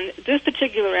 And this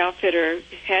particular outfitter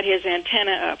had his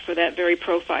antenna up for that very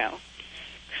profile.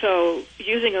 So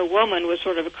using a woman was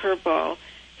sort of a curveball.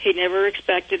 He never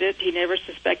expected it. He never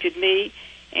suspected me.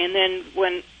 And then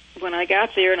when I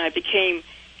got there and I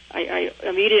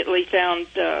immediately found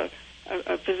a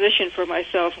position for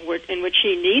myself in which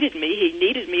he needed me. He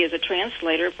needed me as a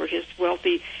translator for his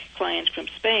wealthy clients from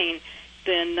Spain.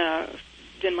 Then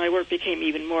my work became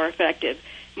even more effective.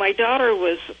 My daughter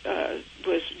was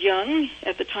young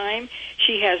at the time.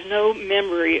 She has no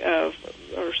memory or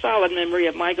solid memory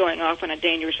of my going off on a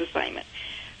dangerous assignment.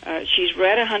 She's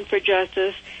read A Hunt for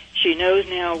Justice. She knows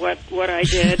now what I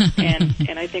did,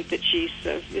 and I think that she's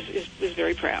is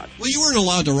very proud. Well, you weren't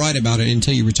allowed to write about it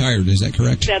until you retired. Is that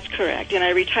correct? That's correct. And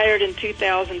I retired in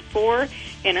 2004,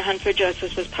 and A Hunt for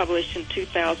Justice was published in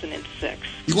 2006.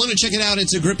 You want to check it out?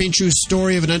 It's a gripping true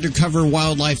story of an undercover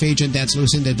wildlife agent. That's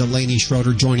Lucinda Delaney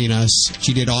Schroeder joining us.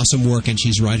 She did awesome work, and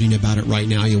she's writing about it right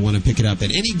now. You'll want to pick it up at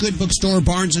any good bookstore,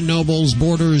 Barnes & Nobles,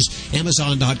 Borders,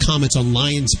 Amazon.com. It's on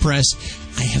Lions Press.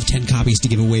 I have 10 copies to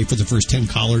give away for the first 10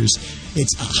 callers.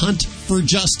 It's A Hunt for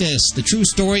Justice, the true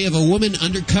story of a woman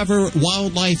undercover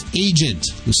wildlife agent.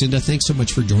 Lucinda, thanks so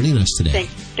much for joining us today.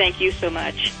 Thank you so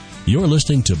much. You're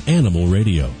listening to Animal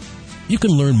Radio. You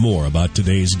can learn more about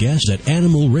today's guest at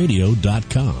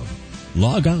animalradio.com.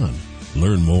 Log on.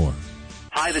 Learn more.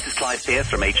 Hi, this is Clive Pierce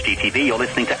from HGTV. You're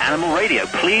listening to Animal Radio.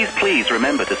 Please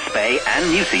remember to spay and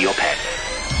neuter your pets.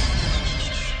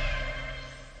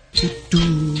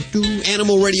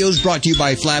 Animal Radio is brought to you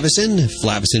by Flavicin.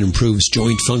 Flavicin improves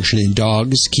joint function in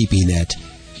dogs, keeping that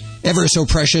ever so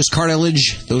precious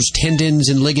cartilage, those tendons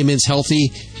and ligaments healthy,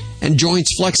 and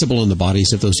joints flexible in the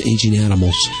bodies of those aging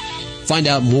animals. Find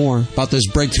out more about this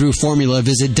breakthrough formula.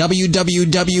 Visit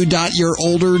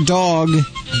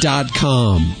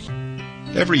www.yourolderdog.com.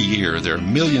 Every year, there are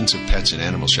millions of pets in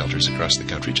animal shelters across the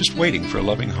country just waiting for a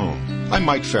loving home. I'm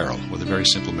Mike Farrell with a very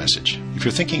simple message. If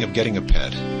you're thinking of getting a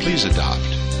pet, please adopt.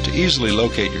 To easily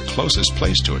locate your closest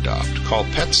place to adopt, call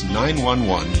Pets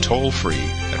 911 toll-free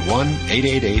at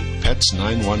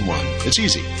 1-888-PETS-911. It's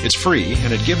easy, it's free,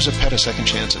 and it gives a pet a second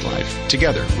chance at life.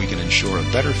 Together, we can ensure a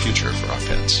better future for our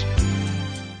pets.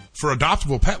 For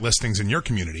adoptable pet listings in your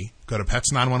community, go to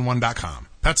pets911.com.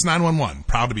 Pets 911,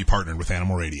 proud to be partnered with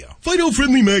Animal Radio. Fido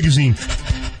Friendly Magazine.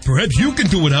 Perhaps you can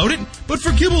do without it, but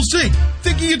for kibble's sake,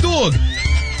 think of your dog.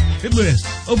 At last,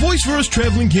 a voice for us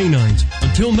traveling canines.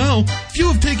 Until now,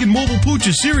 few have taken mobile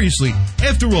pooches seriously.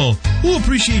 After all, who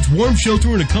appreciates warm shelter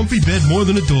and a comfy bed more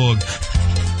than a dog?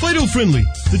 Fido Friendly,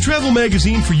 the travel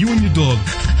magazine for you and your dog.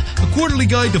 A quarterly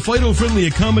guide to Fido-friendly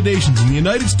accommodations in the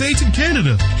United States and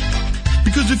Canada.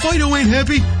 Because if Fido ain't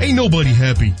happy, ain't nobody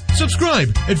happy.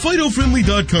 Subscribe at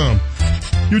FidoFriendly.com.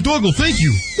 Your dog will thank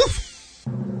you. Woof.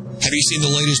 Have you seen the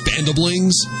latest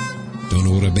Bandablings? Don't know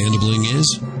what a Bandabling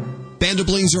is?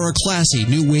 Bandablings are a classy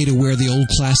new way to wear the old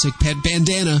classic pet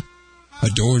bandana.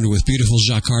 Adorned with beautiful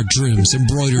jacquard trims,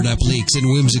 embroidered appliques, and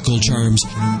whimsical charms.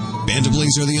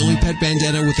 Bandablings are the only pet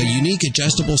bandana with a unique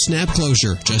adjustable snap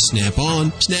closure. Just snap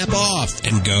on, snap off,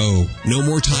 and go. No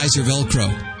more ties or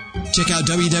Velcro. Check out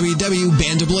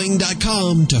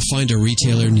www.bandabling.com to find a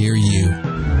retailer near you.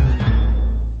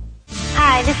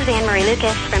 Hi, this is Anne-Marie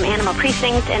Lucas from Animal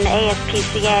Precinct and the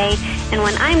ASPCA, and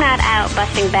when I'm not out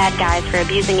busting bad guys for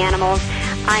abusing animals,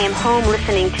 I am home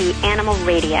listening to Animal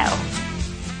Radio.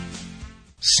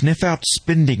 Sniff out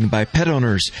spending by pet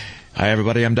owners. Hi,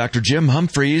 everybody. I'm Dr. Jim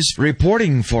Humphreys,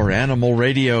 reporting for Animal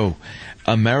Radio.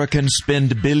 Americans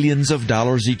spend billions of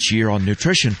dollars each year on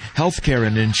nutrition, healthcare,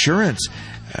 and insurance,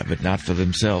 but not for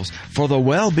themselves, for the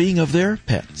well-being of their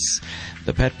pets.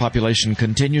 The pet population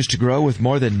continues to grow with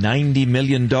more than 90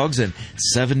 million dogs and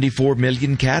 74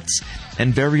 million cats,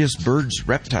 and various birds,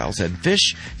 reptiles, and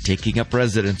fish taking up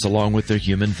residence along with their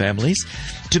human families.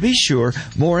 To be sure,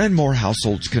 more and more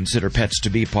households consider pets to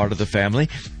be part of the family,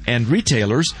 and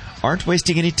retailers aren't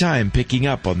wasting any time picking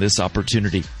up on this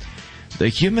opportunity. The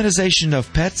humanization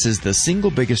of pets is the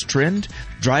single biggest trend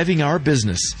driving our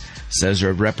business, says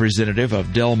a representative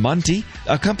of Del Monte,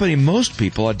 a company most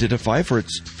people identify for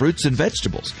its fruits and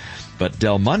vegetables. But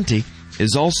Del Monte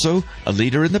is also a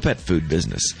leader in the pet food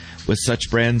business, with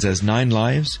such brands as 9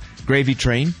 Lives, Gravy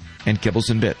Train, and Kibbles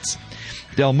and Bits.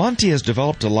 Del Monte has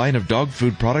developed a line of dog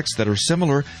food products that are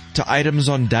similar to items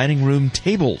on dining room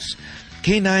tables.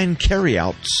 Canine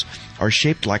carryouts are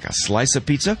shaped like a slice of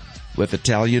pizza with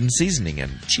Italian seasoning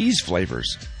and cheese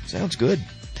flavors. Sounds good.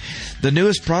 The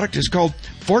newest product is called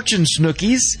Fortune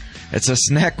Snookies. It's a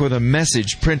snack with a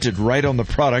message printed right on the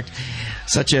product,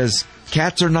 such as,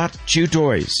 "Cats are not chew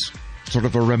toys." Sort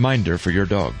of a reminder for your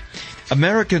dog.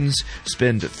 Americans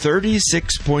spend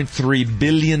 $36.3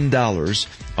 billion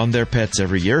on their pets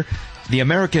every year. The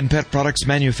American Pet Products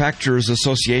Manufacturers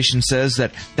Association says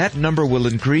that number will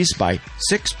increase by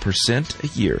 6% a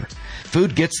year.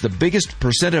 Food gets the biggest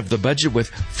percent of the budget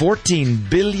with $14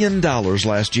 billion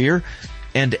last year,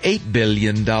 and $8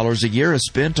 billion a year is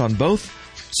spent on both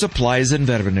supplies and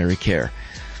veterinary care.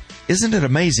 Isn't it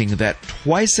amazing that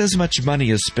twice as much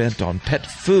money is spent on pet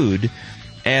food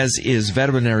as is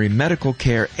veterinary medical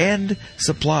care and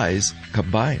supplies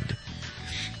combined?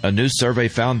 A new survey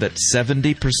found that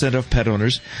 70% of pet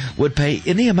owners would pay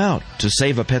any amount to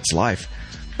save a pet's life.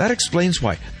 That explains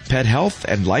why pet health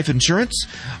and life insurance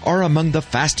are among the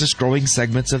fastest growing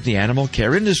segments of the animal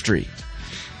care industry.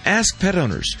 Ask pet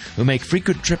owners who make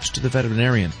frequent trips to the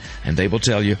veterinarian, and they will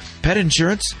tell you pet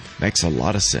insurance makes a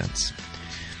lot of sense.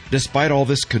 Despite all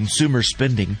this consumer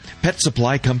spending, pet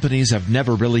supply companies have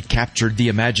never really captured the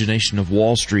imagination of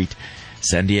Wall Street.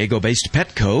 San Diego-based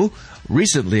Petco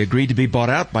recently agreed to be bought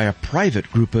out by a private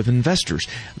group of investors.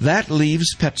 That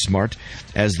leaves PetSmart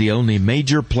as the only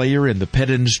major player in the pet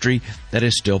industry that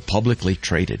is still publicly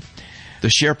traded. The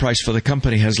share price for the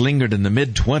company has lingered in the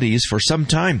mid-20s for some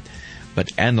time,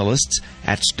 but analysts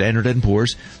at Standard &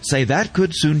 Poor's say that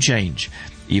could soon change,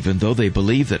 even though they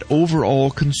believe that overall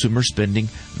consumer spending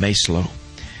may slow.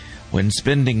 When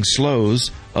spending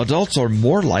slows, adults are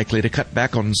more likely to cut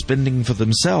back on spending for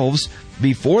themselves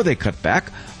before they cut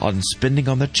back on spending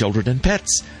on their children and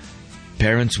pets.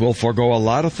 Parents will forego a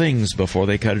lot of things before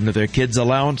they cut into their kids'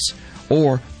 allowance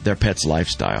or their pet's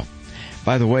lifestyle.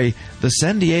 By the way, the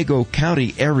San Diego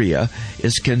County area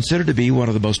is considered to be one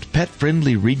of the most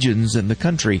pet-friendly regions in the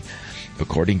country.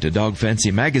 According to Dog Fancy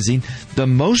magazine, the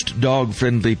most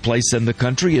dog-friendly place in the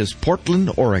country is Portland,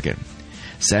 Oregon.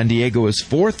 San Diego is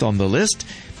 4th on the list,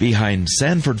 behind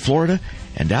Sanford, Florida,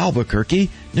 and Albuquerque,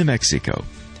 New Mexico.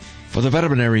 For the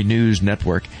Veterinary News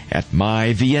Network at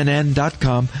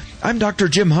myvnn.com, I'm Dr.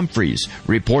 Jim Humphreys,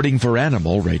 reporting for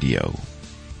Animal Radio.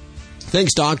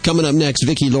 Thanks, Doc. Coming up next,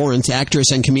 Vicki Lawrence,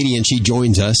 actress and comedian. She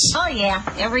joins us. Oh, yeah.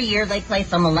 Every year they play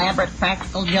some elaborate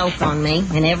practical joke on me,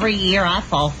 and every year I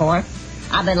fall for it.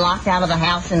 I've been locked out of the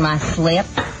house in my slip.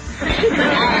 I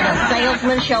had a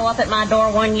salesman show up at my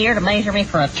door one year to measure me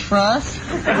for a truss.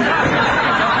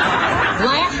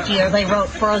 Last year they wrote,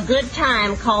 "For a good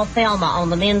time, call Thelma,"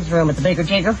 on the men's room at the Bigger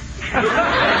Jigger.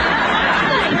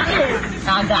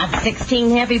 I've got 16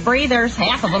 heavy breathers.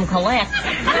 Half of them collect.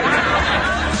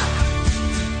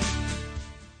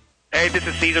 Hey, this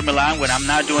is Cesar Milan. When I'm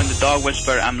not doing the Dog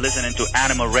Whisperer, I'm listening to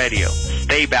Animal Radio.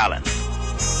 Stay balanced.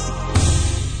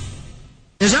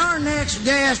 Is our next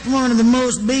guest one of the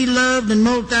most beloved and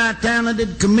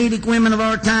multi-talented comedic women of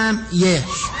our time? Yes.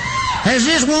 Has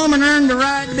this woman earned the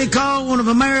right to be called one of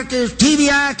America's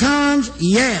TV icons?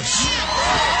 Yes.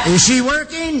 Is she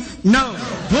working? No.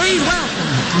 Please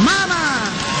welcome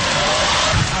Mama.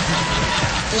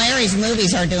 Larry's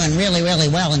movies are doing really, really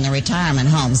well in the retirement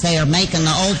homes. They are making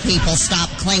the old people stop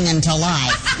clinging to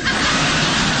life.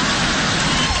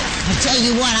 I tell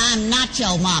you what, I'm not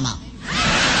your mama.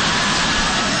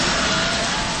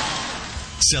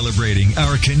 Celebrating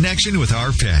our connection with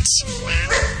our pets.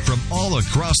 From all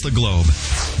across the globe,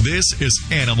 this is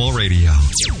Animal Radio.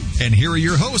 And here are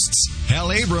your hosts,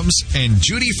 Hal Abrams and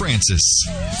Judy Francis.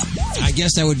 I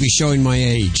guess that would be showing my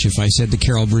age if I said the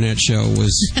Carol Burnett Show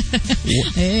was...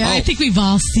 Hey, I think we've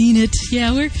all seen it.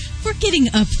 Yeah, we're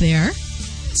getting up there.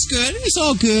 It's good. It's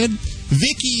all good.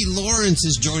 Vicki Lawrence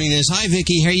is joining us. Hi,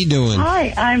 Vicki. How you doing?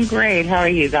 Hi, I'm great. How are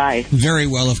you guys? Very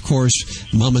well, of course.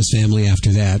 Mama's Family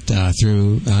after that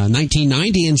through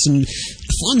 1990, and some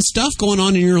fun stuff going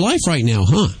on in your life right now,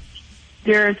 huh?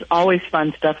 There's always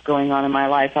fun stuff going on in my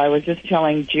life. I was just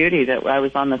telling Judy that I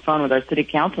was on the phone with our city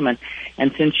councilman,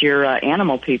 and since you're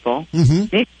animal people,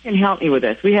 maybe you can help me with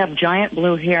this. We have giant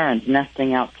blue herons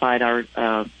nesting outside our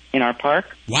in our park.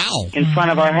 Wow. In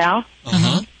front of our house.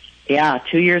 Uh-huh. Yeah,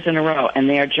 2 years in a row, and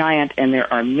they are giant, and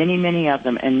there are many, many of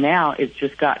them, and now it's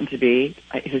just gotten to be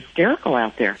hysterical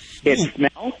out there. It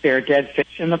smells. There are dead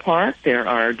fish in the park. There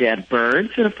are dead birds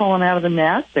that have fallen out of the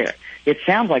nest. It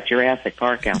sounds like Jurassic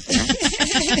Park out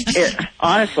there.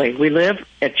 Honestly, we live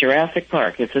at Jurassic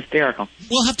Park. It's hysterical.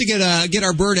 We'll have to get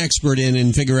our bird expert in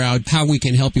and figure out how we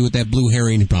can help you with that blue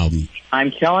herring problem.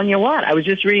 I'm telling you what. I was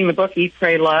just reading the book Eat,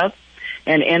 Pray, Love,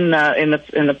 and in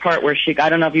the part where I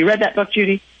don't know if you read that book,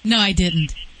 Judy. No, I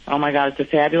didn't. Oh my God, it's a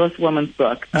fabulous woman's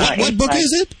book. What book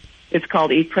is it? It's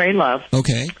called Eat, Pray, Love.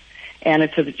 Okay. And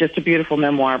it's just a beautiful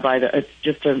memoir it's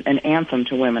just an anthem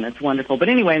to women. It's wonderful. But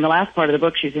anyway, in the last part of the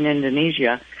book, she's in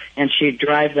Indonesia, and she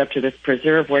drives up to this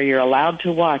preserve where you're allowed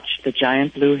to watch the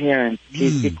giant blue heron.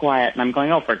 Please be quiet. And I'm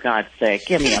going, oh, for God's sake,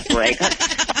 give me a break.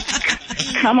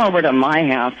 Come over to my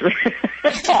house. You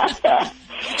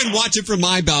can watch it from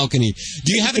my balcony.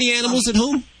 Do you have any animals at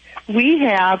home? We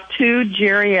have 2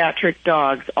 geriatric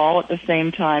dogs all at the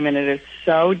same time, and it is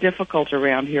so difficult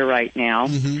around here right now.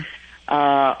 Mm-hmm.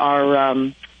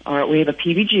 We have a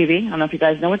PBGB. I don't know if you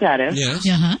guys know what that is.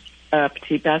 Yes.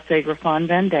 Petit Basset Griffon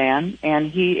Van Dan,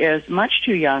 and he is much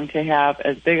too young to have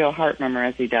as big a heart murmur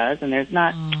as he does, and there's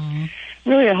not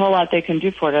really a whole lot they can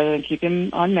do for it other than keep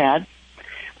him on meds.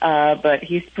 But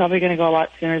he's probably going to go a lot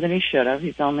sooner than he should have.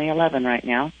 He's only 11 right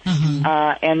now.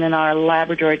 And then our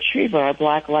Labrador Retriever, our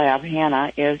black lab,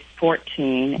 Hannah, is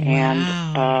 14, and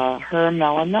her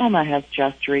melanoma has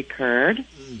just recurred.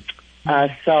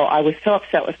 So I was so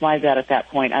upset with my vet at that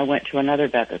point, I went to another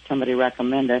vet that somebody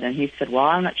recommended, and he said, well,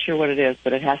 I'm not sure what it is,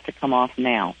 but it has to come off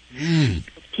now.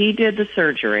 He did the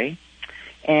surgery,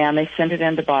 and they sent it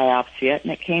in to biopsy it,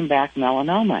 and it came back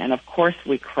melanoma. And, of course,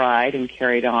 we cried and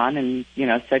carried on and,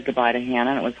 said goodbye to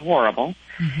Hannah, and it was horrible.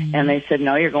 And they said,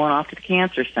 no, you're going off to the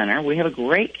cancer center. We have a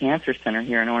great cancer center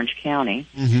here in Orange County,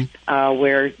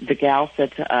 where the gal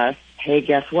said to us, hey,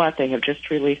 guess what? They have just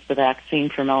released the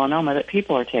vaccine for melanoma that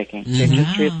people are taking. They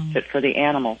just released it for the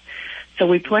animals. So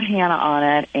we put Hannah on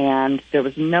it, and there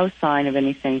was no sign of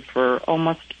anything for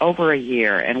almost over a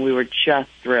year, and we were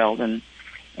just thrilled. And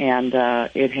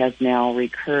it has now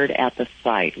recurred at the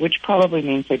site, which probably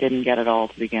means they didn't get it all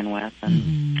to begin with.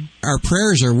 And our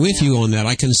prayers are with you on that.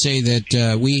 I can say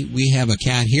that we have a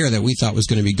cat here that we thought was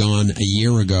going to be gone a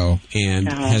year ago and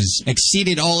has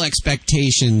exceeded all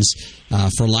expectations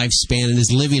for lifespan and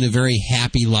is living a very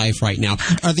happy life right now.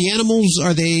 Are the animals,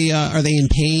 are they in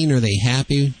pain? Are they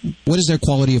happy? What is their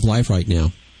quality of life right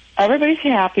now? Everybody's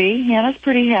happy. Hannah's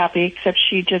pretty happy, except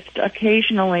she just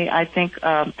occasionally, I think,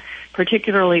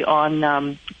 particularly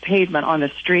on pavement on the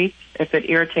street, if it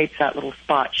irritates that little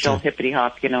spot, she'll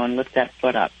hippity-hop, and lift that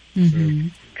foot up.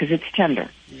 Because it's tender,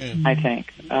 I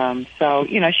think. So,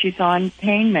 she's on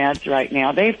pain meds right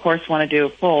now. They, of course, want to do a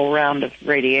full round of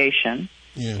radiation.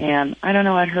 And I don't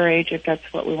know at her age if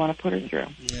that's what we want to put her through.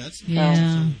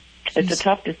 It's a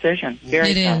tough decision.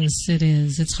 Very tough. It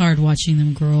is. It's hard watching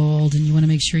them grow old, and you want to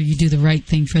make sure you do the right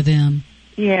thing for them.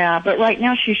 Yeah, but right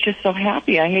now she's just so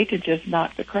happy. I hate to just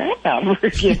knock the crap out of her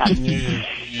again.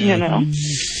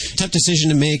 Tough decision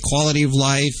to make, quality of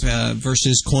life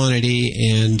versus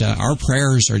quantity, and our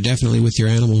prayers are definitely with your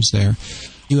animals there.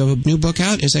 You have a new book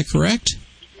out, is that correct?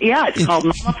 Yeah, it's called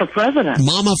Mama for President.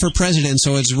 Mama for President,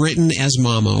 so it's written as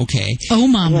Mama, okay. Oh,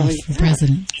 Mama for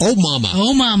President. Oh, Mama.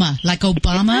 Oh, Mama, like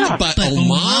Obama, but oh,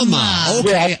 Mama.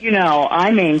 Okay. Well,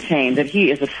 I maintain that he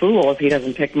is a fool if he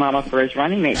doesn't pick Mama for his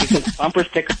running mate, because bumper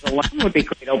stickers alone would be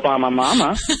great, Obama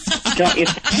Mama. Don't you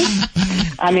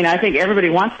think? I mean, I think everybody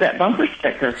wants that bumper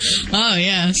sticker. Oh,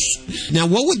 yes. Now,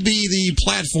 what would be the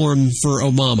platform for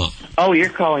Obama? Oh, you're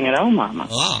calling it Oh Mama.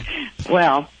 Ah.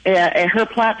 Well, her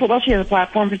platform, she has a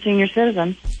platform for senior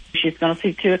citizens. She's going to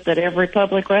see to it that every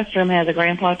public restroom has a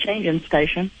grandpa changing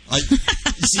station.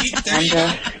 See, there you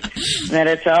go. That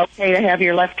it's okay to have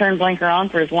your left turn blinker on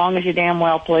for as long as you damn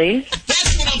well please.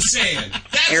 That's what I'm saying.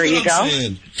 There you go.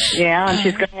 Yeah, and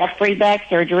she's going to have free back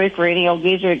surgery for any old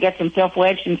geezer who gets himself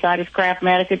wedged inside his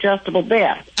Craftmatic adjustable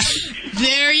bed.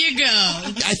 There you go.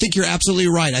 I think you're absolutely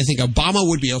right. I think Obama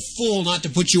would be a fool not to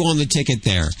put you on the ticket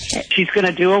there. She's going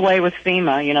to do away with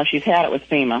FEMA. She's had it with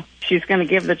FEMA. She's going to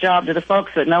give the job to the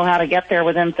folks that know how to get there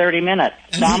within 30 minutes.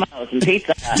 Domino's and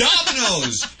Pizza Hut.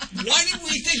 Domino's! Why didn't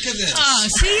we think of this? Oh,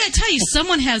 see, I tell you,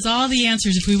 someone has all the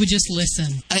answers if we would just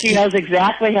listen. She knows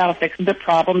exactly how to fix the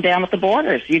problem down at the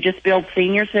borders. You just build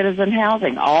senior citizen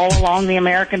housing all along the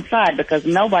American side because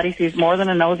nobody sees more than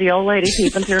a nosy old lady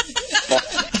peeping through.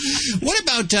 What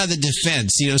about the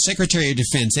defense? Secretary of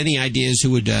Defense. Any ideas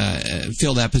who would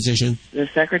fill that position? The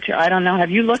secretary. I don't know.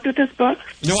 Have you looked at this book?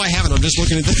 No, I haven't. I'm just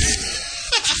looking at the.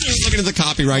 Looking at the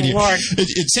copy right here. Lord.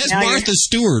 It says Martha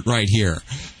Stewart right here.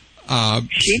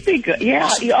 She'd be good. Yeah.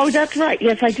 Oh, that's right.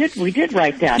 Yes, I did. We did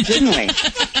write that, didn't we?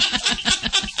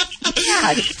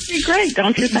 Yeah, she'd be great,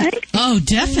 don't you think? Oh,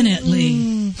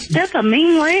 definitely. That's a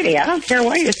mean lady. I don't care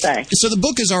what you say. So the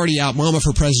book is already out, Mama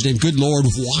for President. Good Lord,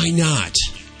 why not?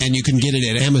 And you can get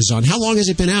it at Amazon. How long has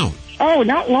it been out? Oh,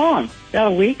 not long. About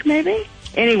a week, maybe?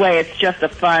 Anyway, it's just a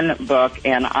fun book,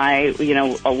 and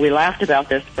we laughed about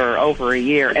this for over a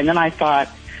year, and then I thought,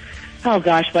 oh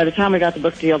gosh, by the time we got the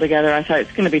book deal together, I thought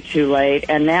it's going to be too late,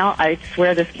 and now I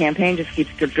swear this campaign just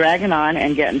keeps dragging on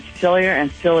and getting sillier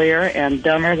and sillier and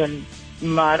dumber than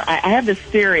mud. I have this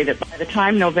theory that by the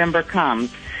time November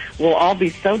comes, we'll all be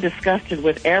so disgusted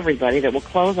with everybody that we'll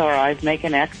close our eyes, make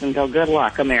an X, and go, good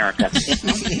luck, America.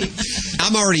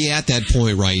 I'm already at that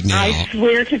point right now. I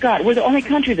swear to God, we're the only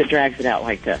country that drags it out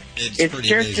like this.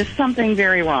 There's just something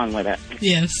very wrong with it.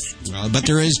 Yes. But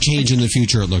there is change in the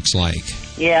future, it looks like.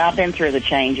 Yeah, I've been through the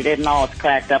change. It isn't all it's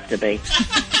cracked up to be.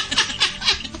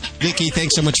 Vicki,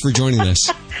 thanks so much for joining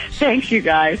us. Thanks, you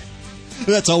guys.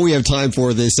 That's all we have time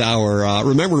for this hour.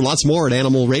 Remember, lots more at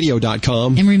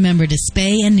animalradio.com. And remember to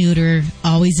spay and neuter,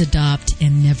 always adopt,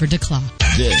 and never declaw.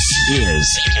 This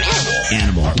is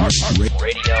Animal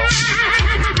Radio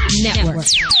Network.